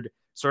weird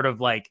sort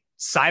of like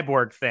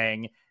cyborg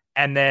thing.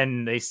 And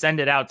then they send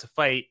it out to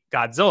fight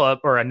Godzilla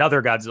or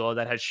another Godzilla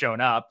that has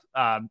shown up.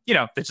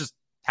 That just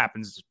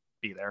happens to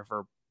be there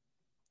for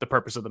the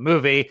purpose of the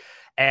movie.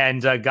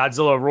 And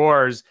Godzilla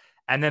roars.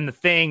 And then the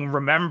thing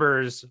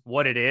remembers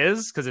what it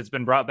is because it's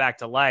been brought back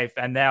to life.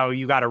 And now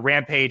you got a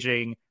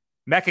rampaging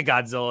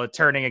Mechagodzilla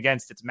turning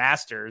against its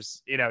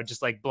masters,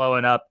 just like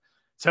blowing up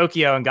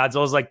Tokyo. And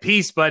Godzilla's like,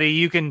 peace, buddy.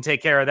 You can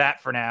take care of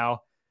that for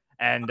now.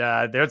 And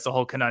there's the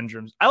whole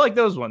conundrum. I like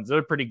those ones.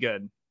 They're pretty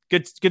good.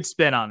 Good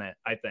spin on it,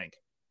 I think.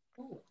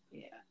 Ooh,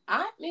 yeah.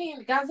 I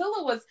mean,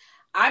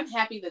 I'm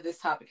happy that this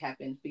topic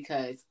happened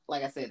because,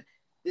 like I said,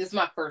 this is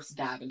my first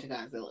dive into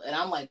Godzilla. And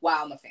I'm like,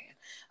 wow, I'm a fan.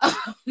 I'm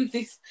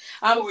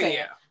a fan.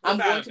 Yeah. I'm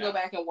going to go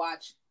back and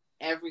watch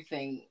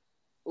everything.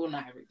 Well,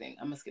 not everything.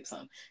 I'm going to skip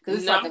some.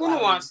 I'm going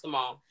to watch them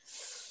all.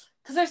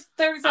 Because there's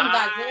 30-some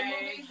Godzilla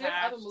movies. There's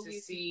other movies.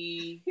 To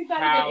see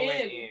how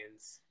it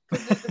ends.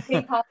 Because there's the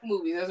King Kong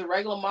movie. There's a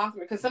regular Mothra.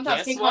 Because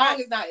sometimes King Kong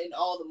is not in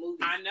all the movies.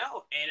 I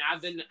know. And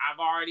I've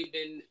already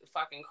been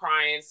fucking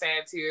crying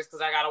sad tears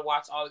because I got to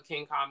watch all the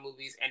King Kong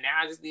movies. And now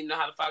I just need to know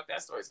how the fuck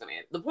that story's going to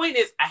end. The point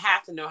is, I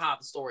have to know how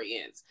the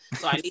story ends.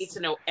 So I need to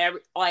know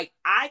I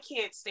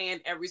can't stand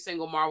every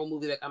single Marvel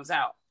movie that comes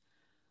out.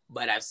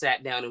 But I've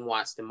sat down and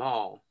watched them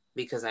all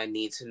because I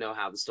need to know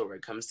how the story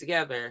comes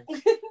together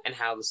and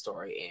how the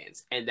story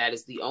ends. And that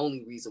is the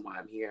only reason why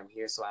I'm here. I'm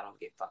here so I don't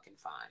get fucking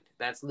fined.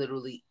 That's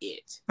literally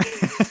it.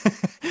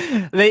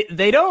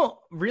 They don't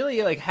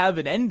really have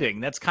an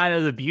ending. That's kind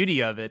of the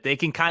beauty of it. They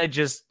can kind of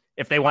just,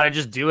 if they want to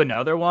just do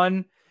another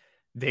one,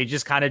 they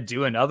just kind of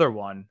do another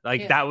one.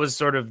 That was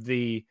sort of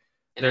their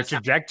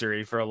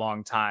trajectory for a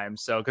long time.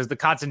 So, because the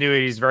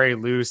continuity is very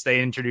loose,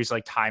 they introduce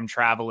time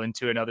travel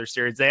into another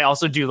series. They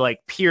also do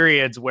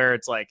periods where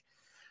it's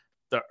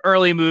the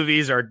early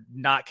movies are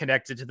not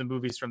connected to the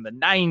movies from the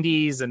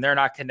 90s, and they're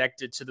not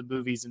connected to the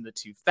movies in the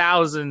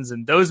 2000s.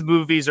 And those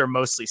movies are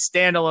mostly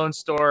standalone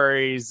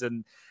stories.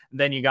 And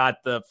then you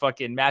got the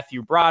fucking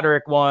Matthew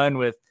Broderick one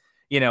with,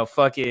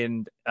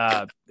 fucking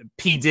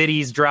P.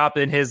 Diddy's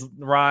dropping his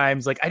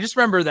rhymes. I just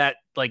remember that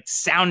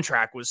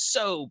soundtrack was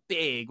so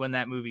big when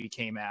that movie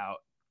came out.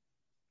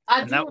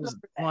 And that was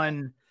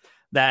one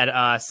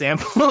that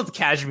sampled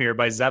Kashmir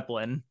by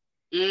Zeppelin.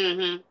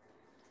 Mm-hmm.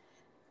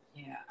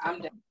 Yeah, I'm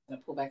definitely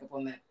gonna pull back up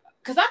on that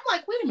because I'm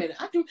like, wait a minute,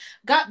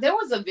 there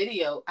was a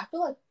video. I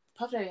feel like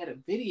Puff Daddy had a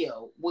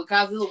video where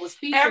Godzilla was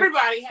featured.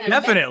 Everybody had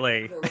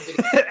Definitely.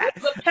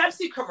 It was a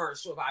Pepsi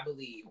commercial, I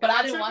believe. But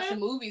I didn't watch the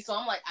movie, so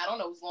I'm like, I don't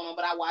know what's going on,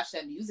 but I watched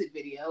that music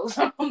video.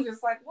 So I'm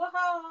just like,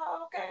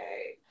 wow,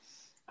 okay.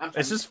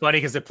 It's just funny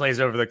because it plays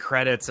over the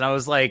credits, and I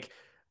was like,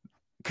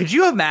 could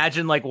you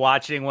imagine like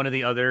watching one of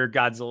the other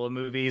Godzilla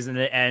movies and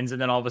it ends,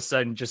 and then all of a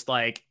sudden just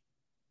like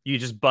you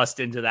just bust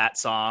into that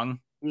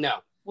song? No.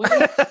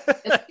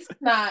 It's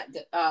not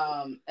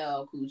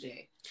LL Cool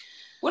J.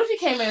 What if he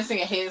came in and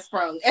singing Head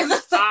Sprung as a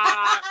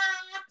song?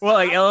 Well,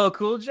 like LL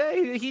Cool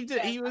J,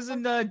 he was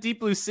in Deep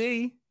Blue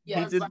Sea.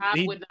 Yeah,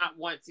 I would not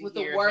want to with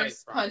hear the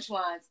worst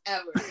punchlines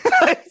ever.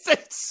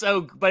 it's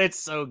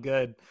so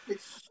good.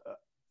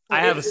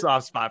 I have a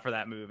soft spot for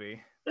that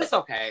movie. It's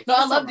okay. No,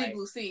 I love Deep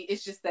Blue Sea.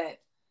 It's just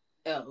that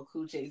LL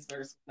Cool J's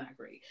verse is not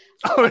great.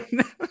 Oh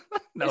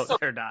no,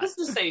 they're not. It's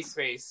a safe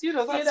space.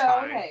 That's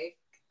fine. Hey,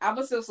 I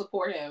would still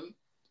support him,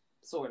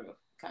 sort of,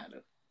 kind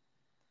of.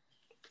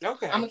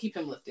 Okay. I'm gonna keep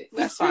him lifted.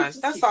 That's fine.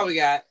 That's all we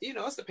got.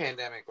 It's a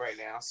pandemic right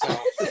now, so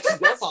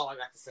that's all I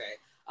got to say.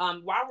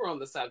 While we're on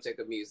the subject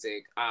of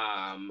music,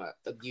 I'm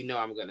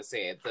gonna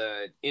say it.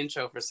 The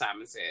intro for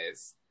Simon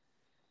Says,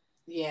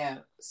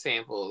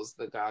 samples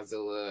the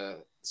Godzilla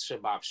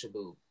Shabop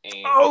Shaboop.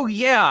 And oh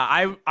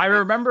yeah, I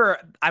remember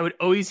I would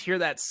always hear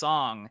that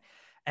song,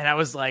 and I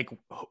was like,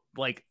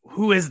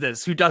 who is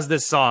this? Who does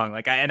this song?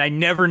 I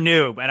never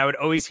knew, and I would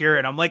always hear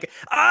it. I'm like,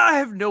 I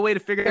have no way to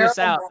figure this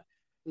out.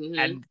 Mm-hmm.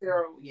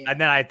 And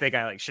then I think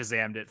I like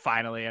Shazammed it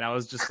finally, and I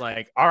was just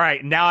like, all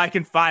right, now I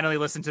can finally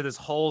listen to this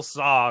whole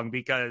song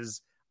because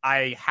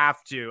I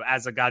have to,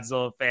 as a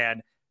Godzilla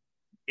fan,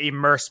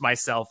 immerse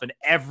myself in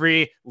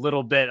every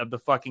little bit of the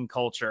fucking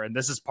culture, and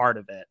this is part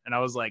of it. And I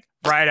was like,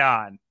 right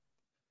on.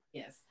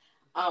 Yes.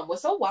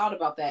 What's so wild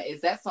about that is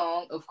that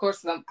song, of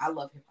course, I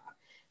love hip hop,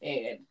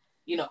 and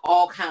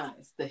all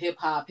kinds, the hip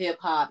hop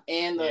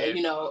and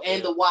the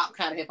and the WAP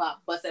kind of hip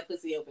hop, bust that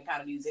pussy open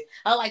kind of music.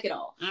 I like it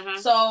all. Mm-hmm.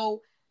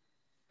 So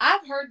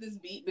I've heard this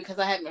beat because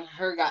I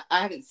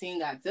haven't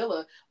seen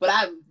Godzilla, but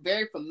I'm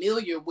very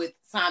familiar with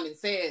Simon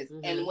Says.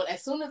 Mm-hmm. And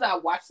as soon as I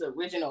watched the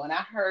original and I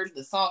heard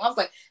the song, I was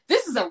like,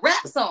 this is a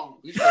rap song.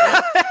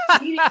 I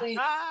immediately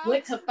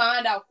went to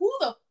find out who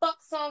the fuck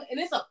song,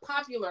 and it's a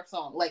popular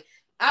song. Like,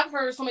 I've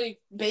heard so many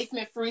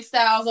basement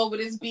freestyles over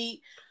this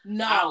beat.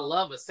 No, I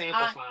love a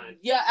sample find.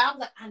 Yeah, I was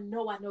like, I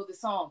know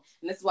this song,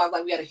 and this is why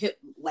we got to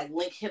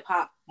link hip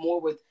hop more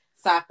with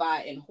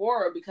sci-fi and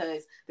horror,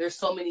 because there's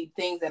so many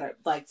things that are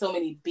like so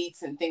many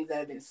beats and things that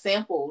have been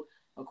sampled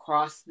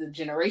across the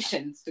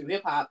generations through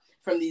hip hop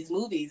from these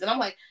movies. And I'm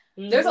like,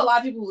 there's a lot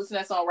of people who listen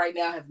to that song right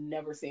now have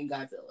never seen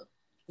Godzilla.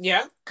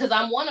 Yeah, because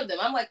I'm one of them.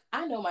 I'm like,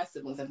 I know my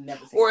siblings have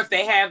never seen. Or if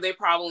they have, they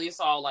probably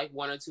saw like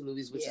one or two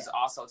movies, which is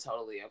also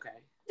totally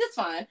okay. It's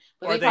fine.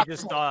 But or they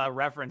just saw a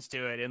reference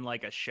to it in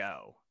like a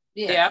show.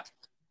 Yeah.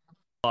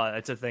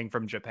 It's a thing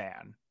from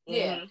Japan.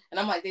 Yeah. Mm-hmm. And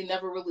I'm like, they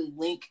never really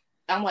link.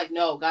 I'm like,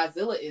 no,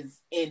 Godzilla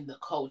is in the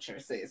culture,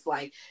 sis.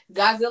 Like,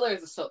 Godzilla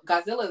is a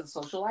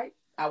socialite.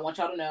 I want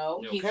y'all to know.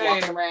 Okay. He's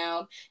walking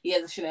around. He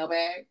has a Chanel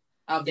bag.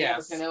 They have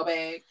a Chanel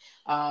bag.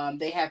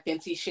 They have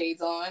Fenty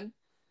shades on.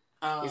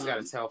 He's got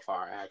a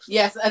Telfar, actually.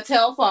 Yes, a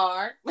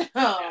Telfar.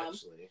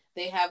 Actually.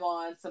 They have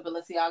on some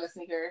Balenciaga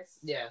sneakers.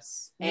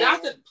 Yes. And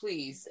not that,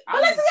 please.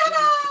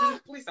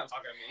 Balenciaga! Please stop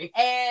talking to me.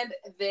 And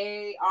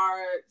they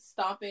are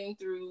stomping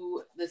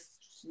through the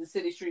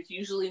city streets,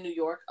 usually New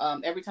York.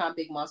 Every time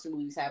big monster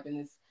movies happen,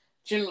 it's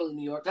generally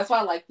New York. That's why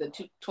I like the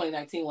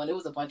 2019 one. It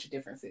was a bunch of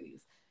different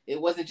cities.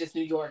 It wasn't just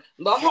New York.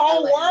 The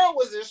whole world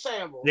was in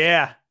shambles.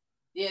 Yeah.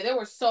 Yeah, there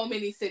were so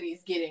many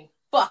cities getting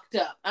fucked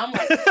up. I'm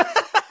like,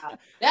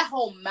 that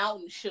whole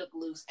mountain shook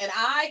loose, and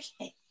I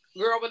can't.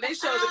 Girl, when they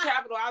showed the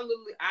Capitol,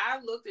 I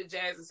looked at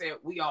Jazz and said,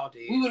 "We all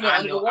did. We would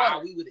have been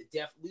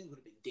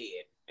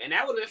dead, and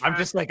that would have." I'm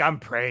just like, I'm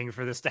praying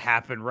for this to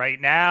happen right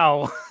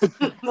now.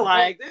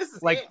 Like, this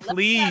is like,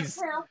 please,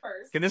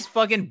 can this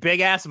fucking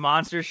big ass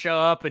monster show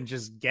up and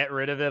just get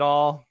rid of it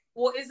all?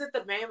 Well, is it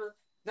the mammoth?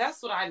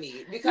 That's what I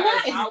need, because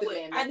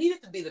I need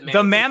it to be the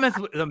mammoth.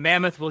 The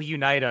mammoth will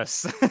unite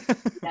us.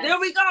 There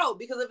we go.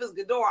 Because if it's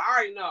Ghidorah, I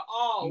already know.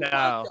 Oh, no.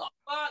 What the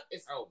fuck?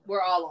 It's over.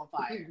 We're all on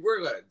fire.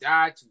 We're gonna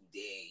die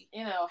today.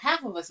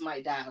 Half of us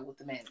might die with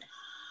the mammoth.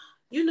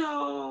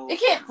 It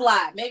can't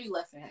fly. Maybe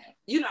less than half.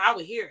 I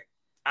would hear it.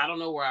 I don't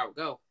know where I would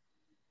go.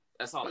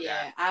 That's all I got.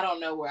 Yeah, I don't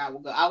know where I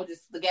would go. I would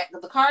just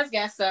the car's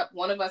gassed up.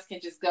 One of us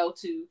can just go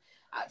to.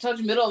 I told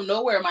you, middle of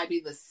nowhere might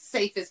be the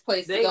safest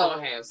place to go. They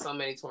gonna have so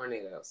many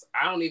tornadoes.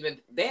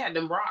 They had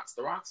them rocks.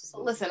 The rocks.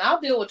 Listen, I'll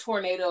deal with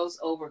tornadoes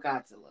over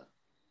Godzilla.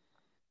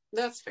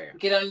 That's fair.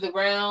 Get under the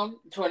ground,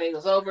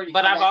 tornadoes over.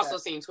 But I've also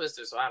seen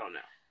Twister, so I don't know.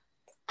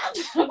 I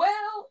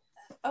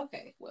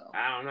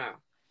don't know.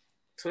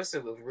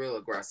 Twister was real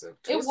aggressive.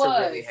 Twister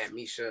really had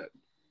me shook.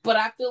 But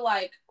I feel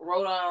like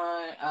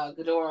Rodon,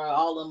 Ghidorah,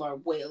 all of them are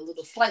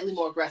slightly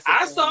more aggressive.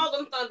 I saw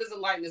them thunders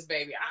and lightnings,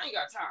 baby. I ain't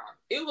got time.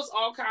 It was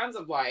all kinds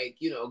of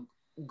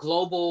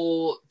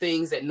global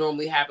things that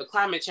normally happen.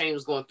 Climate change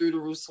was going through the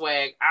roof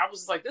swag. I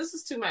was like, this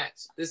is too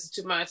much.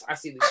 I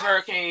see these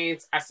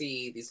hurricanes. I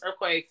see these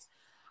earthquakes.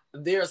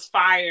 There's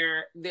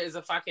fire. There's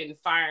a fucking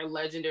fire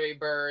legendary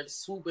bird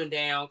swooping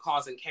down,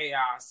 causing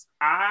chaos.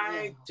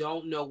 I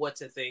don't know what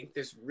to think.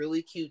 There's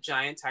really cute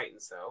giant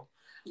titans, though.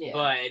 Yeah.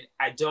 But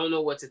I don't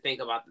know what to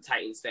think about the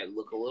titans that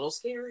look a little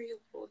scary, a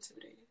little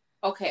intimidating.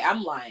 Okay,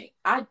 I'm lying.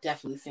 I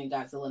definitely seen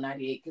Godzilla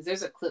 98 because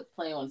there's a clip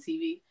playing on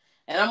TV.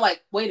 And I'm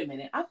like, wait a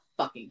minute, I've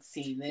fucking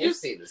seen this. You've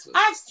seen this movie.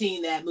 I've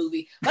seen that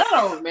movie, but I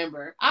don't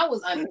remember. I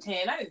was under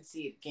 10. I didn't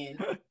see it again.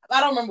 I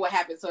don't remember what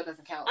happened, so it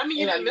doesn't count. I mean,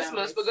 you didn't miss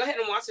much, but go ahead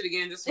and watch it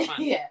again just for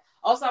fun. Yeah.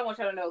 Also, I want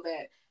y'all to know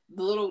that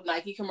the little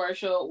Nike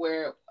commercial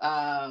where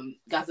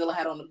Godzilla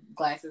had on the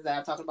glasses that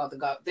I talked about,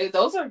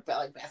 those are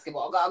like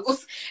basketball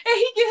goggles. And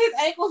he get his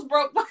ankles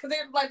broke because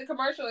they're like the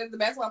commercial is the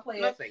basketball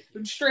player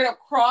straight up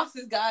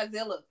crosses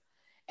Godzilla.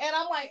 And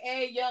I'm like,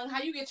 hey, young,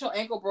 how you get your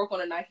ankle broke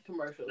on a Nike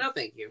commercial? No,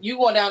 thank you. You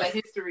going down in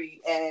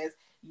history as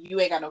you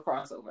ain't got no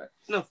crossover.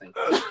 No, thank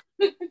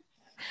you.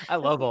 I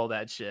love all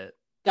that shit.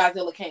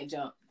 Godzilla can't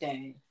jump.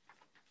 Dang.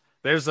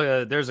 There's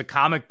a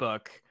comic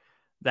book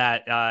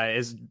that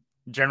is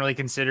generally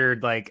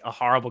considered like a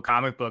horrible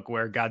comic book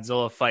where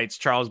Godzilla fights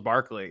Charles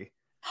Barkley.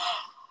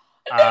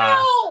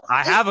 No!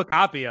 I have a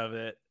copy of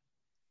it.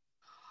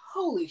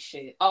 Holy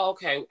shit. Oh,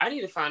 okay. I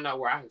need to find out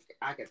where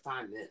I can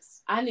find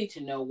this. I need to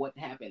know what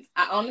happens.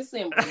 I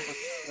honestly am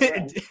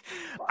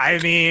I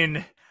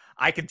mean,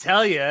 I could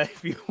tell you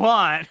if you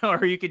want,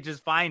 or you could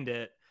just find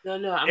it.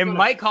 No, it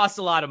might cost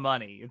a lot of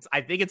money. I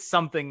think it's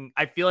something,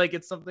 I feel like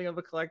it's something of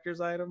a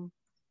collector's item.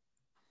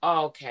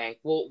 Okay.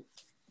 Well,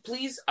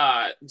 please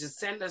just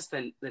send us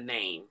the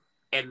name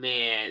and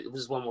then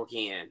just one more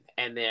again.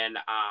 And then,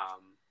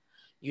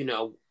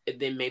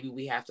 then maybe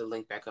we have to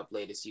link back up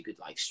later so you could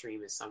like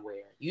stream it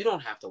somewhere. You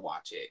don't have to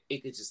watch it.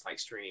 It could just like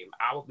stream.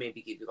 I would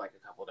maybe give you like a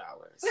couple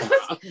dollars.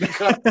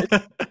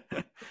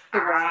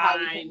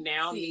 I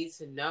now need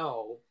to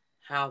know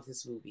how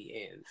this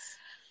movie ends.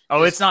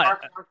 Oh, it's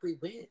not. Barkley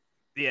win?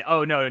 Yeah.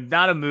 Oh no,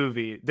 not a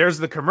movie. There's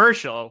the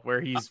commercial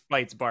where he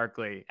fights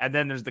Barkley, and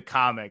then there's the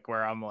comic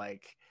where I'm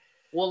like,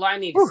 well, I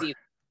need to see.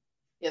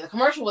 Yeah, the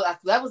commercial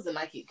that was the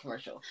Nike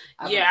commercial.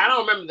 I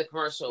don't remember the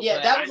commercial.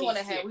 Yeah, that was the one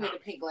that had the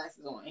pink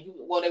glasses on.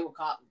 They were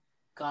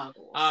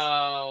goggles.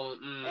 Oh,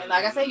 and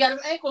like I said, he got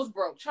his ankles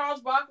broke.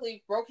 Charles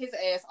Barkley broke his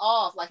ass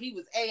off like he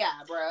was AI,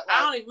 bro. Like, I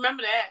don't even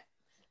remember that.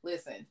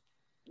 Listen,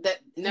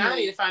 now I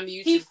need to find the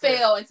YouTube. He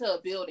fell into a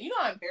building. You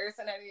know how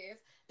embarrassing that is.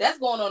 That's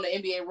going on the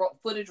NBA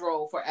footage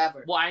roll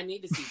forever. Well, I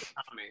need to see the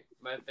comic,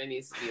 but there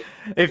needs to be.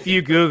 If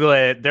you Google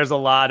it, there's a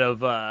lot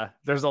of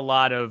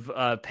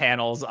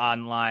panels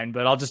online.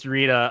 But I'll just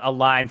read a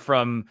line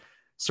from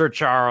Sir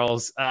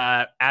Charles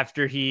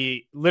after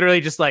he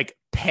literally just like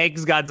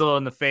pegs Godzilla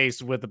in the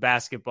face with a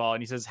basketball,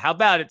 and he says, "How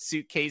about it,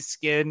 suitcase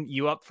skin?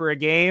 You up for a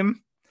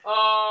game?"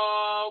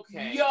 Oh,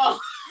 okay. Yo,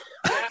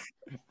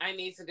 I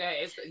need to go.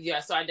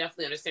 So I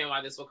definitely understand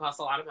why this will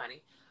cost a lot of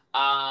money.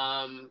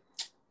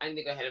 I need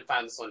to go ahead and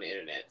find this on the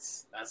internet.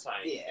 That's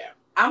fine. Yeah.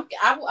 I'm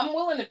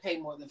willing to pay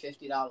more than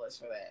 $50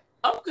 for that.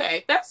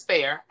 Okay, that's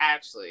fair.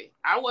 Actually,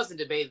 I wasn't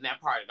debating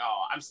that part at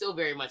all. I'm still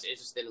very much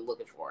interested in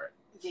looking for it.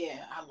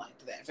 Yeah, I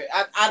liked that.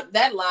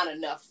 That line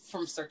enough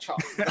from Sir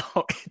Charles.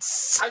 No,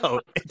 it's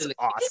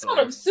awesome.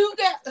 That's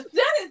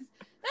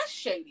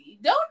shady.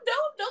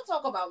 Don't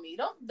talk about me.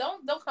 Don't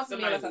come to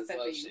me unless I said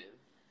for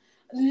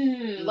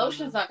you.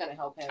 Lotion's not gonna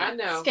help him. I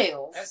know.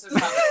 Scales. That's just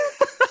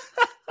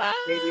how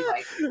maybe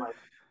like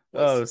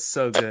oh,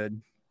 so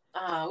good.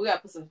 We gotta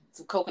put some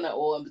coconut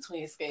oil in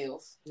between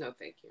scales. No,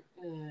 thank you.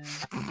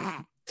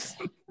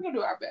 We're gonna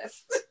do our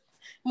best.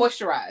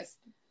 Moisturize.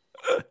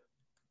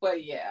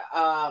 But yeah,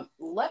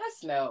 let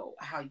us know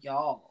how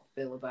y'all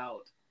feel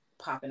about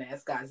popping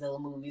ass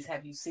Godzilla movies.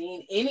 Have you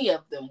seen any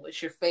of them?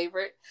 What's your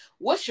favorite?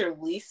 What's your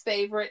least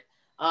favorite?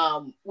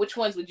 Which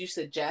ones would you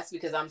suggest?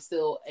 Because I'm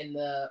still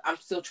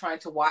trying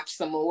to watch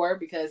some more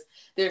because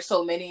there's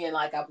so many, and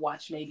like I've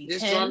watched maybe 10.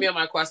 Just join me on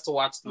my quest to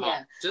watch them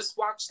all. Just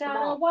watch them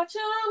all. Watch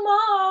them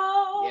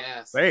all.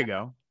 Yes. There you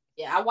go.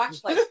 Yeah, I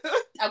watched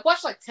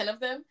like 10 of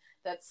them.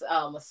 That's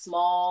a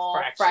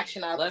small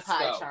fraction out of the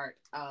pie chart.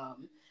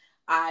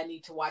 I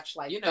need to watch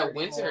like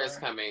winter is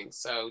coming,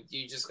 so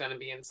you're just gonna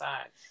be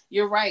inside.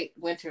 You're right,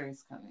 winter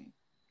is coming.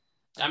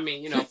 I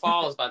mean,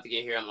 fall is about to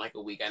get here in like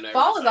a week. I know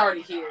fall is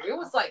already here. It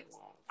was like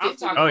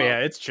yeah,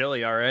 it's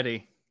chilly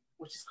already,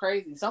 which is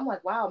crazy. So I'm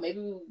like, wow,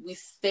 maybe we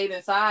stayed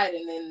inside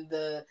and then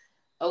the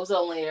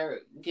ozone layer,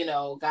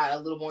 got a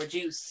little more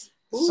juice.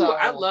 Ooh, so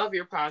I love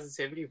your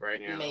positivity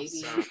right now. Maybe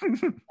so.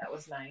 that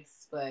was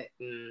nice, but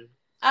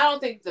I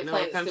don't think the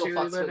planet still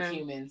fucks with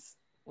humans.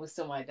 We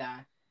still might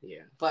die.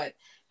 Yeah. But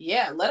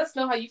yeah, let us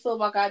know how you feel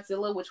about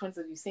Godzilla. Which ones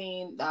have you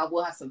seen?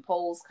 We'll have some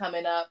polls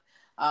coming up.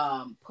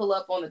 Pull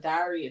up on the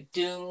Diary of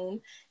Dune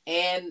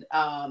and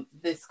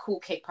this Cool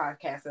Cake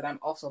podcast that I'm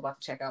also about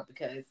to check out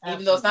because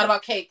even though it's not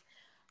about cake,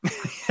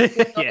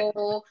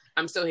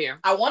 I'm still here.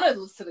 I want to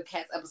listen to the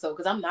Cats episode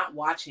because I'm not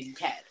watching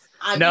Cats.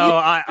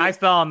 I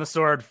fell on the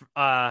sword.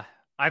 I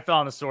I fell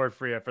on the sword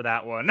for you for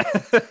that one.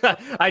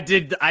 I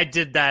did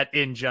that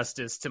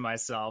injustice to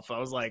myself. I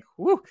was like,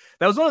 whew.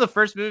 That was one of the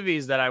first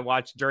movies that I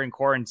watched during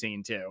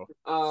quarantine too.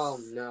 Oh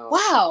no.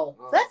 Wow,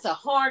 that's a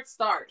hard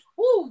start.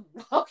 Woo.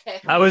 Okay.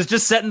 I was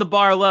just setting the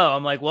bar low.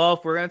 I'm like, well,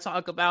 if we're gonna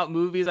talk about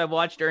movies I've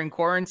watched during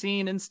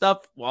quarantine and stuff,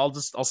 well,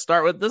 I'll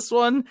start with this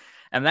one.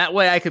 And that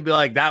way I could be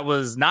like, that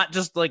was not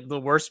just like the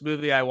worst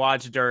movie I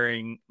watched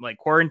during like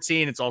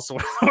quarantine. It's also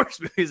one of the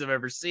worst movies I've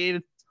ever seen.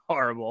 It's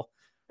horrible.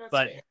 That's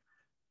But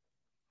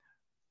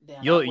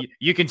fair.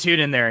 you can tune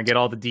in there and get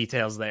all the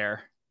details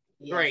there.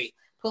 Yes. Great.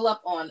 Pull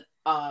up on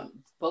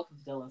both of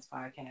Dylan's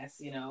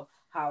podcasts,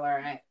 holler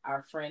at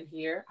our friend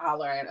here,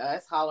 holler at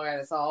us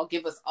all,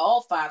 give us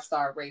all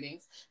 5-star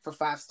ratings for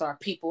 5-star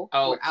people.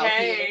 Okay. We're out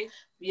here,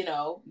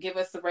 give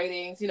us the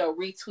ratings,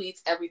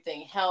 retweets,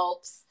 everything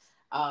helps.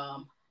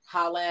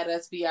 Holler at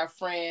us, be our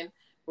friend.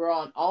 We're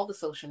on all the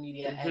social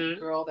media at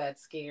Girl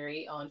That's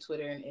Scary on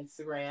Twitter and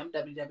Instagram,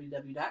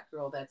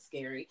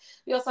 www.girlthat'sscary.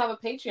 We also have a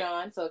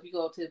Patreon, so if you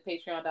go to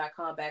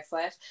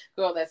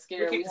patreon.com/Girl That's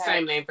Scary, we keep the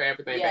same name for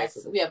everything. Yes,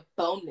 basically. we have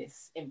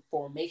bonus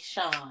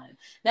information.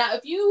 Now,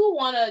 if you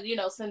want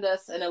to, send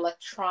us an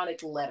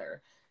electronic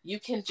letter, you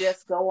can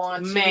just go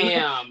on to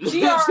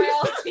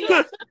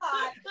GRLT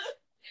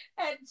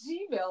at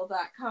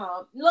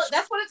gmail.com. Look,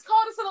 that's what it's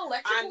called. It's an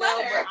electric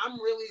letter. But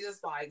I'm really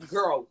just like,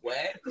 girl,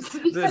 what?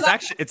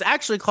 It's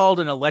actually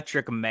called an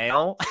electric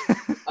mail.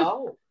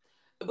 Oh,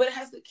 but it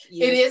has the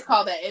key. It is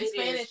called that in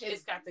Spanish.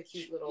 It's got the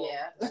cute little.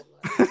 Yeah.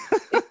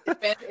 In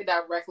Spanish, it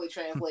directly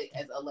translates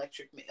as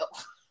electric mail.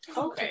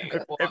 Okay.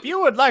 If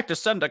you would like to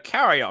send a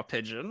carrier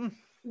pigeon.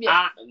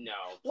 Yeah.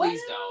 No, please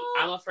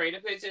don't. I'm afraid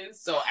of pigeons,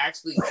 so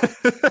actually.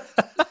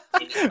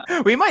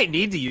 We might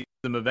need to use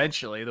them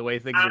eventually, the way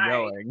things are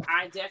going.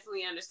 I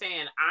definitely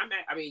understand.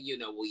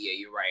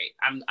 You're right.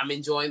 I'm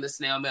enjoying the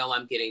snail mail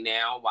I'm getting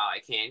now while I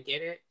can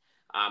get it.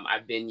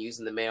 I've been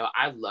using the mail.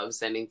 I love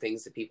sending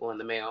things to people in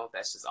the mail.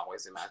 That's just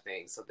always been my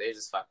thing. So they're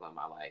just fucking with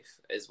my life,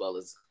 as well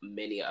as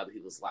many other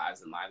people's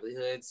lives and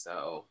livelihoods.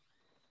 So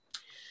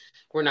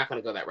we're not going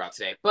to go that route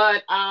today.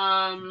 But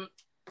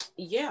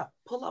yeah,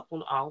 pull up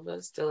on all of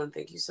us. Dylan,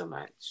 thank you so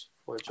much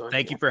for joining.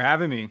 Thank you for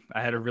having me.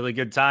 I had a really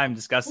good time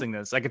discussing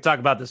this. I could talk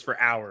about this for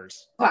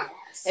hours.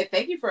 And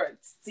thank you for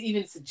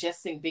even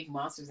suggesting big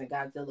monsters in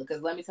Godzilla,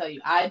 because let me tell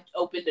you, I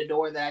opened a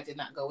door that I did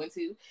not go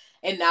into,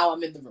 and now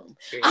I'm in the room.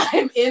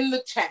 I'm in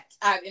the chat.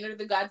 I've entered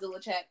the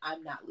Godzilla chat.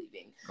 I'm not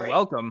leaving. Great.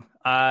 Welcome.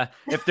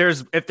 If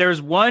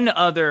there's one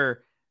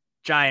other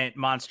giant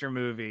monster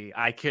movie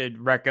I could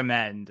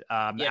recommend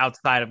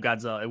outside of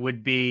Godzilla, it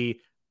would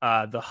be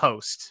The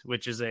Host,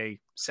 which is a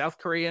South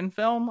Korean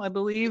film, I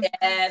believe.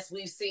 Yes,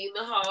 we've seen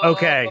The Host.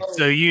 Okay,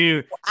 so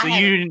you get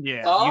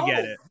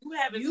it.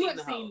 You have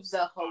seen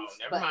The Host.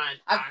 Never mind.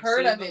 I've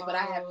heard of it, but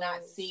I have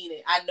not seen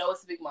it. I know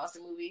it's a big monster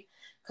movie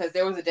because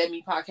there was a Dead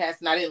Meat podcast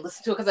and I didn't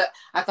listen to it because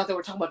I thought they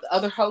were talking about the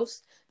other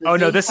host. No,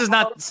 this is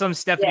not some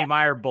Stephanie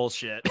Meyer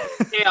bullshit.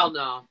 Hell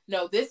no.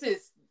 No, this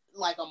is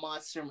like a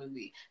monster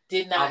movie.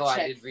 Did not Although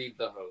check. I did read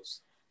The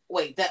Host.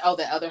 Wait, that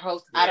other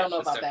host? Yeah, I don't know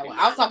about that one.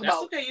 I was talking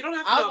about. Okay, you don't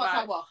have to I was know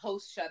talking about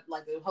host shut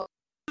like the host.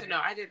 No,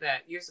 I did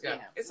that years ago.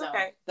 Yeah, it's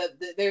okay.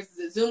 There's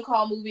the Zoom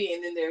call movie,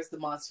 and then there's the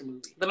monster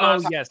movie.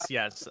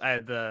 Yes.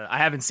 I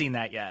haven't seen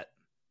that yet.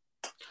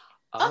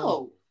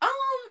 Well,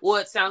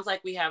 it sounds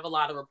like we have a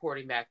lot of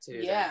reporting back to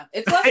do. Yeah,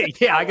 it's less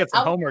I got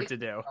some homework to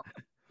do.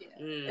 Yeah.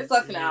 It's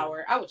less than an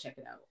hour. I would check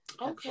it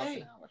out.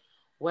 Okay.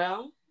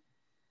 Well,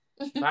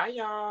 bye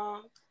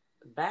y'all.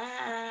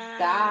 Bye.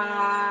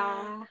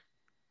 Bye.